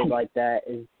making a trade like that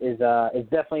is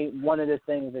definitely one of the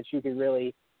things that you could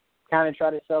really kind of try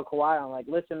to sell Kawhi on. Like,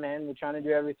 listen, man, we're trying to do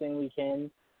everything we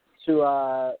can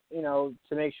to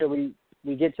to make sure we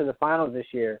get to the finals this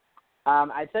year.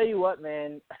 I tell you what,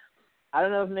 man, I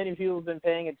don't know if many people have been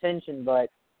paying attention, but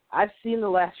I've seen the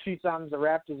last few times the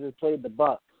Raptors have played the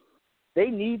Bucks. They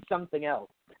need something else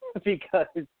because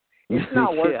it's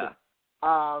not working.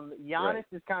 Giannis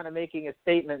is kind of making a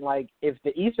statement like, if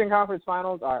the Eastern Conference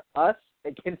Finals are us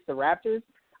against the Raptors,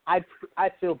 I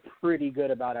feel pretty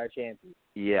good about our chances.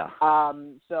 Yeah.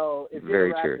 So if you're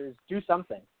the Raptors, do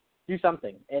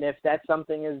something. And if that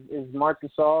something is Marc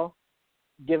Gasol,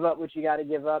 give up what you got to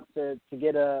give up to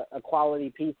get a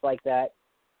quality piece like that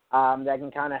that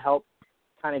can kind of help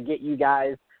kind of get you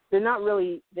guys. They don't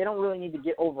really need to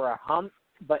get over a hump,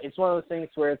 but it's one of those things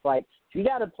where it's like, if you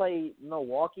got to play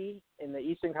Milwaukee in the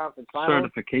Eastern Conference Finals,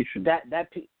 certification.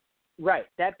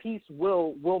 That piece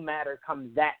will matter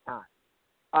come that time.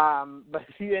 But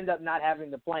if you end up not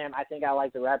having to play them, I think I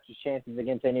like the Raptors' chances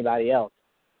against anybody else.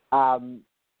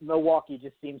 Milwaukee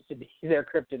just seems to be their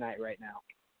kryptonite right now.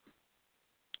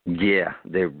 Yeah,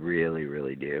 they really,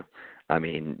 really do. I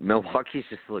mean, Milwaukee's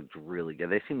just looked really good.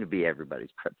 They seem to be everybody's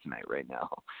kryptonite right now.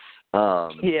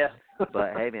 Yeah.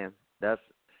 But hey, man, that's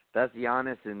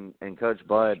Giannis and Coach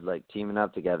Bud like teaming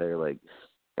up together. Like,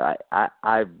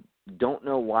 I don't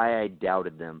know why I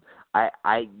doubted them.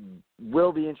 I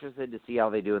will be interested to see how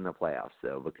they do in the playoffs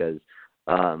though, because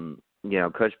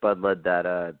Coach Bud led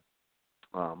that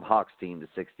Hawks team to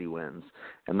 60 wins,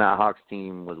 and that Hawks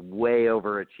team was way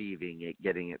overachieving at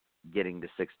getting to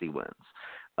 60 wins.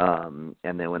 And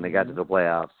then when they got to the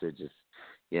playoffs, it just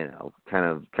kind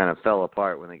of fell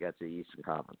apart when they got to the Eastern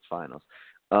Conference Finals.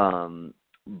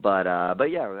 But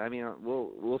yeah, I mean,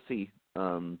 we'll see.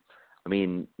 I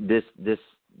mean, this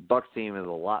Bucks team is a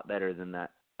lot better than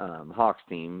that Hawks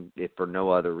team, if for no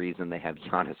other reason they have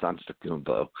Giannis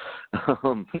Antetokounmpo.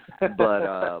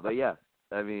 But yeah,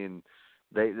 I mean,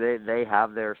 they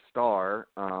have their star,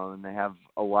 and they have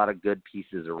a lot of good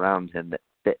pieces around him that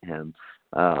fit him.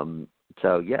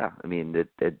 So yeah, I mean, the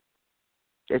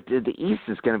East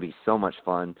is going to be so much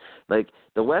fun. Like,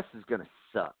 the West is going to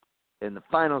suck, and the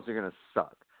finals are going to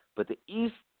suck. But the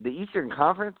Eastern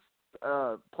Conference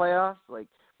playoffs, like,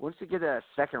 once you get to that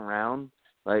second round,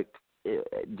 like,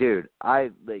 dude,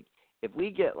 if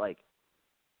we get like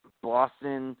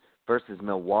Boston versus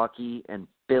Milwaukee and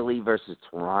Philly versus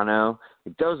Toronto,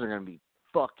 like, those are going to be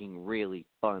fucking really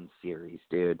fun series,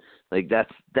 dude. Like,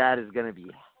 that is going to be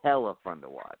hella fun to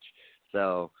watch.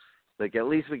 So, like, at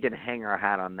least we can hang our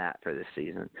hat on that for this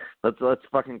season. Let's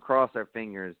fucking cross our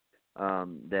fingers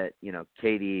that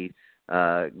KD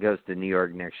goes to New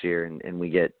York next year and we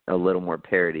get a little more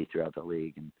parity throughout the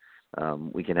league,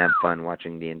 and we can have fun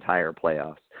watching the entire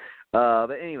playoffs.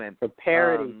 But anyway, for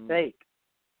parity's sake.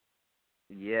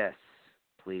 Yes,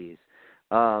 please.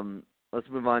 Let's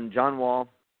move on. John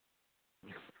Wall,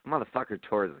 motherfucker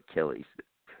tore his Achilles.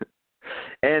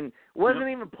 And wasn't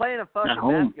even playing a fucking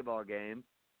basketball game.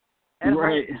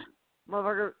 Right.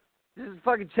 Motherfucker just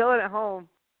fucking chilling at home,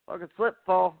 fucking slip,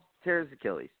 fall, tear his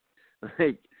Achilles.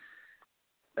 Like,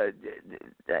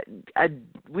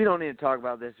 we don't need to talk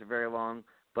about this for very long,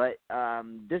 but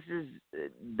this is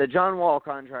the John Wall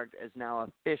contract is now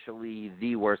officially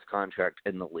the worst contract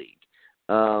in the league.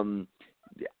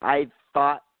 I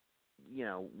thought,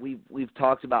 we've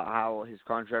talked about how his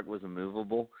contract was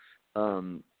immovable,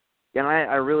 and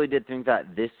I really did think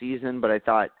that this season, but I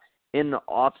thought in the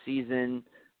off season,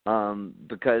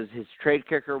 because his trade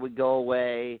kicker would go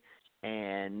away,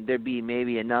 and there'd be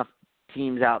maybe enough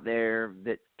teams out there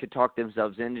that could talk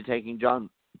themselves into taking John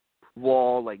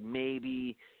Wall, like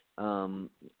maybe,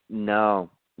 no,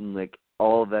 like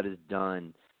all of that is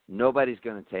done. Nobody's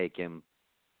going to take him.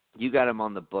 You got him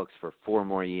on the books for 4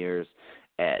 more years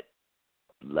at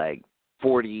like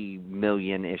 $40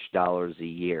 million-ish a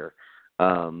year.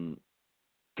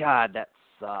 God, that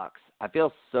sucks. I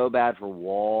feel so bad for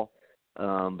Wall,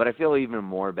 but I feel even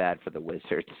more bad for the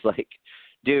Wizards. Like,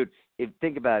 dude,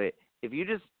 think about it. If you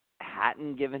just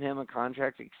hadn't given him a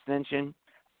contract extension,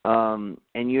 and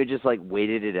you had just like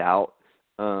waited it out,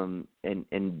 and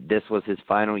this was his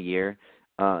final year,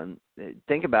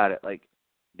 think about it. Like,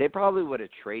 they probably would have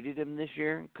traded him this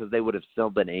year because they would have still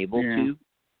been able to,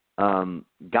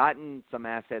 gotten some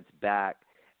assets back,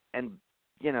 and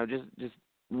just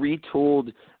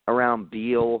retooled around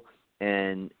Beal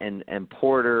and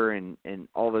Porter and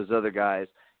all those other guys,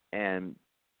 and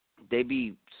they'd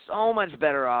be so much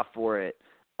better off for it.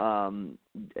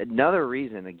 Another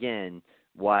reason, again,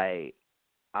 why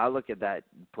I look at that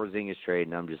Porzingis trade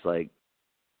and I'm just like,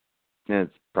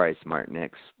 it's probably smart,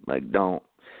 Knicks. Like, don't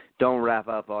wrap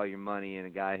up all your money in a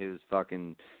guy who's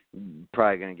fucking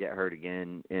probably going to get hurt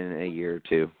again in a year or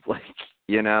two. Like,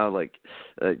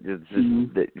 it's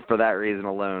just for that reason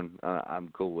alone, I'm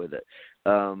cool with it.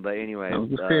 But anyway,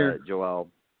 John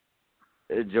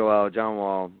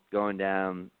Wall going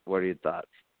down. What are your thoughts?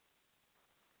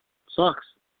 Sucks.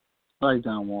 I like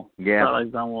John Wall. Yeah. I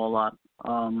like John Wall a lot.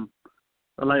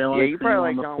 You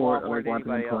probably like John Wall more than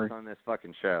anybody else on this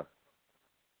fucking show.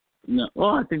 No, well,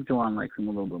 I think Joanne likes him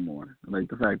a little bit more. I like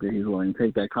the fact that he's willing to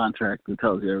take that contract. It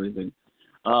tells you everything.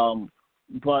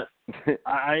 But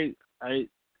I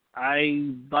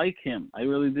like him. I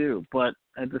really do. But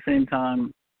at the same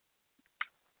time,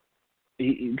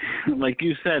 he, like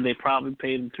you said, they probably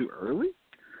paid him too early.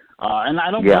 And I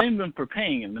don't blame them for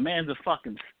paying him. The man's a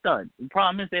fucking stud. The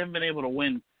problem is they haven't been able to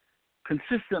win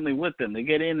consistently with them. They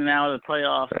get in and out of the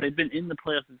playoffs. They've been in the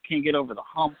playoffs and can't get over the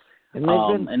hump. And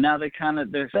they've been and now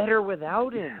they're better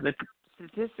without him.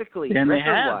 Statistically, and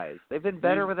record-wise, they've been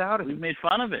better without him. We've made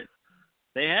fun of it.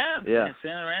 They have. Yeah.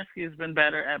 Satoransky has been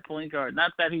better at point guard.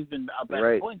 Not that he's been a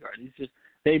better point guard. He's just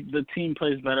the team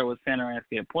plays better with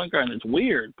Satoransky at point guard, and it's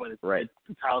weird, but it's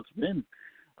how it's been.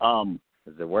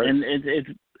 Does it work? And it's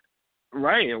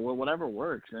right, or whatever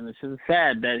works. And it's just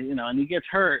sad that and he gets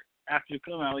hurt after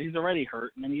coming out. He's already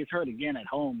hurt, and then he gets hurt again at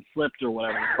home, slipped or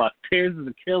whatever the fuck, tears his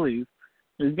Achilles.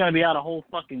 He's gonna be out a whole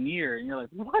fucking year, and you're like,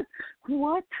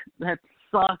 what? That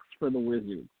sucks for the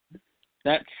Wizards.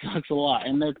 That sucks a lot,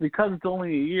 and that's because it's only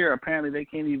a year. Apparently, they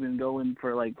can't even go in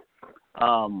for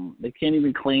they can't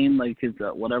even claim his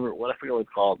whatever. What I forget what it's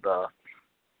called. I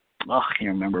can't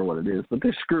remember what it is, but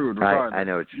they're screwed regardless. I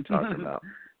know what you're talking about.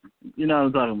 You know what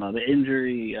I'm talking about, the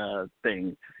injury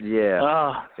thing.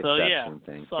 Yeah. So yeah,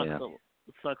 thing.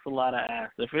 Sucks a lot of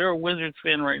ass. If you're a Wizards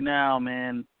fan right now,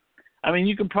 man, I mean,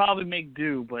 you can probably make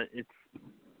do, but it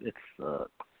sucks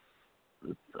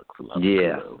a lot.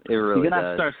 Yeah, it really You're gonna does.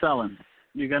 have to start selling.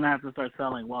 You're gonna have to start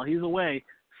selling. While he's away,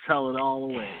 sell it all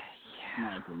away.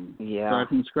 Yeah. Start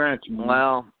from scratch, man.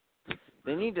 Well,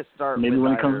 they need to start maybe with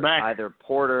when it comes back. either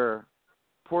Porter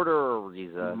or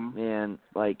Ariza. Mm-hmm. And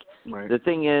the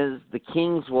thing is, the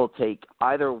Kings will take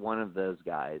either one of those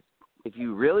guys. If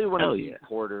you really want to beat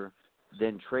Porter,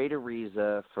 then trade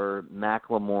Ariza for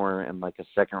McLemore and a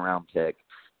second-round pick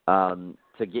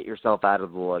to get yourself out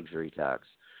of the luxury tax.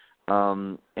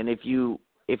 And if you're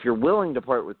willing to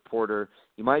part with Porter,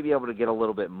 you might be able to get a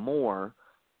little bit more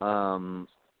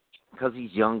because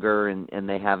he's younger and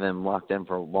they have him locked in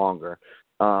for longer.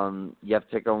 You have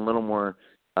to take on a little more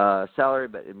salary,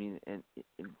 but I mean,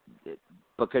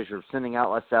 because you're sending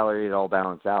out less salary, it all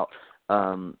balance out.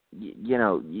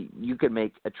 You could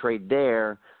make a trade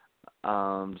there,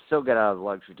 still get out of the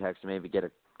luxury tax, and maybe get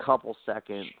a couple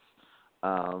seconds,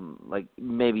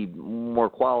 maybe more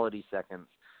quality seconds.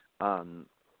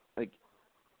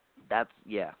 That's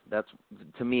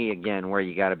to me again where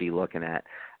you got to be looking at.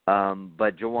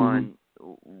 But Juwan,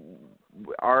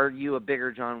 are you a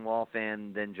bigger John Wall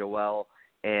fan than Joel?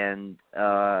 And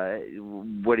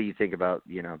what do you think about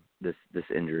this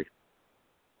injury?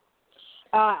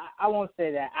 I won't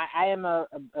say that. I am a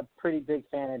pretty big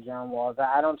fan of John Wall.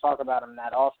 I don't talk about him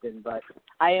that often, but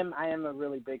I am a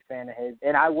really big fan of his,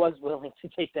 and I was willing to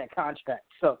take that contract.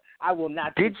 So I will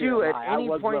not. Did you at any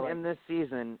point in this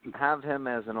season have him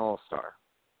as an All-Star?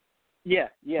 Yeah,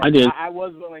 I did. I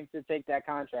was willing to take that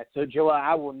contract. So Joel,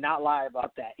 I will not lie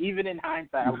about that. Even in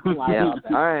hindsight, I won't lie about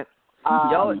that. All right.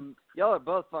 Y'all are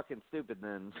both fucking stupid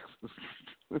then.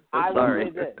 I will say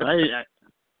this.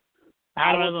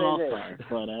 I was an All-Star,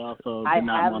 but I also did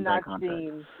not want that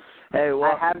contract.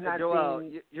 I have not Joel,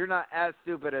 seen. You're not as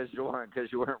stupid as Joel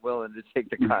because you weren't willing to take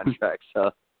the contract.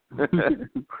 So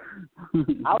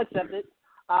I'll accept it.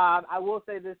 I will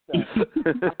say this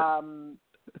though.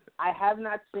 I have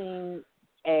not seen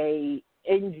a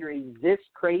injury this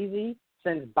crazy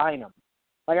since Bynum.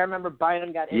 I remember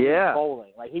Bynum got injured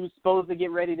bowling. He was supposed to get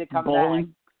ready to come back.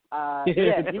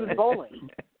 He was bowling.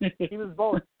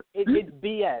 It's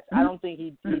BS. I don't think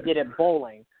he did it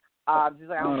bowling. Just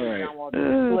like I don't think John Wall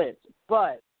did splits.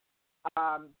 But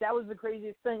that was the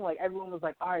craziest thing. Everyone was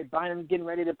like, all right, Bynum's getting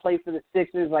ready to play for the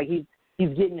Sixers.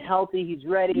 He's getting healthy. He's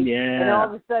ready. Yeah. And then all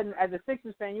of a sudden, as a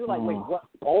Sixers fan, you're like, wait, what,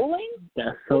 bowling?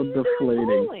 That's so deflating.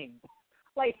 Bowling?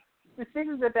 The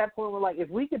Sixers at that point were like, if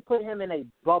we could put him in a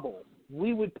bubble,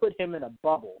 we would put him in a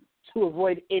bubble to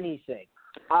avoid anything.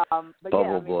 But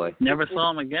Bubble boy. Never saw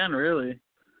him again, really.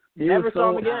 Never saw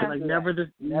him again. Never the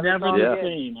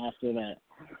same after that.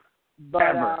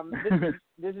 But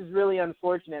this is really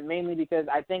unfortunate, mainly because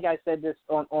I think I said this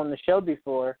on the show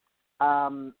before. I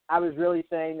was really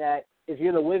saying that if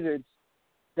you're the Wizards,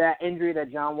 that injury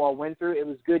that John Wall went through, it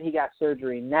was good he got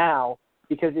surgery now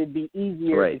because it'd be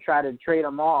easier to try to trade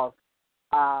him off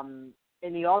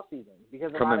in the offseason.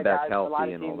 Because a lot of guys, a lot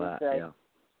of teams would say,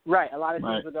 a lot of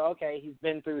teams would go, okay, he's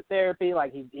been through therapy,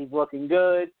 he's looking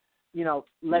good.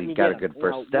 Let me get him. Got a good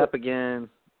first step again.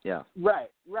 Yeah.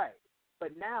 Right.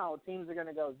 But now teams are going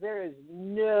to go, there is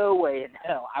no way in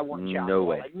hell I want John Wall.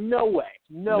 Way. No way.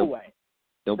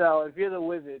 Nope. So if you're the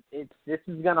Wizards, this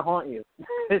is going to haunt you.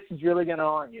 This is really going to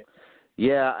haunt you.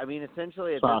 Yeah, I mean,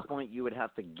 essentially at this point you would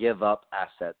have to give up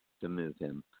assets to move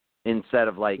him instead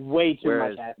of way too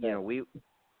much assets.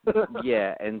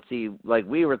 And see,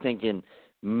 we were thinking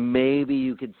maybe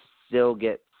you could still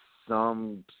get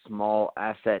some small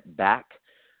asset back.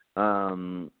 I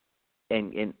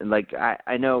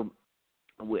know,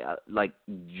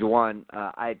 Juwan,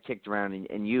 I had kicked around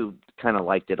and you kind of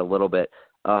liked it a little bit.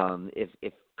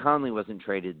 if Conley wasn't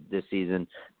traded this season,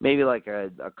 maybe like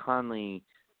a Conley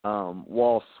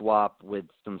Wall swap with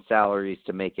some salaries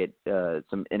to make it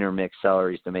some intermix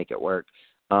salaries to make it work.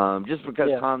 Just because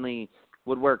Conley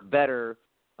would work better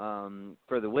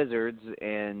for the Wizards,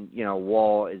 and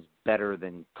Wall is better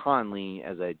than Conley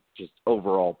as a just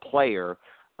overall player.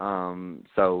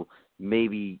 So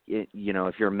maybe if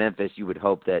you're Memphis, you would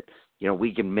hope that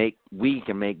we can make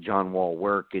John Wall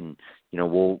work, and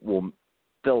we'll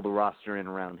fill the roster in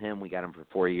around him. We got him for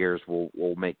 4 years.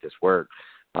 We'll make this work.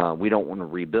 We don't want to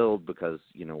rebuild because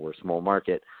we're a small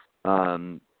market.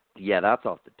 That's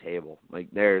off the table. Like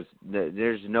there's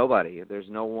nobody. There's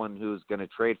no one who's going to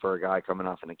trade for a guy coming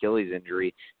off an Achilles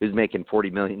injury who's making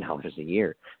 $40 million a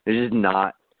year. It's just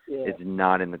not. Yeah. It's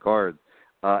not in the cards.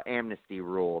 Amnesty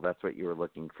rule. That's what you were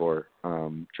looking for,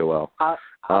 Joel. I'll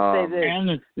say this.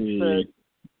 Amnesty.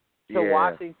 To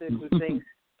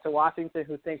Washington,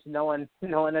 who thinks no one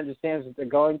understands what they're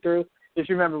going through. Just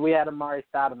remember, we had Amari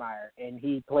Stoudemire, and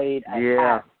he played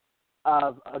half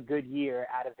of a good year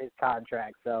out of his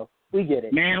contract. So we get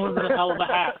it. Man, was it a hell of a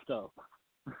half, though?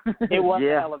 It was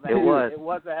a hell of a half. It was. It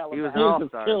was a hell of a half. He was an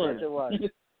all-star. Yes, it was.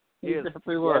 He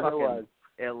was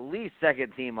at least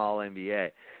second team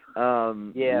All-NBA.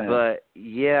 But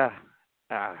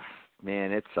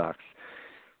man, it sucks.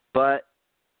 But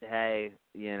hey,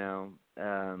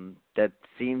 that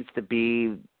seems to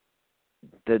be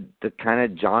the kind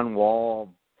of John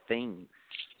Wall thing.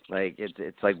 Like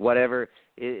it's like whatever.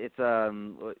 It's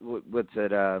what's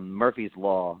it? Murphy's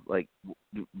Law. Like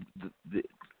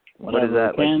what is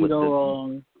that? Can go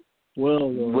wrong.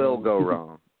 Will go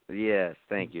wrong. Yes,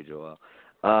 thank you, Joel.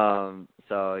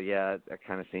 So that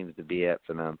kind of seems to be it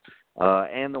for them,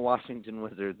 and the Washington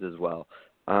Wizards as well.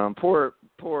 Poor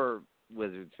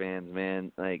Wizards fans,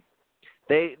 man. Like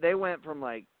they went from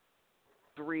like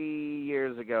 3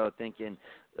 years ago thinking,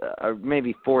 or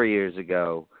maybe 4 years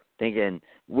ago thinking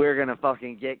we're gonna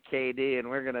fucking get KD and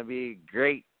we're gonna be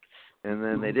great, and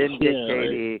then they didn't get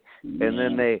KD, and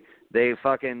then they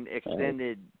fucking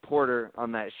extended Porter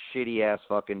on that shitty ass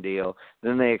fucking deal.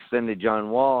 Then they extended John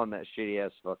Wall on that shitty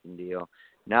ass fucking deal.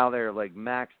 Now they're like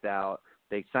maxed out.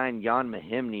 They signed Jan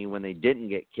Mahimny when they didn't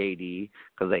get KD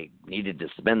because they needed to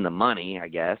spend the money, I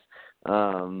guess.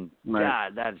 God,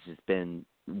 that's just been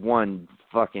one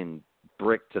fucking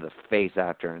brick to the face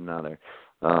after another.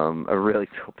 I really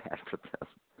feel bad for them.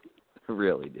 I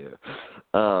really do.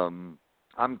 I'm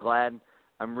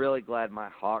really glad my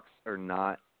Hawks are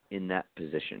not in that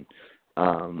position.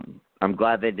 I'm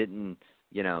glad they didn't,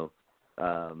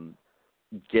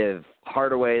 give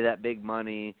Hardaway that big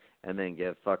money and then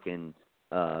give fucking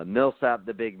Millsap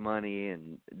the big money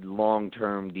and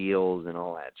long-term deals and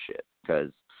all that shit, because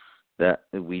that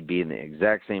we'd be in the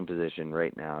exact same position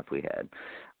right now if we had.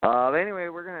 Anyway,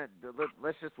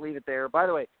 let's just leave it there. By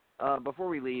the way, before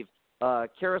we leave,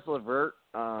 Caris LeVert,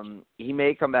 he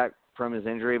may come back from his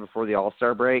injury before the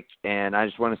All-Star break, and I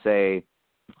just want to say,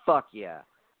 fuck yeah,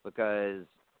 because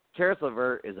Caris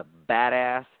LeVert is a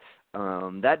badass.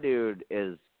 That dude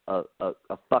is a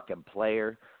fucking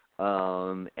player,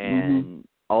 and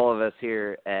all of us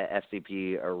here at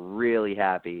FCP are really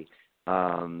happy.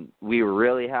 We were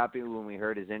really happy when we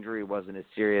heard his injury wasn't as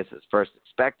serious as first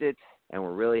expected, and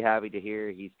we're really happy to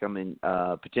hear he's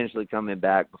potentially coming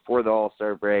back before the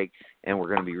All-Star break, and we're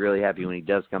going to be really happy when he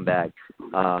does come back,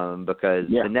 because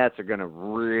the Nets are going to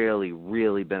really,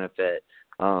 really benefit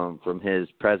from his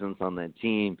presence on that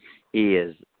team. He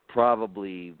is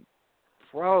probably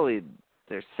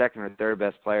their second or third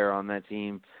best player on that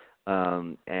team,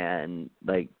 and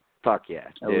like fuck yeah,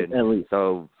 dude. At least.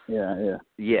 So yeah.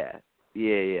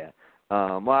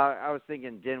 Well, I was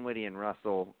thinking Dinwiddie and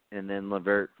Russell, and then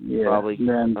LeVert probably.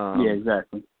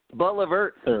 Exactly. But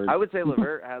LeVert, third. I would say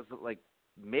LeVert has like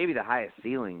maybe the highest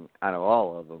ceiling out of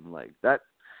all of them. Like that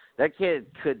kid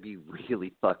could be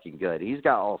really fucking good. He's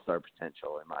got all-star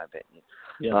potential in my opinion.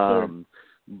 Yeah.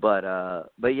 But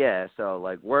yeah, so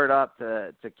like word up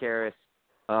to Caris.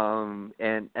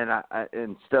 And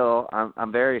still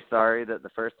I'm very sorry that the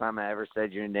first time I ever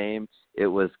said your name it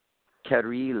was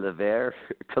Caris LeVert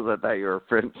because I thought you were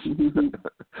French.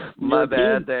 My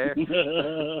bad there. It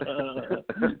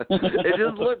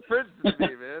just looked French to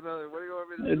me, man. What do you want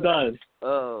me to say? It does.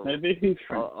 Oh, maybe he's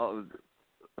French.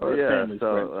 Yeah. So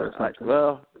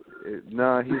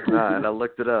no, he's not. I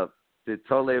looked it up. It's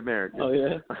totally American. Oh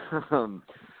yeah.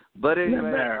 But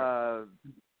anyway,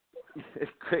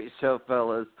 great show,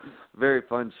 fellas. Very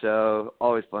fun show.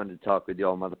 Always fun to talk with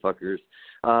y'all motherfuckers.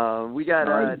 We got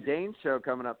Dane's show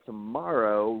coming up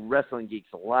tomorrow, Wrestling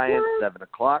Geeks Alliance, 7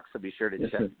 o'clock, so be sure to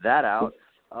check that out.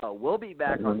 We'll be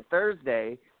back on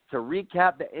Thursday to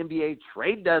recap the NBA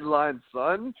trade deadline,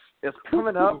 son. It's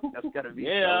coming up. That's going to be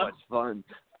so much fun.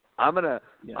 I'm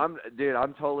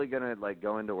totally going to, like,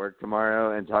 go into work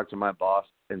tomorrow and talk to my boss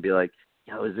and be like,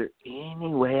 yo, is there any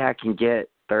way I can get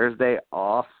Thursday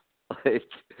off? Like,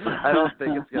 I don't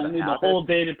think it's going to happen. The whole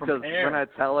day to prepare. Because when I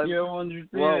tell him, you don't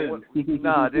understand.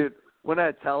 nah, dude. When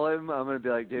I tell him, I'm going to be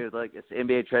like, dude, like, it's the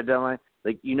NBA trade deadline.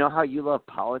 Like, you know how you love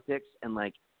politics and,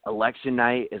 like, election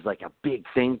night is, like, a big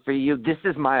thing for you? This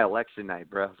is my election night,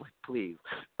 bro. Like, please.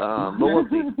 But we'll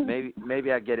see.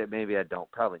 Maybe I get it. Maybe I don't.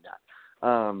 Probably not.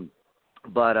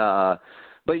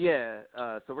 But yeah,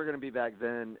 so we're going to be back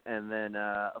then. And then,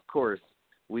 of course,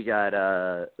 we got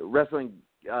wrestling.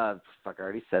 I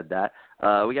already said that.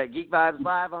 We got Geek Vibes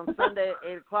Live on Sunday at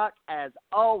 8 o'clock, as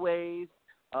always,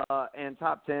 and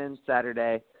Top 10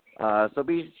 Saturday. So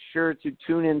be sure to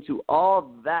tune into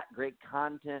all that great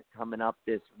content coming up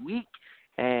this week.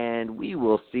 And we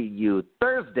will see you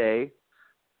Thursday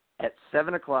at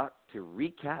 7 o'clock to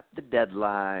recap the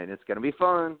deadline. It's going to be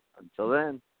fun. Until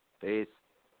then, peace.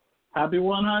 Happy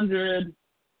 100.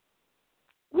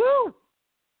 Woo!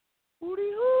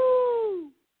 Woody-hoo!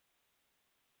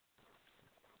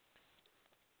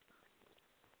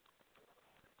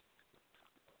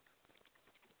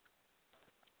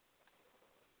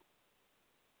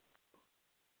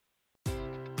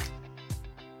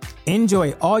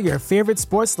 Enjoy all your favorite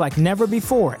sports like never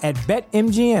before at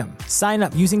BetMGM. Sign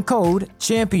up using code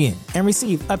CHAMPION and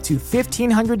receive up to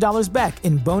 $1,500 back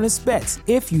in bonus bets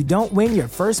if you don't win your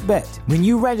first bet. When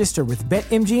you register with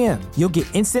BetMGM, you'll get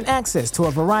instant access to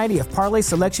a variety of parlay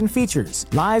selection features,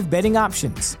 live betting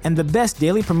options, and the best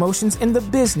daily promotions in the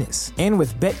business. And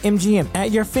with BetMGM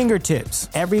at your fingertips,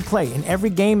 every play and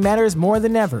every game matters more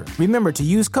than ever. Remember to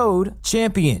use code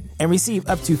CHAMPION and receive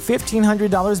up to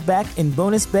 $1,500 back in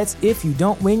bonus bets if you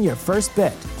don't win your first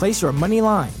bet. Place your money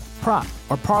line, prop,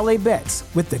 or parlay bets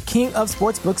with the king of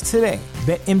sportsbooks today.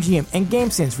 BetMGM and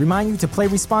GameSense remind you to play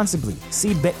responsibly.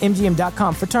 See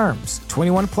BetMGM.com for terms.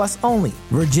 21 plus only.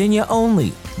 Virginia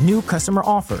only. New customer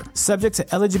offer. Subject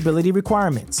to eligibility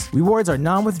requirements. Rewards are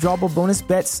non-withdrawable bonus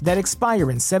bets that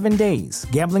expire in 7 days.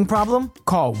 Gambling problem?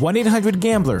 Call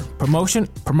 1-800-GAMBLER.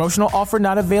 Promotional offer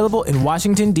not available in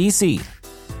Washington, D.C.